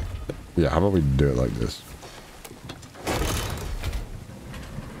about... Yeah, how about we do it like this?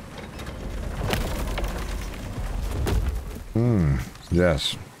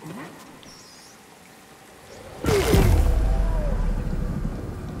 Yes.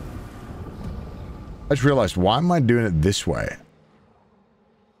 I just realized, why am I doing it this way?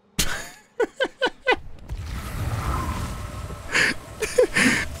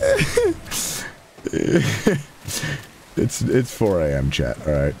 It's 4 a.m. chat,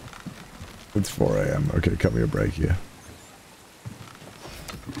 alright. It's 4 a.m. Okay, cut me a break here.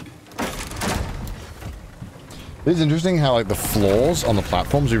 It's interesting how, like, the floors on the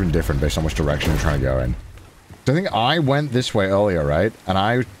platforms are even different based on which direction you're trying to go in. So I think I went this way earlier, right? And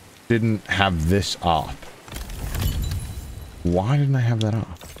I didn't have this up. Why didn't I have that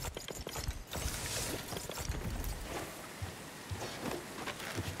up?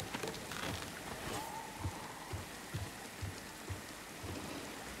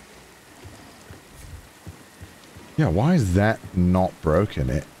 Yeah, why is that not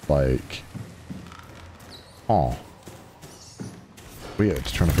broken? It, like... Oh. Weird,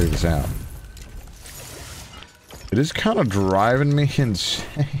 trying to figure this out. It is kind of driving me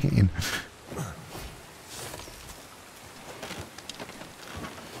insane.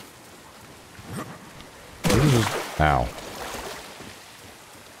 just... Ow.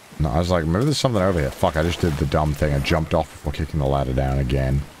 No, I was like, maybe there's something over here. Fuck, I just did the dumb thing. I jumped off before kicking the ladder down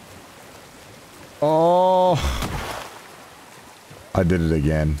again. Oh! I did it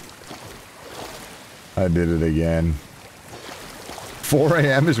again. I did it again. 4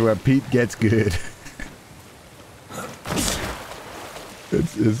 a.m. is where Pete gets good.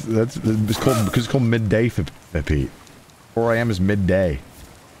 It's called, because it's called midday for Pete. 4 a.m. is midday.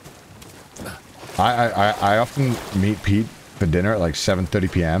 I often meet Pete for dinner at like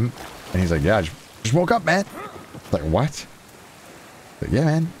 7:30 p.m. and he's like, yeah, I just woke up, man. Like, what? Like, yeah,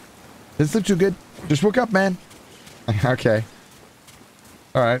 man. This looks too good. Just woke up, man. Okay.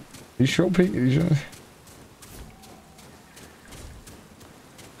 Alright. You sure, Pete? You sure?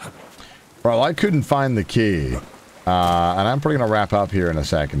 Well, I couldn't find the key. And I'm probably gonna wrap up here in a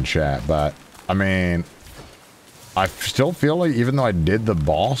second, chat, but, I mean, I still feel like even though I did the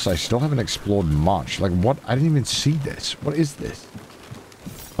boss, I still haven't explored much. Like, what? I didn't even see this. What is this?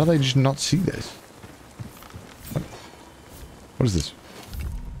 Why do they just not see this? What is this?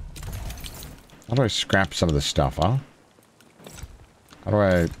 How do I scrap some of this stuff, huh? How do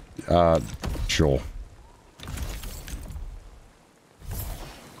I, sure.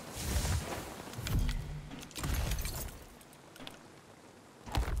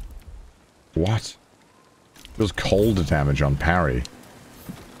 What? Feels cold damage on parry.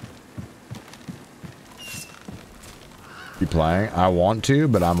 Keep playing? I want to,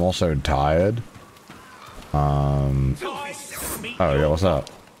 but I'm also tired. Oh yeah, what's up?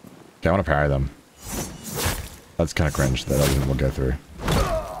 Okay, I want to parry them. That's kind of cringe that other will go through.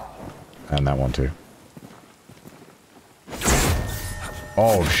 And that one too.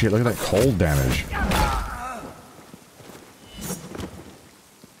 Oh shit, look at that cold damage.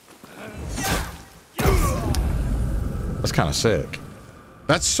 That's kind of sick.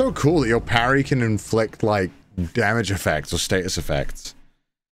 That's so cool that your parry can inflict, like, damage effects or status effects.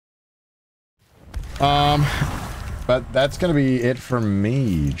 But that's gonna be it for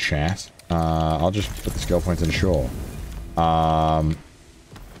me, chat. I'll just put the skill points in, sure. That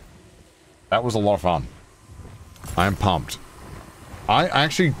was a lot of fun. I'm pumped. I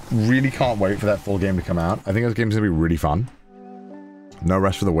actually really can't wait for that full game to come out. I think this game's gonna be really fun. No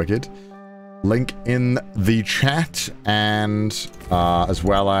Rest for the Wicked. Link in the chat and as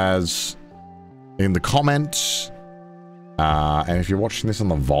well as in the comments. And if you're watching this on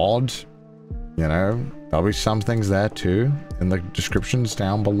the VOD, you know, there'll be some things there too in the descriptions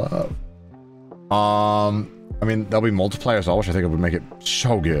down below. I mean, there'll be multiplayer as well, which I think would make it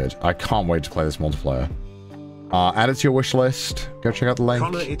so good. I can't wait to play this multiplayer. Add it to your wish list. Go check out the link.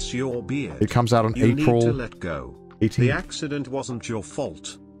 Connor, it's your beard. It comes out on April. You need to let go. 18th. The accident wasn't your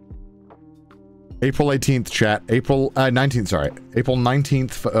fault. April 18th, chat. April 19th, sorry. April 19th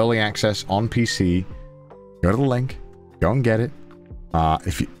for early access on PC. Go to the link. Go and get it.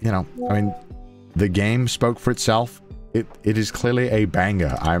 If you know, I mean, the game spoke for itself. It is clearly a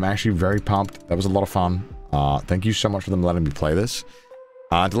banger. I'm actually very pumped. That was a lot of fun. Thank you so much for them letting me play this.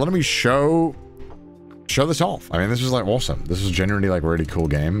 To letting me show this off. I mean, this was like awesome. This was genuinely like a really cool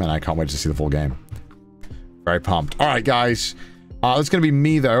game, and I can't wait to see the full game. Very pumped. All right, guys. That's gonna be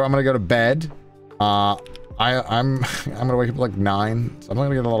me though. I'm gonna go to bed. I'm gonna wake up like 9, so I'm not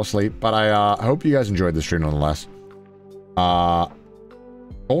gonna get a lot of sleep, but I hope you guys enjoyed the stream nonetheless.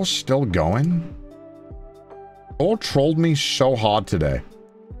 Thor's still going? Thor trolled me so hard today.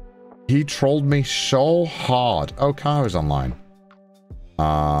 He trolled me so hard. Oh, Kaho's online.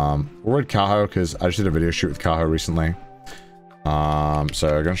 We're at Kaho because I just did a video shoot with Kaho recently. So I'm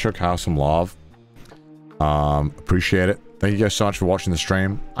gonna show Kaho some love. Appreciate it. Thank you guys so much for watching the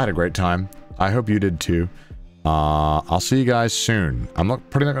stream. I had a great time. I hope you did too. I'll see you guys soon. I'm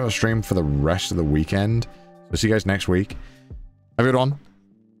probably not going to stream for the rest of the weekend. So see you guys next week. Have a good one.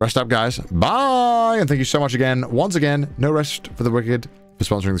 Rest up, guys. Bye! And thank you so much again. Once again, No Rest for the Wicked for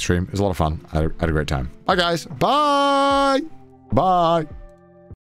sponsoring the stream. It was a lot of fun. I had a great time. Bye, guys. Bye! Bye!